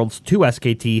year's Worlds to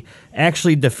SKT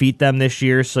actually defeat them this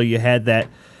year. So you had that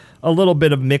a little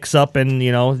bit of mix up, and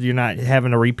you're not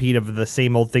having a repeat of the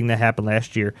same old thing that happened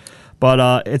last year.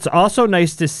 But it's also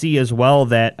nice to see as well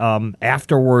that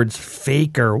afterwards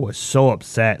Faker was so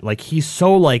upset. Like, he's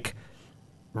so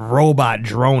robot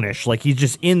drone-ish. Like, he's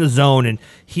just in the zone, and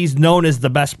he's known as the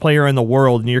best player in the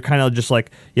world, and you're kind of just like,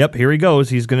 yep, here he goes.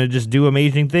 He's going to just do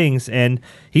amazing things. And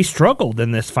he struggled in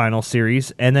this final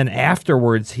series, and then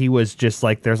afterwards he was just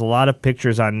like, there's a lot of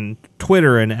pictures on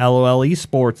Twitter and LOL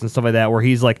Esports and stuff like that where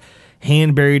he's like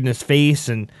hand buried in his face,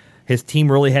 and his team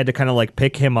really had to kind of like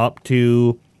pick him up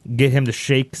to get him to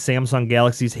shake Samsung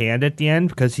Galaxy's hand at the end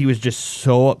because he was just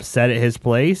so upset at his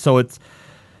play. So it's,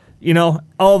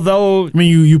 although... I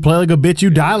mean, you play like a bitch,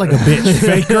 you die like a bitch,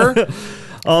 Faker.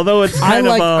 Although it's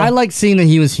I like seeing that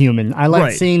he was human. I like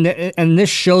Right. seeing that, and this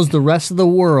shows the rest of the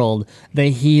world that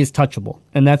he is touchable,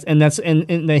 and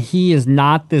that he is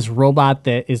not this robot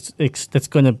that's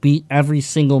going to beat every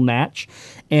single match.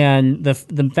 And the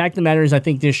fact of the matter is, I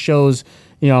think this shows,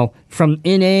 from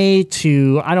NA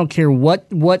to I don't care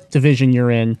what division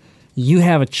you're in, you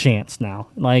have a chance now.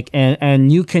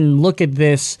 And you can look at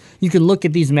this, you can look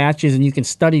at these matches and you can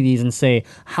study these and say,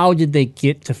 how did they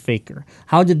get to Faker?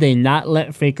 How did they not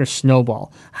let Faker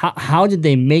snowball? How did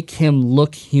they make him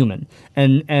look human?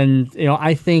 And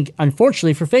I think,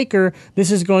 unfortunately for Faker,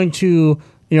 this is going to,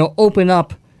 open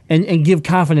up and give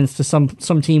confidence to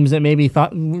some teams that maybe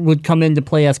thought would come in to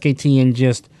play SKT and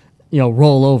just,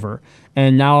 roll over.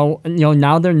 And now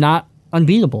they're not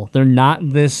unbeatable. They're not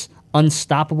this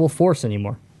unstoppable force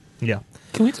anymore. Yeah.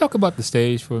 Can we talk about the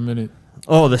stage for a minute?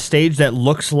 Oh, the stage that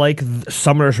looks like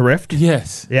Summoner's Rift?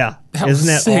 Yes. Yeah. That was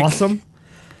Isn't that sick. awesome?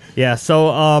 Yeah,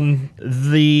 so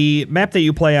the map that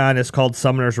you play on is called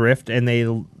Summoner's Rift, and they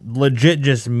legit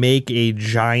just make a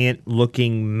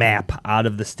giant-looking map out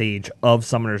of the stage of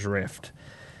Summoner's Rift.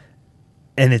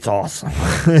 And it's awesome.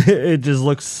 It just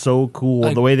looks so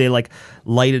cool. The way they,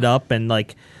 light it up, and,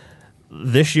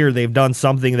 this year they've done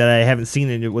something that I haven't seen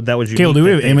that was unique. Caleb, do we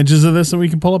that have they- images of this that we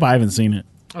can pull up? I haven't seen it.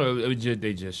 Oh,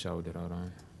 they just showed it. Hold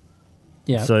on.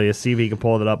 Yeah. So you see if you can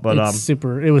pull it up. But it was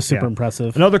super yeah.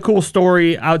 impressive. Another cool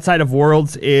story outside of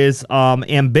Worlds is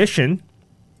Ambition,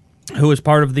 who is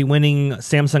part of the winning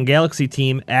Samsung Galaxy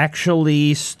team,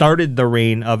 actually started the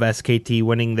reign of SKT,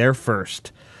 winning their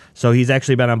first. So he's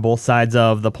actually been on both sides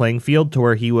of the playing field, to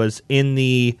where he was in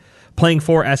the playing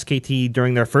for SKT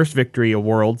during their first victory of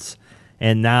Worlds,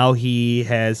 and now he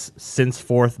has since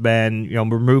forth been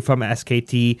removed from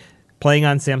SKT, playing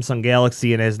on Samsung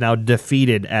Galaxy, and has now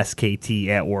defeated SKT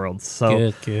at Worlds.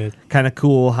 So Good. kind of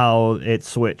cool how it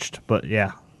switched, but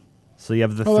yeah. So you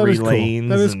have the that three is cool. lanes.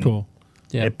 That is and cool.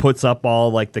 Yeah. It puts up all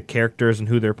the characters and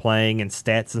who they're playing and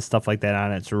stats and stuff like that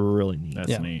on it. It's really neat.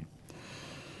 That's neat.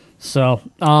 So,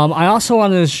 I also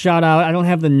wanted to shout out, I don't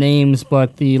have the names,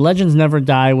 but the Legends Never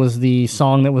Die was the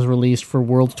song that was released for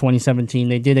Worlds 2017.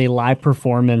 They did a live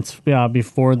performance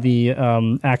before the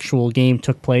actual game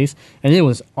took place, and it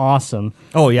was awesome.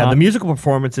 Oh, yeah. The musical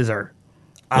performances are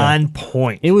on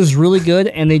point. It was really good,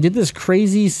 and they did this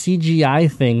crazy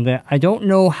CGI thing that I don't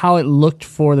know how it looked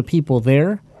for the people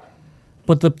there,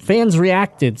 but the fans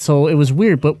reacted, so it was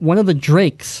weird. But one of the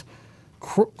drakes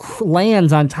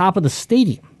lands on top of the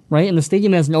stadium. Right? And the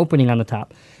stadium has an opening on the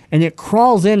top. And it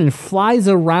crawls in and flies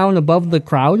around above the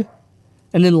crowd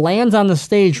and then lands on the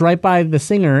stage right by the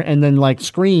singer and then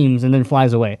screams and then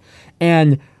flies away.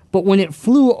 But when it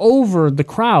flew over the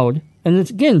crowd, and it's,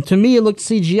 again, to me it looked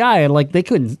CGI,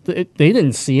 they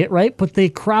didn't see it, right? But the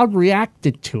crowd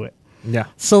reacted to it. Yeah.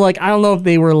 So I don't know if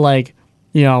they were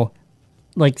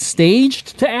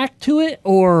staged to act to it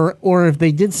or if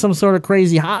they did some sort of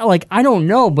crazy I don't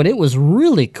know, but it was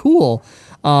really cool.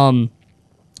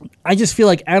 I just feel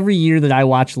like every year that I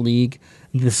watch League,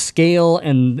 the scale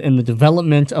and the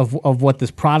development of what this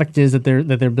product is that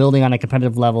they're building on a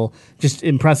competitive level just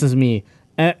impresses me.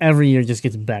 Every year just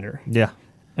gets better. Yeah.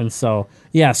 And so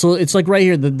it's right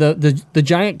here, the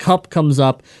giant cup comes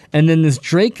up, and then this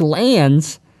Drake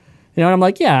lands. And I'm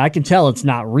like, yeah, I can tell it's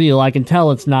not real. I can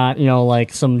tell it's not,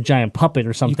 some giant puppet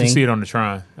or something. You can see it on the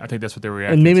Tron. I think that's what they're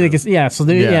reacting and maybe to. they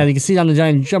can, you can see it on the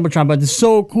giant jumbotron. But it's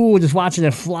so cool just watching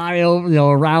it fly over,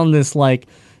 around this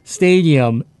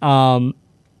stadium.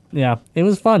 Yeah, it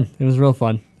was fun. It was real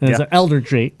fun. And it's an Elder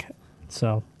Drake,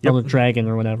 so Elder Dragon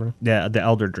or whatever. Yeah, the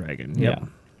Elder Dragon. Yep.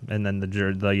 Yeah, and then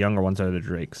the younger ones are the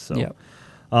Drakes. So, yeah.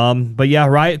 But yeah,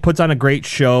 Riot puts on a great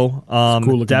show.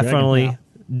 Cool looking Definitely. dragon.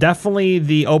 definitely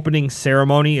the opening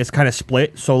ceremony is kind of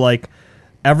split. So like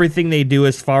everything they do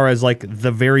as far as like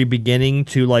the very beginning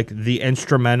to like the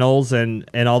instrumentals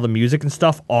and all the music and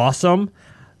stuff, awesome.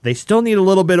 They still need a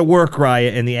little bit of work,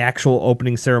 Riot, in the actual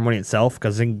opening ceremony itself,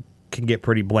 because it can get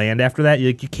pretty bland after that.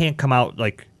 You can't come out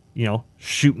like,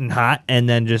 shooting hot and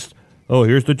then just, oh,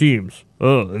 here's the teams.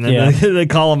 Oh, and then they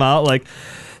call them out. Like,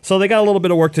 so they got a little bit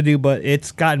of work to do, but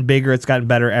it's gotten bigger. It's gotten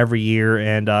better every year.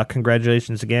 And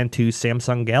congratulations again to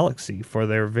Samsung Galaxy for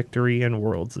their victory in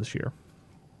Worlds this year.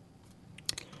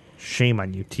 Shame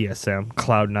on you, TSM,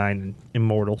 Cloud9, and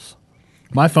Immortals.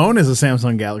 My phone is a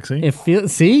Samsung Galaxy.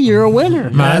 See, you're a winner.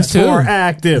 As for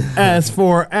active. As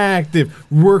for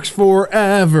active. Works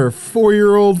forever.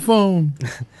 4-year-old phone.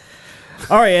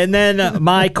 All right, and then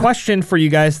my question for you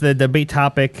guys, the debate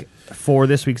topic for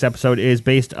this week's episode is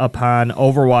based upon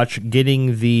Overwatch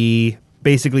getting the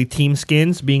basically team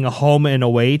skins, being a home and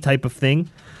away type of thing.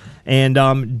 And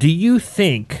do you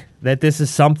think that this is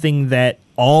something that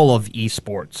all of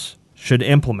esports should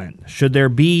implement? Should there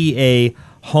be a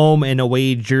home and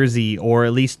away jersey, or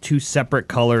at least 2 separate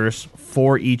colors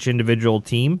for each individual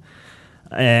team?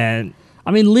 And I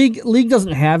mean, League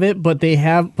doesn't have it, but they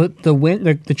have. But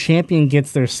the champion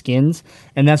gets their skins,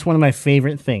 and that's one of my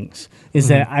favorite things. Is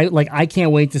that I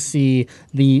can't wait to see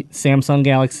the Samsung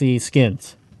Galaxy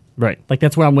skins. Right, like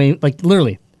that's what I'm waiting. Like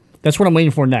literally, that's what I'm waiting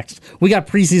for next. We got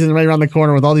preseason right around the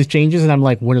corner with all these changes, and I'm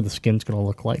like, what are the skins going to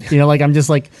look like? Like I'm just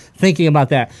like thinking about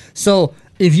that. So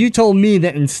if you told me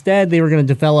that instead they were going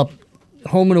to develop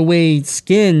home and away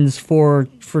skins for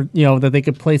that they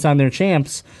could place on their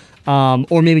champs.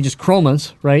 Or maybe just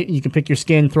chromas, right? You can pick your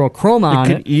skin, throw a chroma on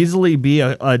it. It could easily be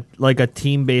a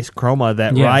team-based chroma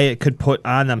that Riot could put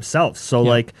on themselves. So,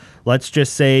 like, let's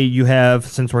just say you have,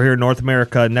 since we're here in North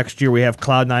America, next year we have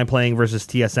Cloud9 playing versus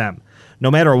TSM. No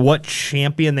matter what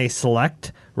champion they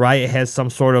select, Riot has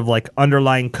some sort of, like,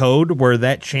 underlying code where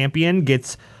that champion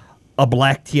gets a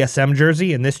black TSM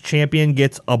jersey, and this champion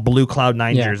gets a blue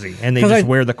Cloud9 jersey, and they just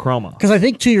wear the chroma. Because I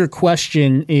think to your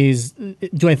question is,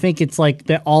 do I think it's like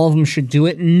that all of them should do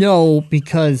it? No,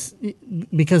 because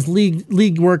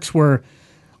League works where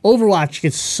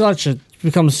Overwatch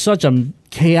becomes such a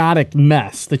chaotic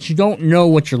mess that you don't know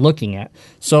what you're looking at.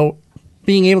 So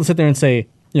being able to sit there and say,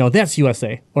 that's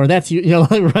USA, or that's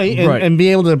right, and be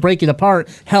able to break it apart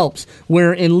helps.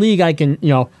 Where in League, I can,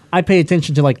 I pay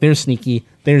attention to like there's sneaky,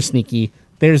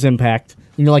 there's impact.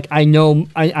 Like I know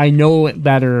it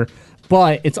better,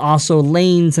 but it's also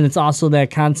lanes, and it's also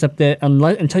that concept that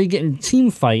until you get in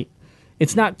team fight,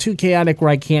 it's not too chaotic where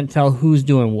I can't tell who's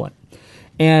doing what.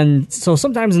 And so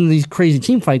sometimes in these crazy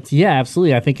team fights, yeah,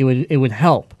 absolutely, I think it would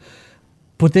help.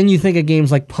 But then you think of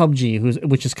games like PUBG,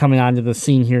 which is coming onto the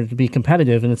scene here to be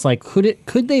competitive, and it's like,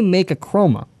 could they make a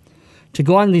chroma to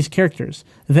go on these characters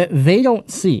that they don't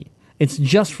see? It's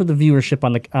just for the viewership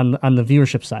on the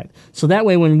viewership side. So that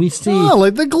way, when we see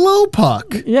like the glow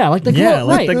puck, like the glow,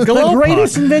 like the glow the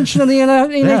greatest invention of the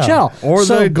NHL, or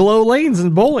the glow lanes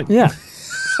in bowling,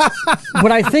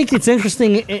 But I think it's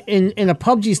interesting in a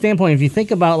PUBG standpoint. If you think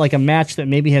about like a match that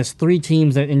maybe has 3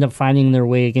 teams that end up finding their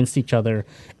way against each other,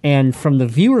 and from the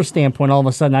viewer standpoint, all of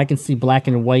a sudden I can see black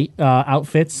and white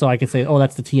outfits, so I can say, oh,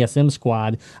 that's the TSM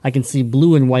squad. I can see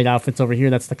blue and white outfits over here.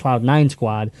 That's the Cloud9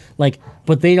 squad. Like,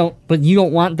 but you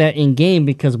don't want that in game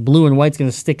because blue and white's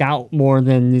going to stick out more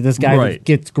than this guy that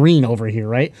gets green over here,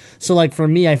 right? So like for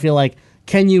me, I feel like,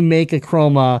 can you make a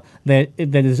chroma that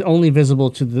is only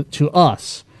visible to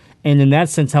us? And in that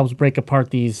sense, helps break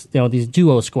apart these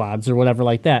duo squads or whatever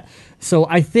like that. So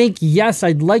I think yes,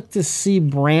 I'd like to see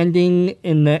branding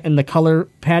in the color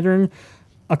pattern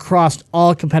across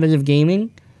all competitive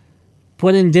gaming,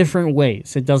 but in different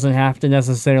ways. It doesn't have to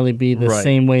necessarily be the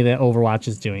same way that Overwatch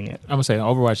is doing it. I'm gonna say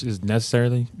Overwatch is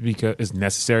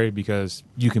necessary because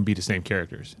you can be the same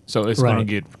characters. So it's gonna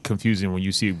get confusing when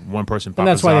you see one person pop. And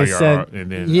that's why they said,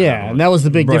 and that was the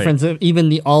big difference. Even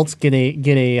the alts get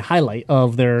a highlight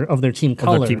of their team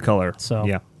color. Of their team color. So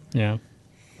yeah.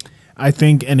 I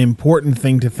think an important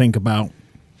thing to think about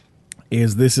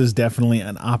is this is definitely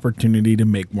an opportunity to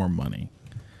make more money.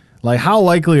 Like, how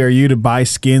likely are you to buy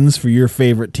skins for your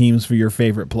favorite teams, for your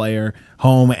favorite player,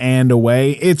 home and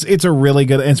away? It's a really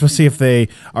good, especially if they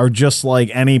are just like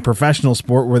any professional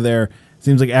sport where it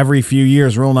seems like every few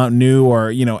years rolling out new,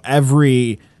 or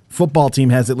every football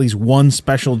team has at least one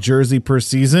special jersey per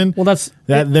season. Well,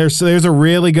 there's a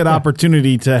really good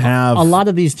opportunity to have. A lot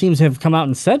of these teams have come out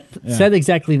and said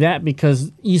exactly that,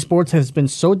 because esports has been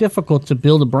so difficult to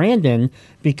build a brand in,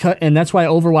 and that's why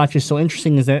Overwatch is so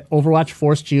interesting, is that Overwatch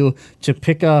forced you to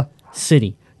pick a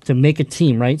city to make a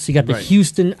team, right? So you got the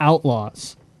Houston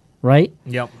Outlaws, right?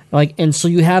 Yep. Like, and so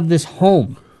you have this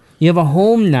home. You have a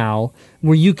home now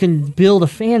where you can build a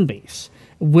fan base.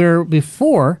 Where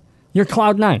before you're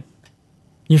Cloud9,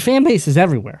 your fan base is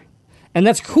everywhere, and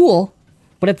that's cool.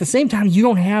 But at the same time, you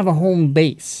don't have a home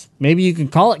base. Maybe you can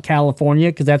call it California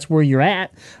because that's where you're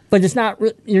at, but it's not.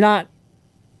 You're not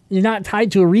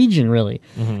tied to a region really.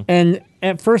 And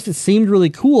at first, it seemed really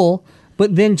cool,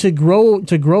 but then to grow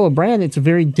a brand, it's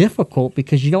very difficult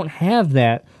because you don't have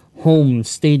that home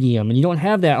stadium and you don't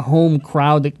have that home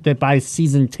crowd that buys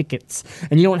season tickets,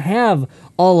 and you don't have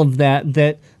all of that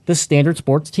the standard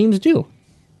sports teams do.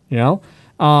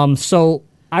 So.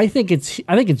 I think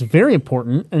it's very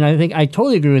important, and I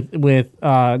totally agree with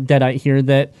Deadite here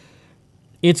that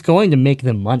it's going to make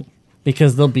them money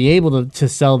because they'll be able to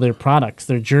sell their products,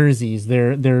 their jerseys,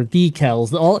 their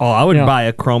decals. I would buy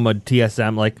a Chroma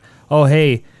TSM. Like, oh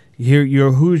hey,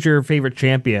 who's your favorite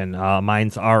champion?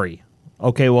 Mine's Ari.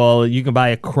 Okay, well you can buy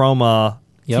a Chroma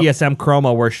TSM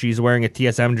Chroma where she's wearing a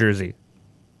TSM jersey.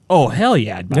 Oh hell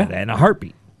yeah, I'd buy that in a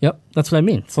heartbeat. Yep, that's what I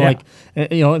mean. So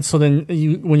so then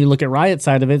when you look at Riot's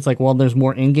side of it, it's like, well, there's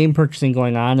more in-game purchasing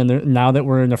going on, and now that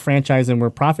we're in a franchise and we're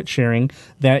profit sharing,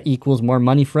 that equals more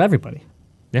money for everybody.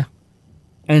 Yeah,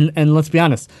 and let's be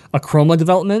honest, a Chroma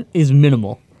development is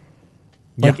minimal.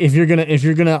 Like if you're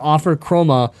gonna offer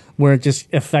Chroma where it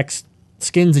just affects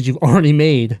skins that you've already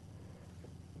made,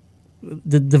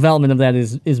 the development of that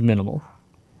is minimal.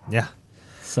 Yeah.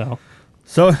 So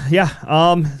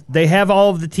they have all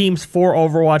of the teams for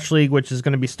Overwatch League, which is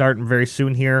going to be starting very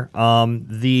soon here.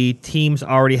 The teams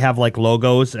already have like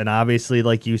logos, and obviously,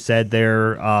 like you said,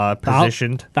 they're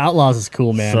positioned. The Outlaws is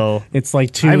cool, man. So it's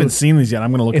like two. I haven't seen these yet.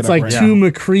 I'm going to look it up. It's like two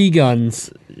McCree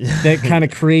guns that kind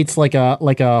of creates like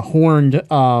a horned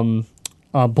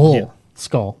bull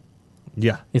skull.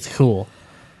 Yeah, it's cool.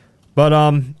 But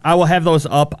I will have those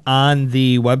up on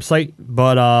the website.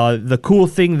 But the cool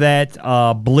thing that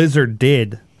Blizzard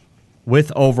did with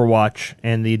Overwatch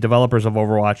and the developers of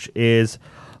Overwatch is,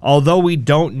 although we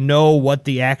don't know what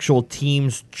the actual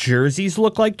team's jerseys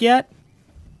look like yet,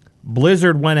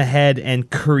 Blizzard went ahead and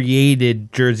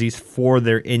created jerseys for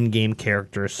their in-game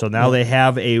characters. So now they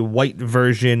have a white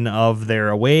version of their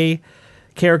away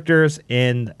characters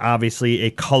and obviously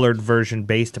a colored version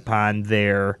based upon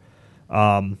their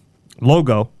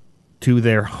logo to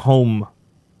their home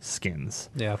skins.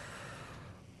 Yeah.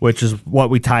 Which is what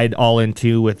we tied all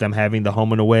into with them having the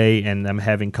home and away and them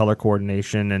having color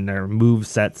coordination and their move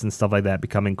sets and stuff like that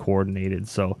becoming coordinated.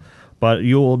 So, but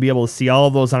you will be able to see all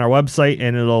of those on our website,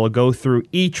 and it'll go through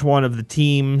each one of the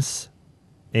teams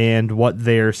and what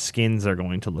their skins are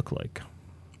going to look like.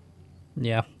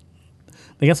 Yeah.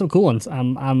 They got some cool ones.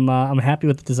 I'm happy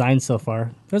with the design so far.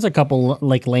 There's a couple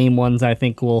like lame ones I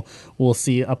think we'll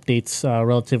see updates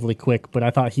relatively quick, but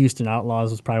I thought Houston Outlaws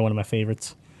was probably one of my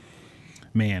favorites.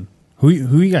 Man, who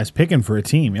you guys picking for a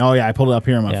team? Oh yeah, I pulled it up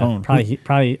here on my phone.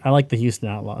 Probably I like the Houston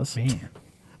Outlaws. Man,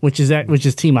 which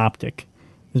is Team Optic.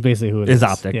 Is basically who it is.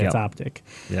 Optic. Yeah, it's Optic.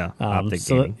 Yeah, Optic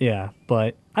Gaming. Yeah,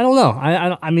 but I don't know.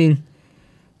 I mean,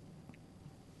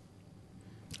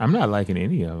 I'm not liking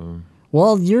any of them.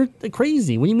 Well, you're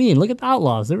crazy. What do you mean? Look at the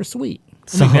Outlaws. They were sweet.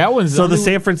 So, that one's the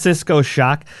San Francisco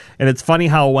Shock, and it's funny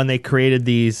how when they created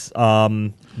these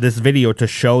this video to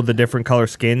show the different color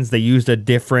skins, they used a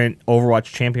different Overwatch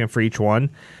champion for each one,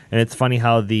 and it's funny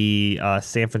how the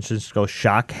San Francisco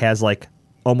Shock has like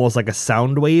almost like a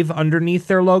sound wave underneath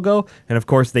their logo, and of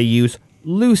course they use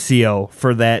Lucio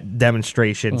for that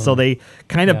demonstration. So they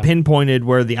kind of pinpointed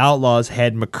where the Outlaws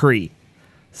had McCree.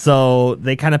 So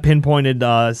they kind of pinpointed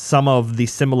some of the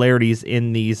similarities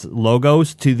in these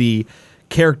logos to the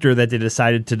character that they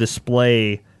decided to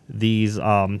display these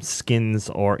skins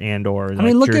or. I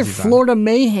mean, look at Florida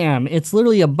Mayhem. It's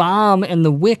literally a bomb, and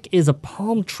the wick is a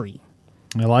palm tree.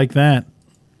 I like that.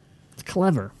 It's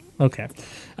clever. Okay.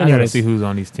 I gotta see who's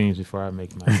on these teams before I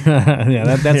make mine.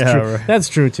 Yeah, that's true. Right. That's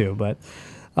true too. But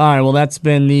all right, well, that's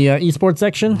been the esports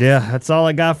section. Yeah, that's all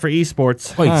I got for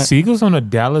esports. Wait, Seagulls on a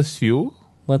Dallas Fuel?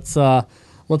 Let's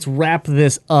wrap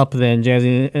this up then,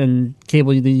 Jazzy, and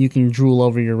Cable. You can drool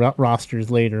over your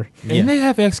rosters later. And they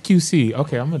have XQC.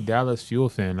 Okay, I'm a Dallas Fuel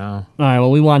fan now. All right.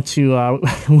 Well, we want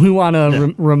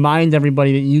to remind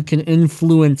everybody that you can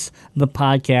influence the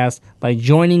podcast by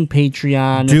joining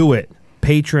Patreon. Do it.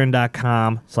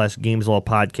 Patreon.com/Gamezilla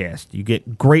Podcast. You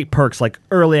get great perks like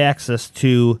early access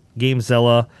to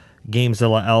Gamezilla,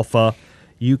 Gamezilla Alpha.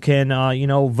 You can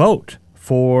vote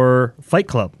for Fight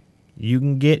Club. You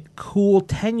can get cool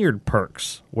tenured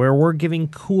perks where we're giving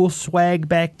cool swag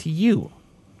back to you,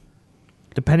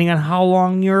 depending on how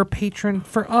long you're a patron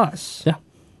for us. Yeah.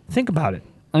 Think about it.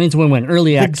 I mean, it's a win-win.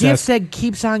 Early The access. gift that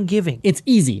keeps on giving. It's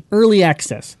easy. Early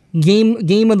access. Game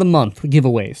of the month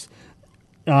giveaways.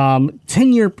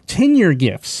 10-year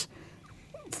gifts.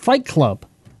 Fight Club.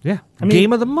 Yeah. I mean,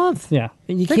 Game of the month. Yeah.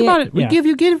 You Think about it. We yeah. give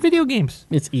you video games.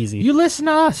 It's easy. You listen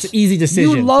to us. It's an easy decision.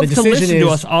 You love The to decision listen to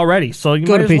is us already. So you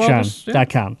go to might as well just- yeah.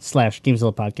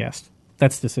 patreon.com/Gamezilla podcast.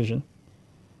 That's the decision.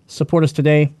 Support us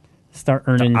today. Start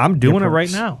earning. I'm doing your it right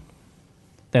perks. now.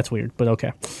 That's weird, but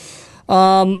okay.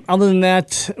 Other than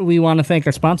that, we want to thank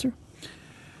our sponsor.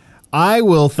 I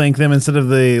will thank them instead of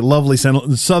the lovely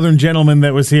Southern gentleman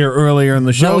that was here earlier in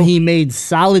the show. So he made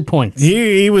solid points.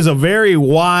 He was a very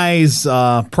wise,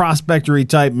 prospectory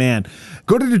type man.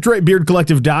 Go to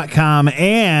DetroitBeardCollective.com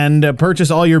and purchase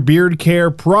all your beard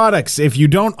care products. If you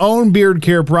don't own beard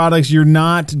care products, you're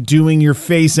not doing your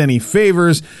face any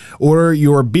favors. Order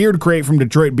your beard crate from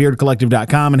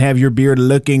DetroitBeardCollective.com and have your beard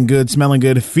looking good, smelling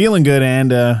good, feeling good,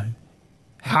 and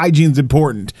hygiene's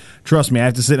important. Trust me, I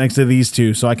have to sit next to these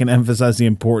two so I can emphasize the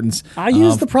importance I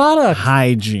use of the product.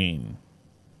 hygiene.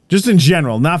 Just in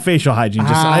general, not facial hygiene.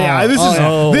 This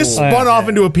Oh, spun off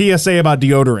into a PSA about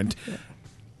deodorant.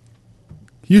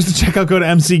 Use the checkout code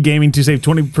MC Gaming to save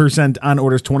 20% on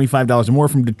orders $25 or more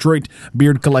from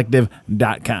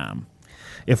DetroitBeardCollective.com.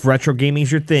 If retro gaming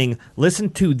is your thing, listen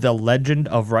to the Legend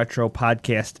of Retro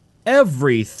podcast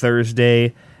every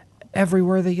Thursday,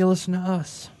 everywhere that you listen to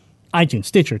us. iTunes,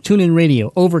 Stitcher, TuneIn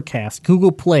Radio, Overcast,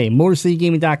 Google Play,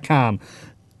 MotorCityGaming.com,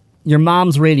 your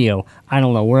mom's radio. I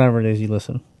don't know, wherever it is you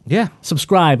listen. Yeah.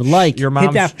 Subscribe, like, Your hit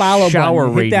mom's that follow shower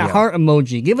button, hit that radio. heart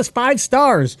emoji, give us 5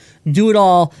 stars. Do it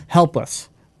all. Help us.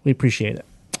 We appreciate it.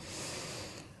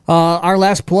 Our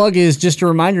last plug is just a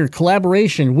reminder,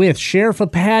 collaboration with Sheriff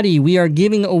of Patty. We are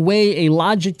giving away a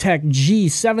Logitech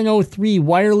G703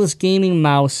 wireless gaming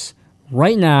mouse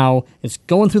right now. It's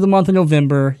going through the month of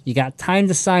November. You got time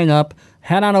to sign up.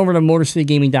 Head on over to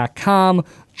MotorCityGaming.com.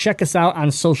 Check us out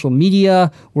on social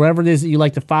media. Wherever it is that you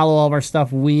like to follow all of our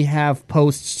stuff, we have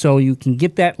posts so you can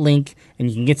get that link and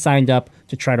you can get signed up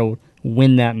to try to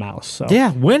win that mouse. So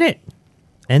Yeah, win it.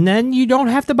 And then you don't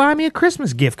have to buy me a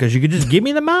Christmas gift because you could just give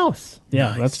me the mouse.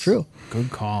 yeah, that's true. Good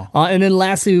call. And then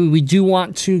lastly, we do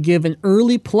want to give an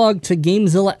early plug to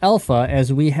GameZilla Alpha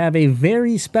as we have a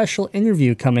very special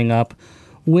interview coming up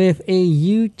with a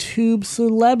YouTube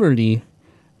celebrity.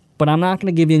 But I'm not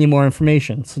going to give you any more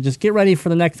information. So just get ready for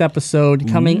the next episode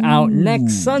coming out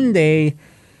next Sunday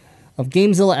of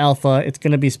GameZilla Alpha. It's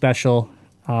going to be special.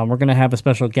 We're going to have a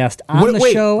special guest on the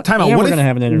show. Time out. And What we're if- going to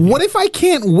have an interview. What if I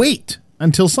can't wait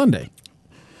until Sunday?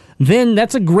 Then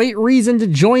that's a great reason to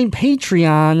join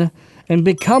Patreon and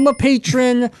become a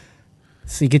patron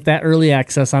so you get that early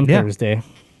access on Yeah. Thursday.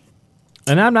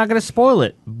 And I'm not going to spoil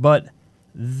it, but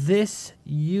this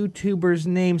YouTuber's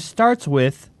name starts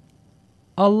with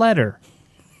a letter.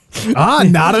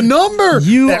 Not a number.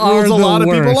 You that are rules the a lot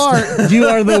worst. of people are. You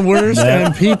are the worst,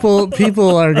 and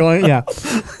people are going. Yeah.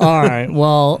 All right.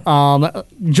 Well,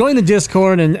 join the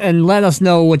Discord and let us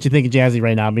know what you think of Jazzy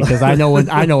right now because I know what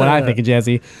I think of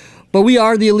Jazzy. But we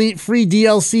are the Elite Free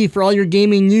DLC for all your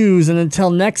gaming news, and until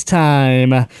next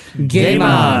time, game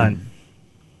on.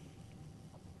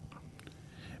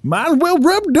 Might as well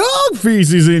rub dog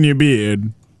feces in your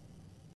beard.